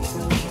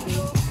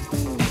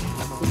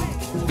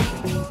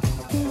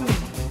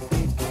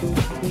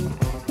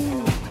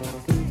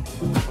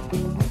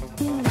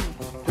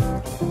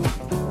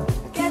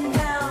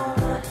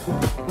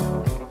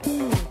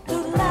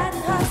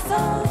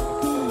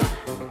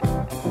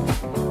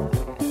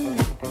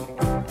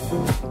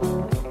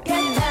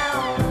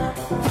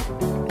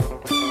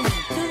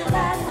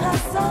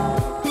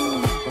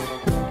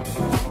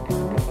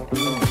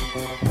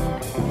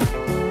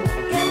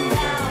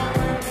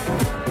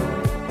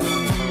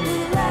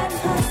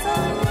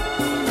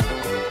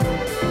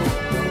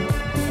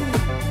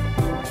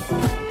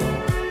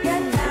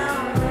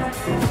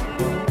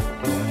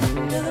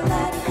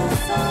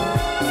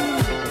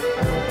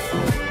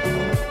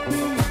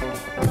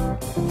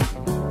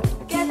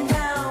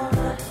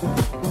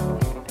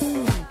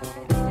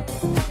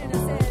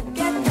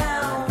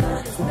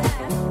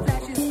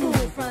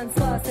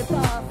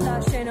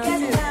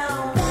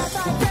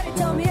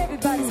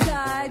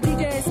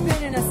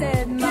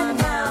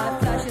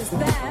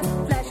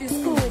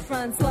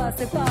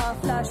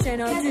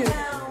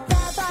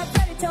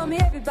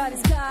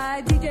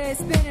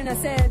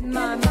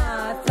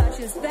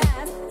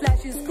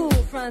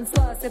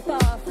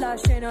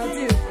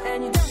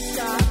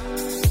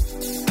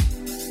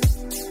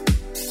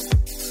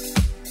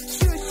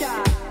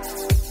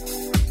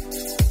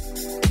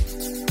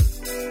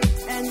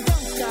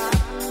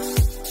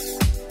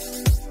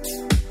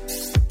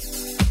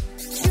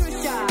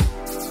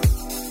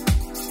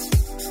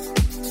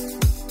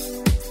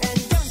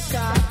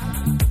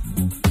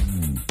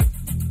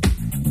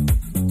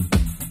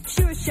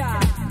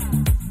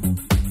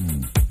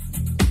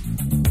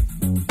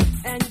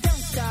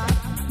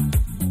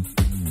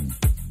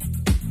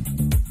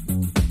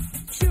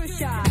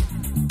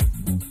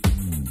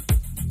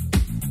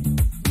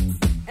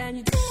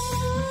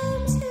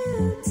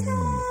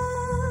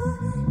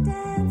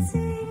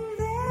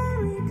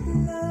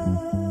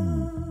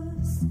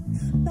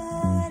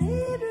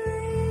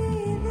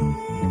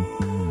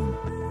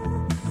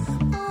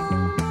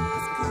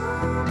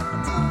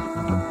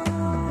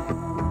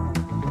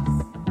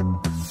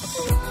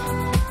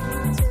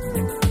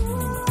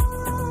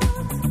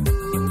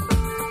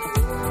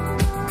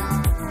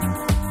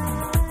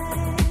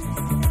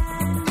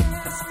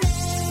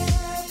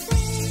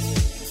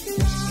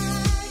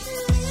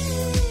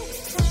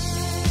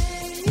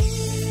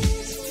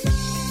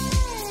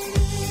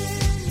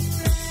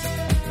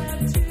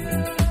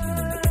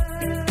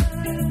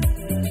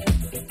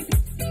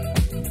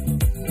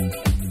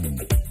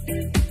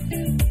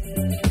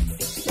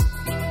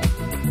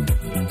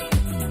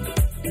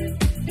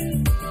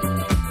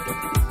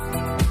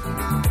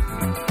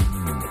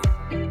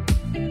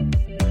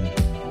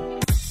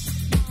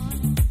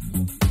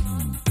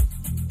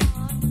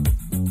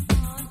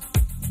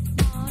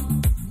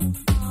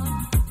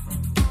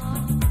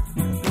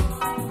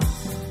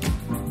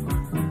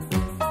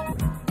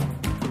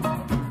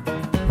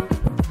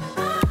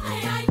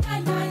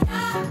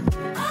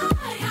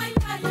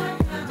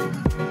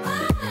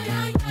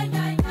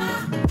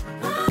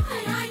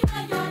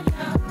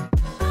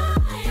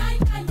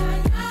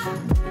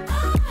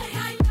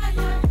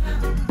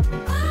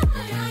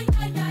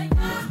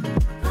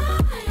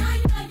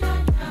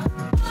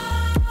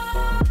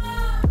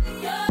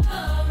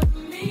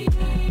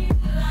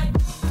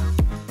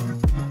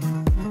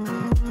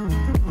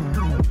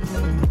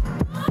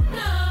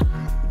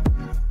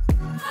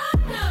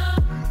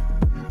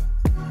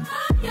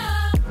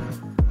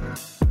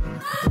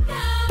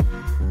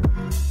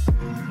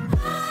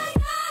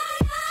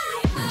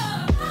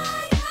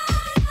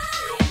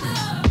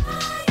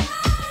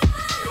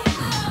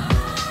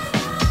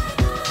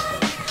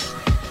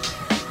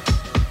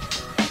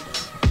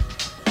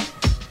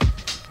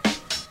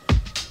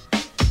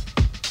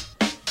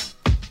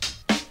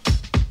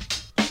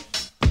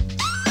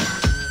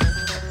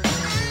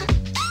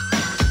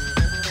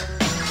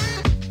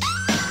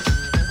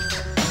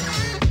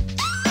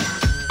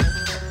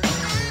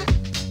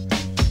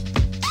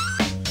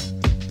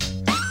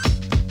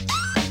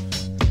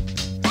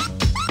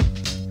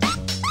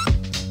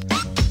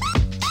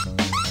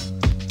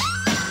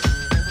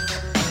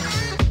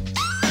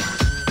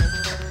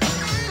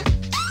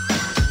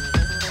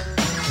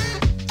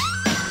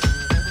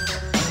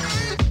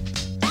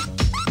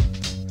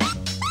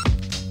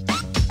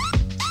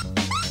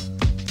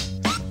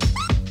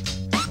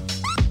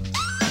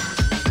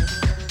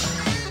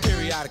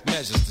 periodic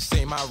measures to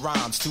say my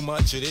rhymes. Too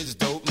much it is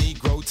dope,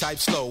 Negro type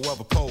slow of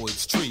a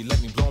poet's tree.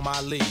 Let me blow my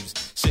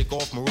leaves, shake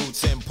off my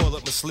roots and pull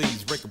up my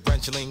sleeves. Break a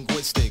branch of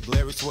linguistic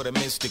lyrics with a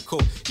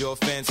mystical. You're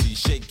fancy,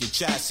 shake your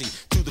chassis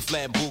to the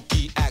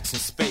flambuki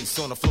accent space.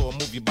 On the floor,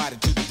 move your body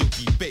to the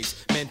dookie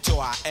bass.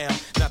 Mentor I am,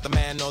 not the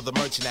man or the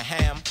merchant of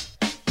ham,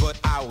 but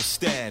I will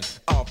stand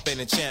up in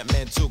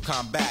enchantmental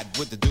combat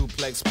with the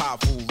duplex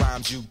powerful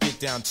rhymes you get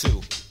down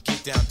to.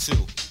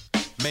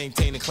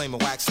 Maintain and claim a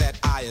wax that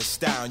I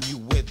astound you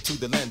with to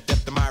the length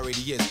that the my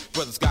radius.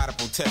 Brothers gotta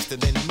protest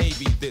and then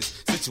maybe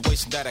this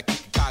situation that I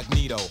kick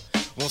incognito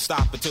won't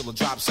stop until the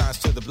drop signs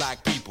to the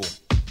black people.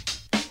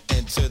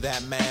 And to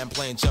that man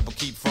playing jumper,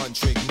 keep front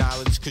trick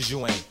knowledge, cause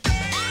you ain't.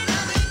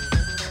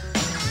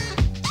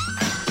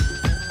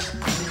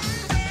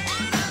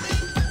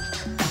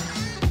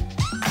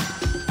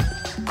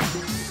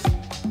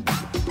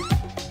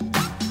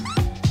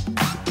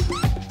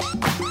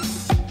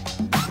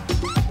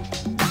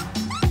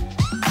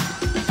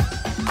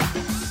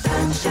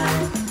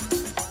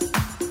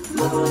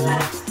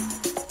 Moonlight,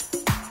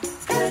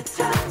 good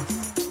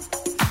times,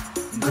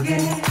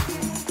 boogie.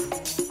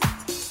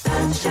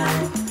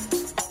 Sunshine,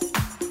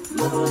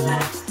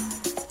 moonlight,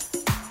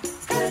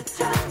 good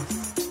times,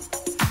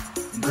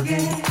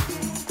 boogie.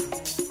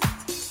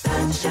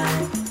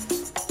 Sunshine,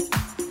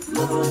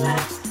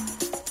 moonlight,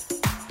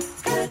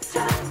 good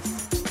times,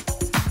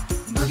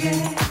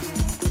 boogie.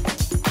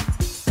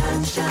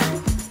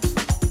 Sunshine,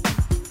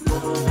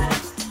 moonlight,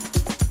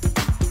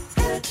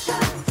 good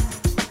times.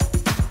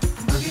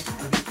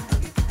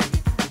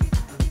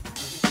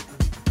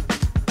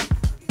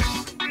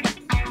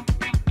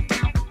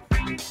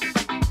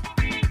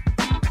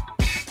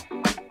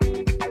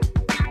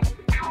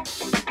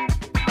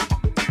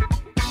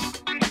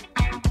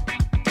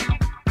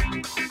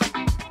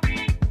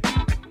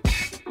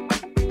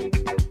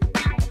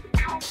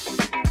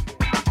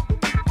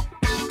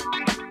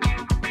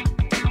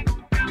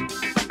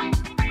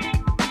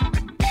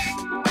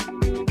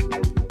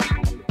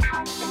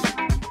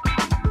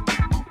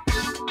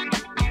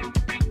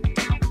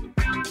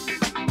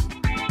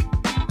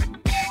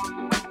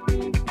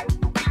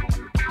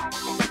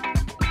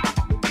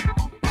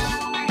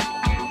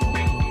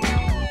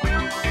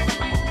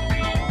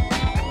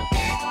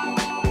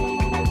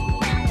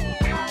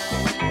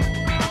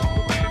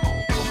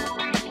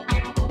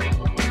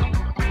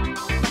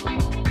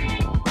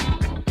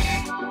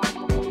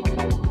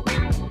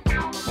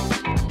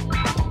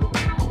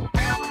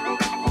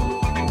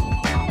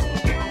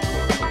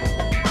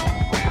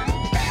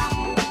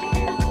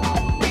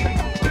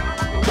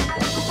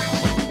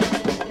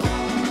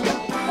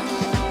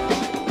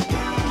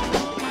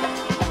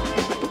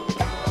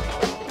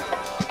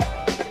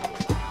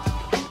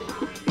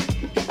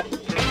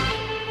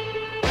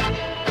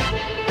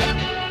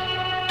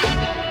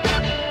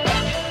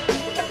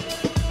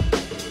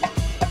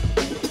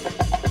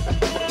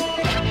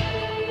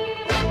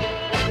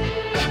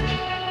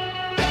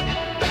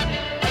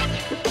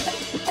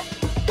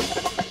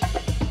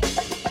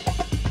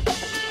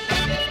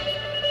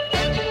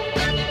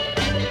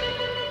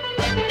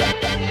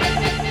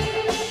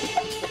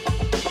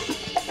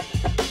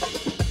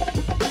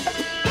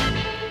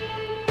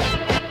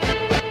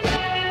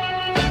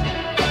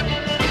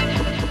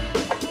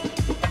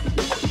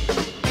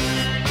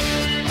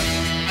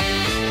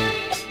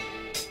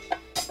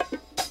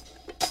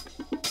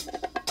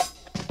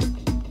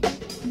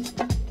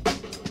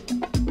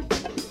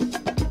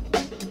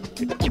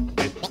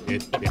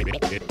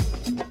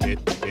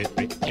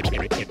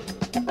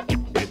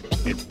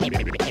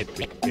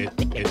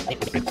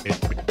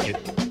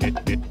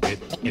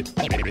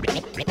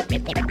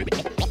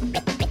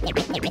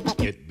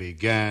 It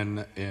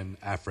began in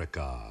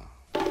Africa.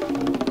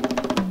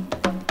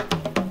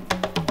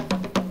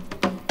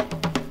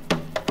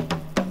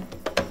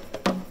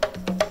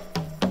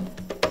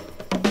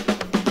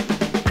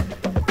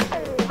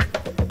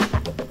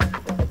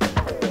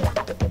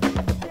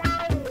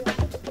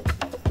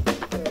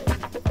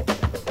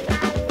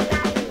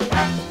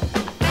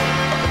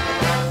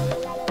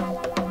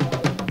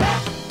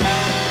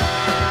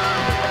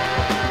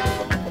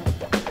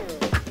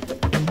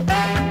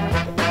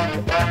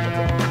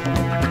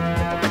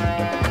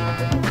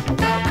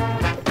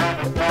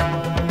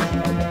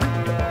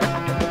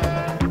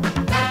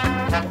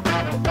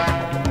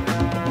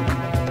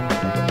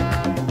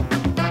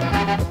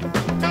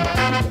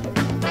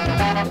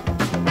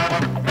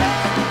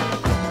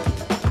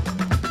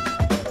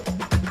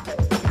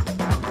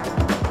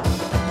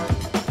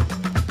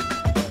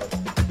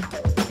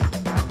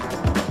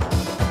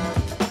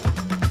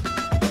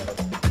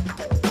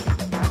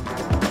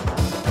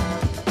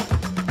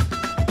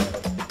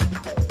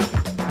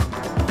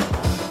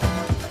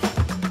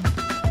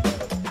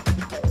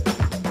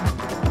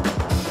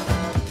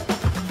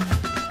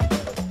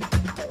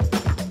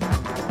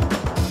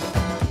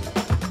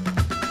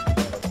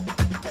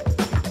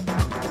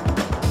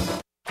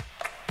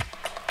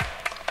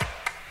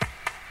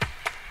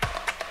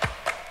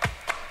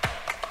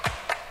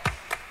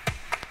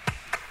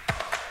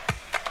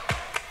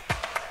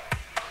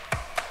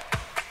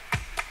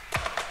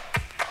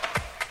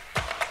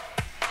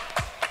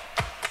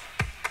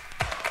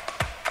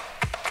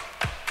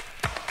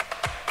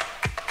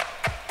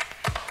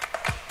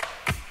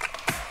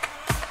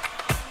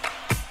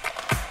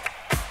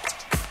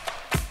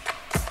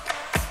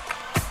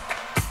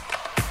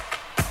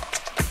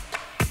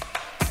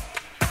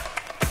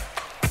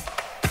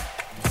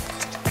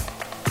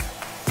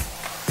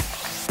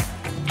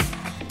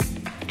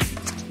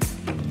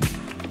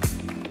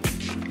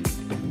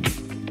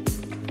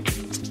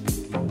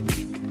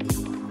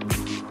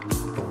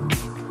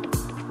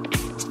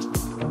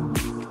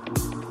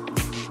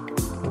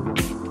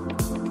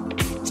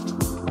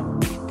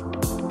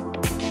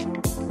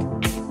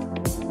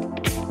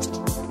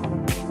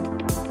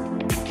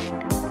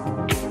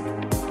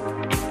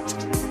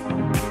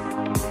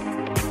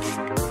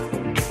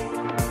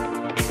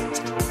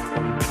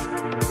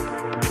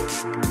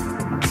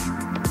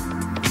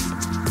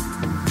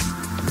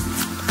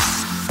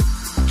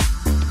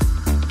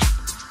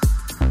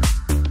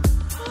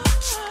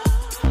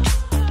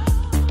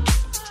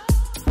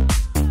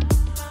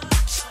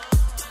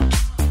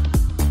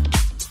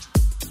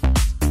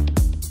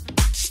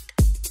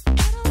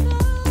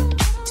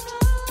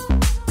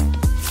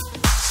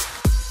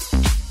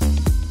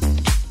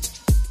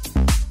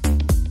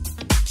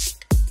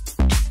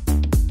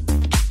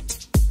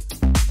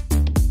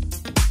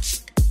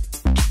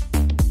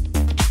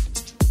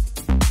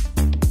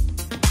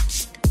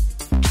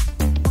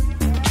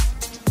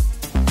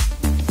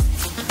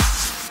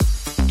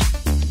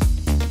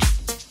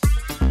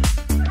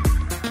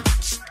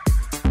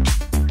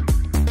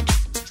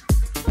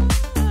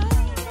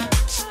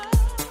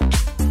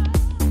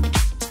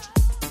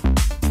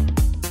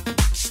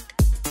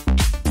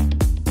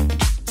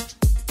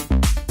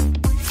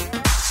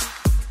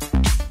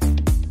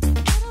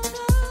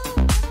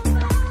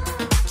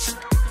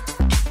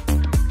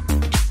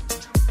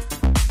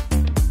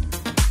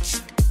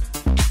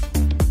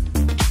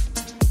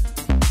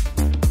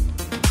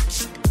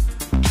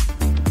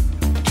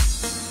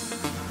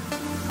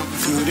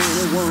 Could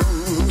anyone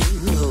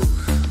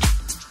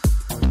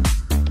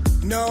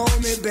know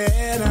me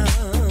better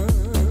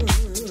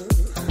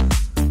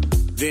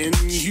than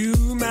you,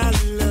 my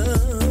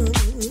love,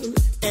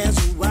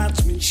 as you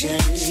watch me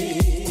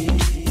change?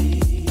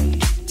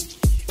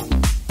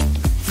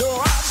 No,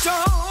 I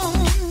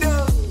don't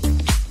know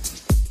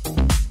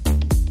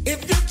if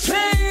you're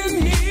playing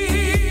me.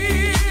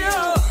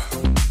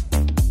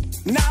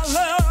 Now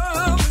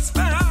love has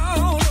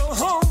found a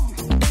home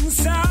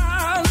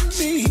inside of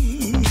me.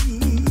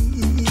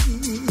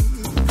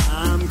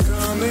 I'm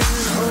coming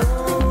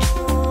home.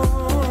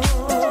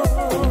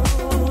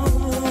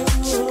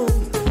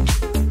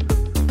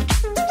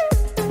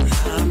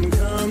 I'm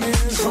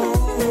coming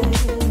home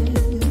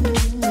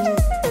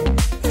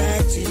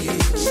back to you.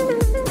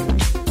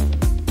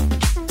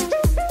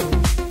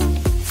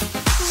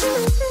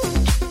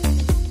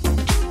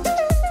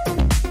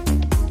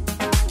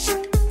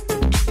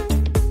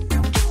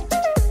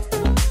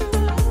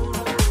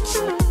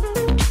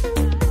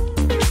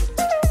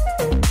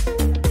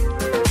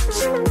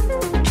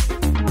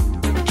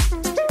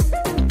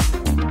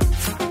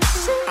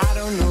 I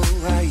don't know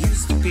who I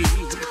used to be,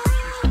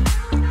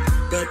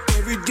 but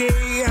every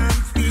day I'm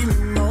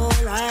feeling more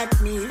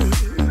like me.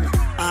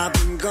 I've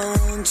been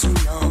gone too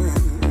long.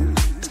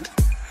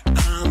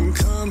 I'm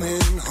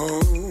coming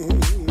home.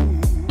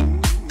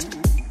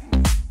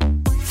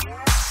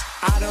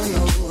 I don't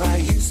know who I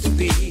used to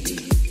be,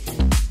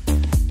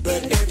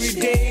 but every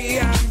day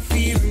I'm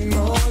feeling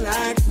more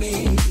like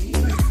me.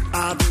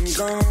 I've been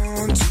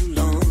gone too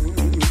long.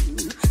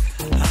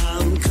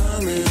 I'm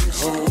coming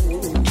home.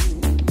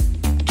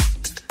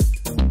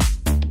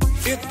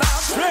 If I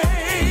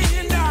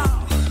pray now,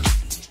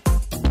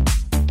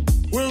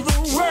 will the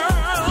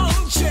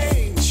world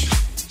change?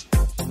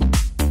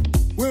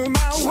 Will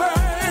my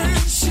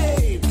words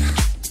shape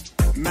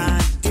my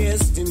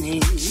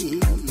destiny?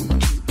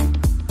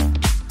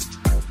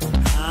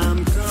 I'm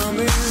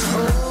coming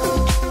home.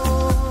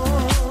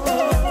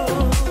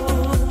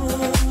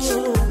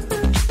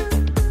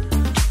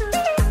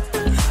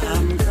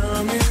 I'm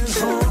coming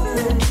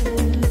home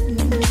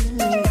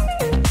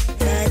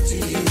back to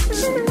you.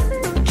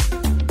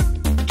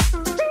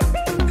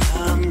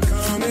 I'm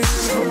coming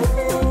home.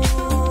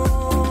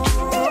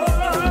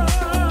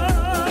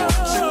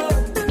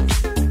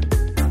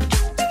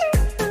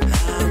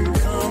 I'm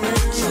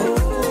coming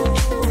home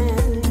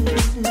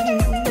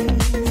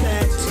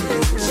back to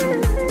you.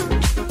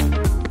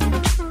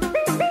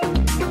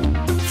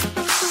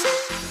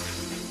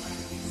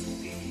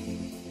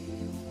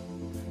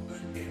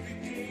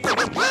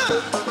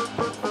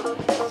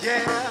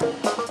 Yeah,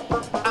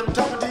 I'm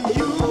talking to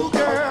you,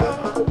 girl.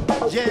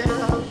 Yeah,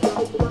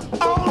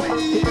 only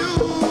you.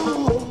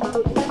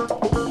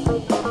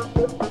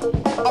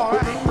 All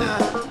right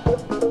now.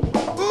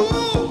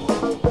 Ooh,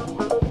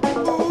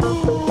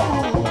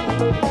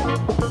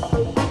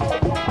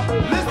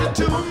 listen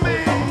to me.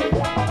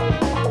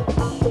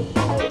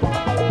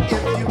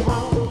 If you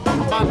want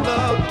my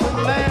love to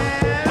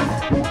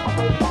last,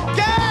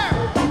 girl,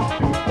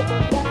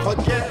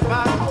 forget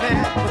about the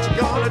past. What you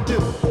gonna do?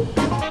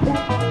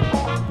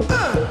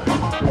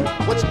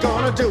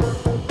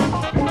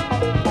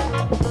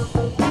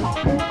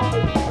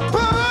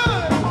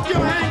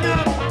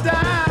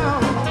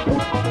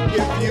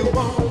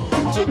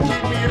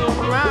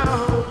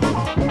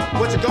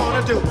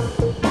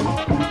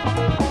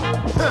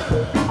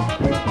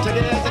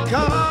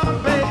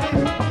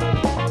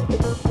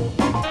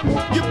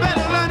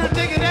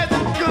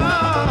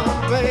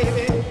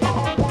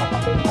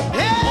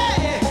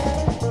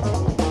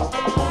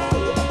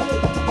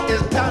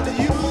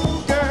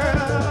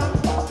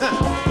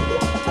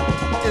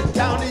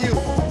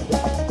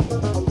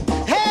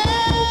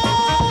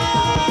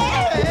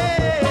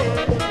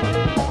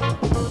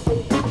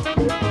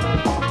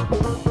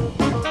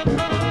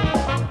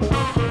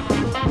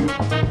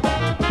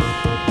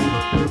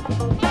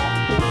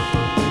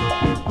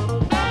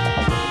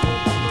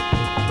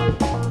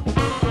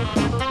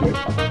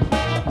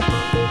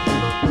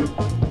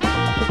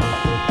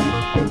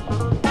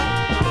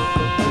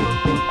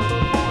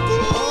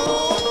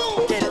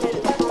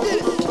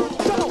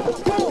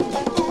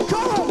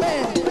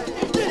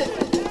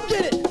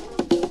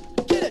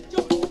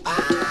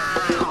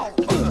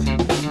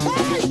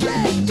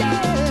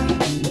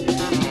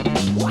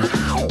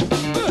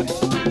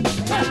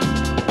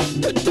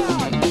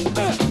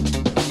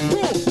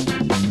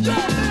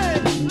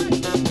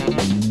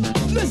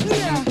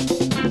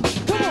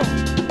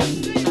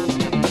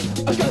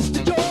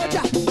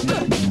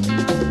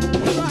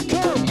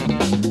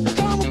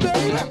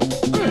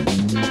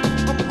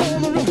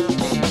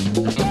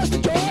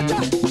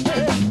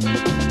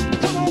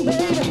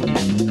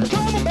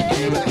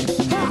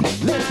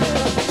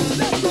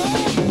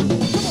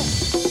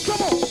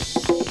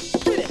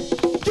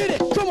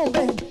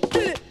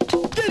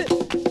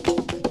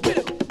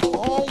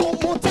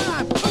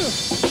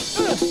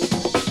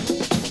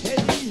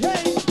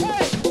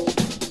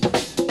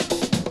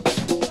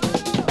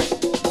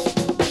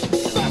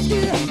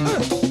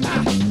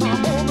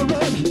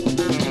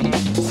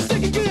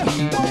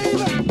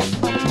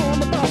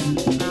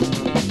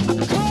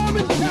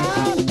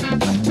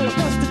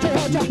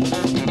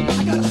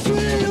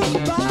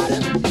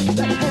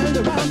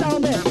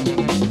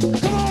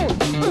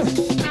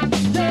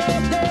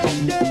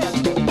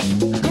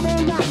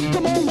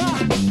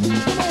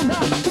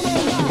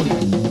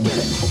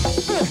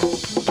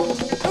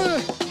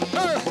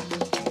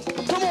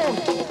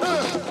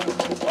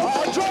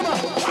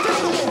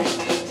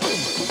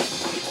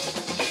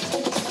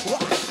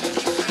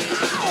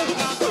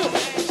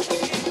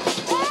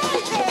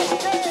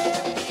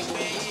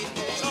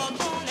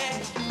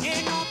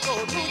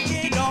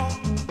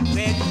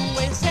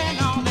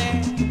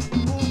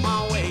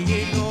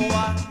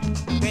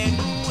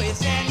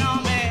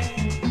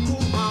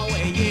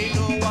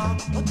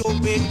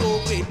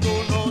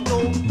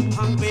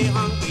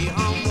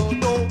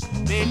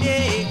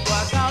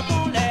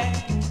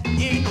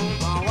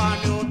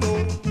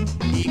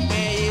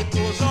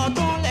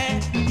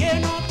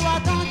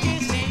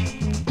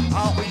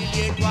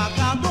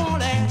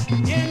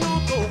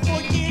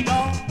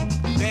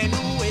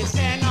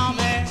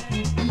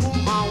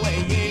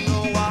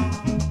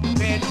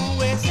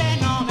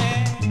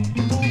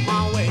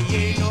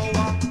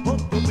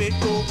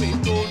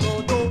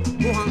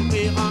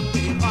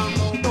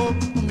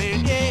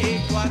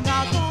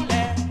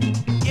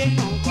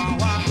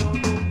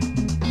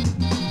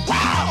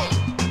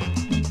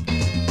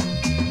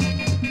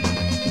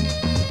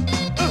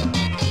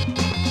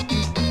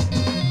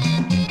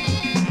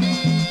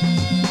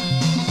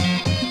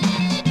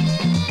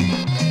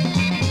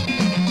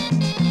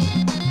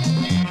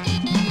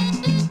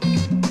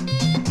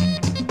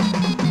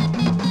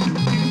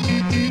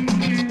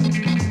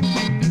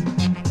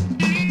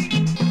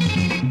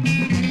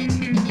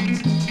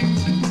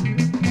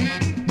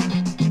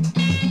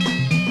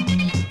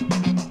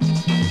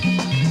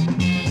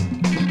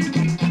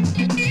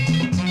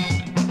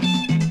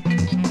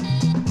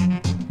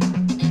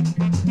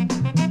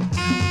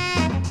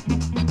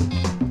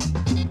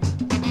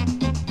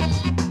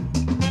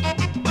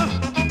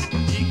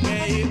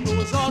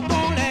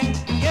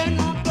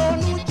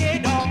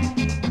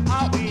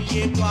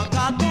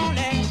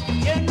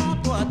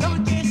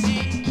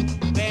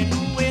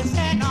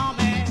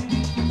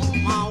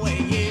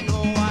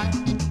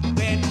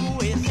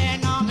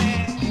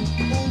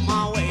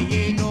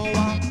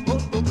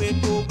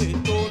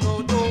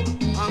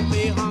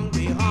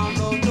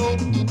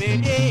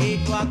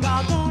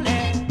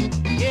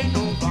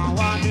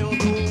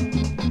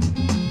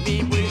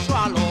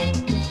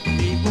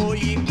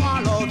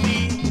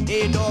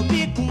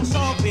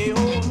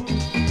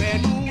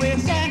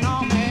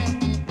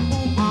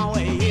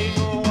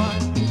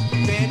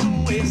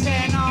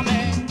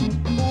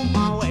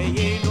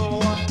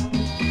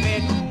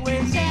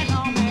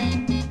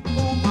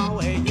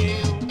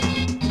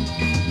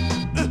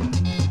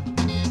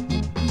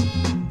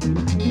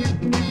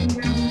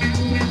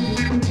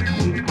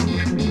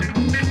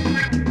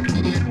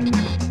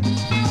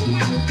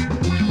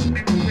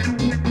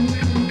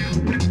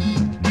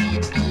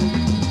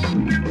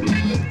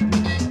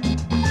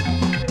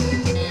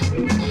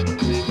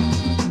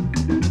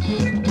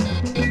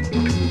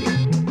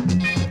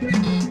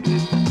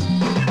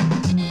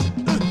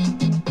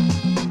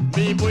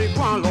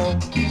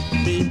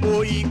 Mi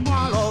boy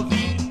kwa lo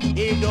vi,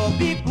 e do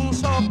bi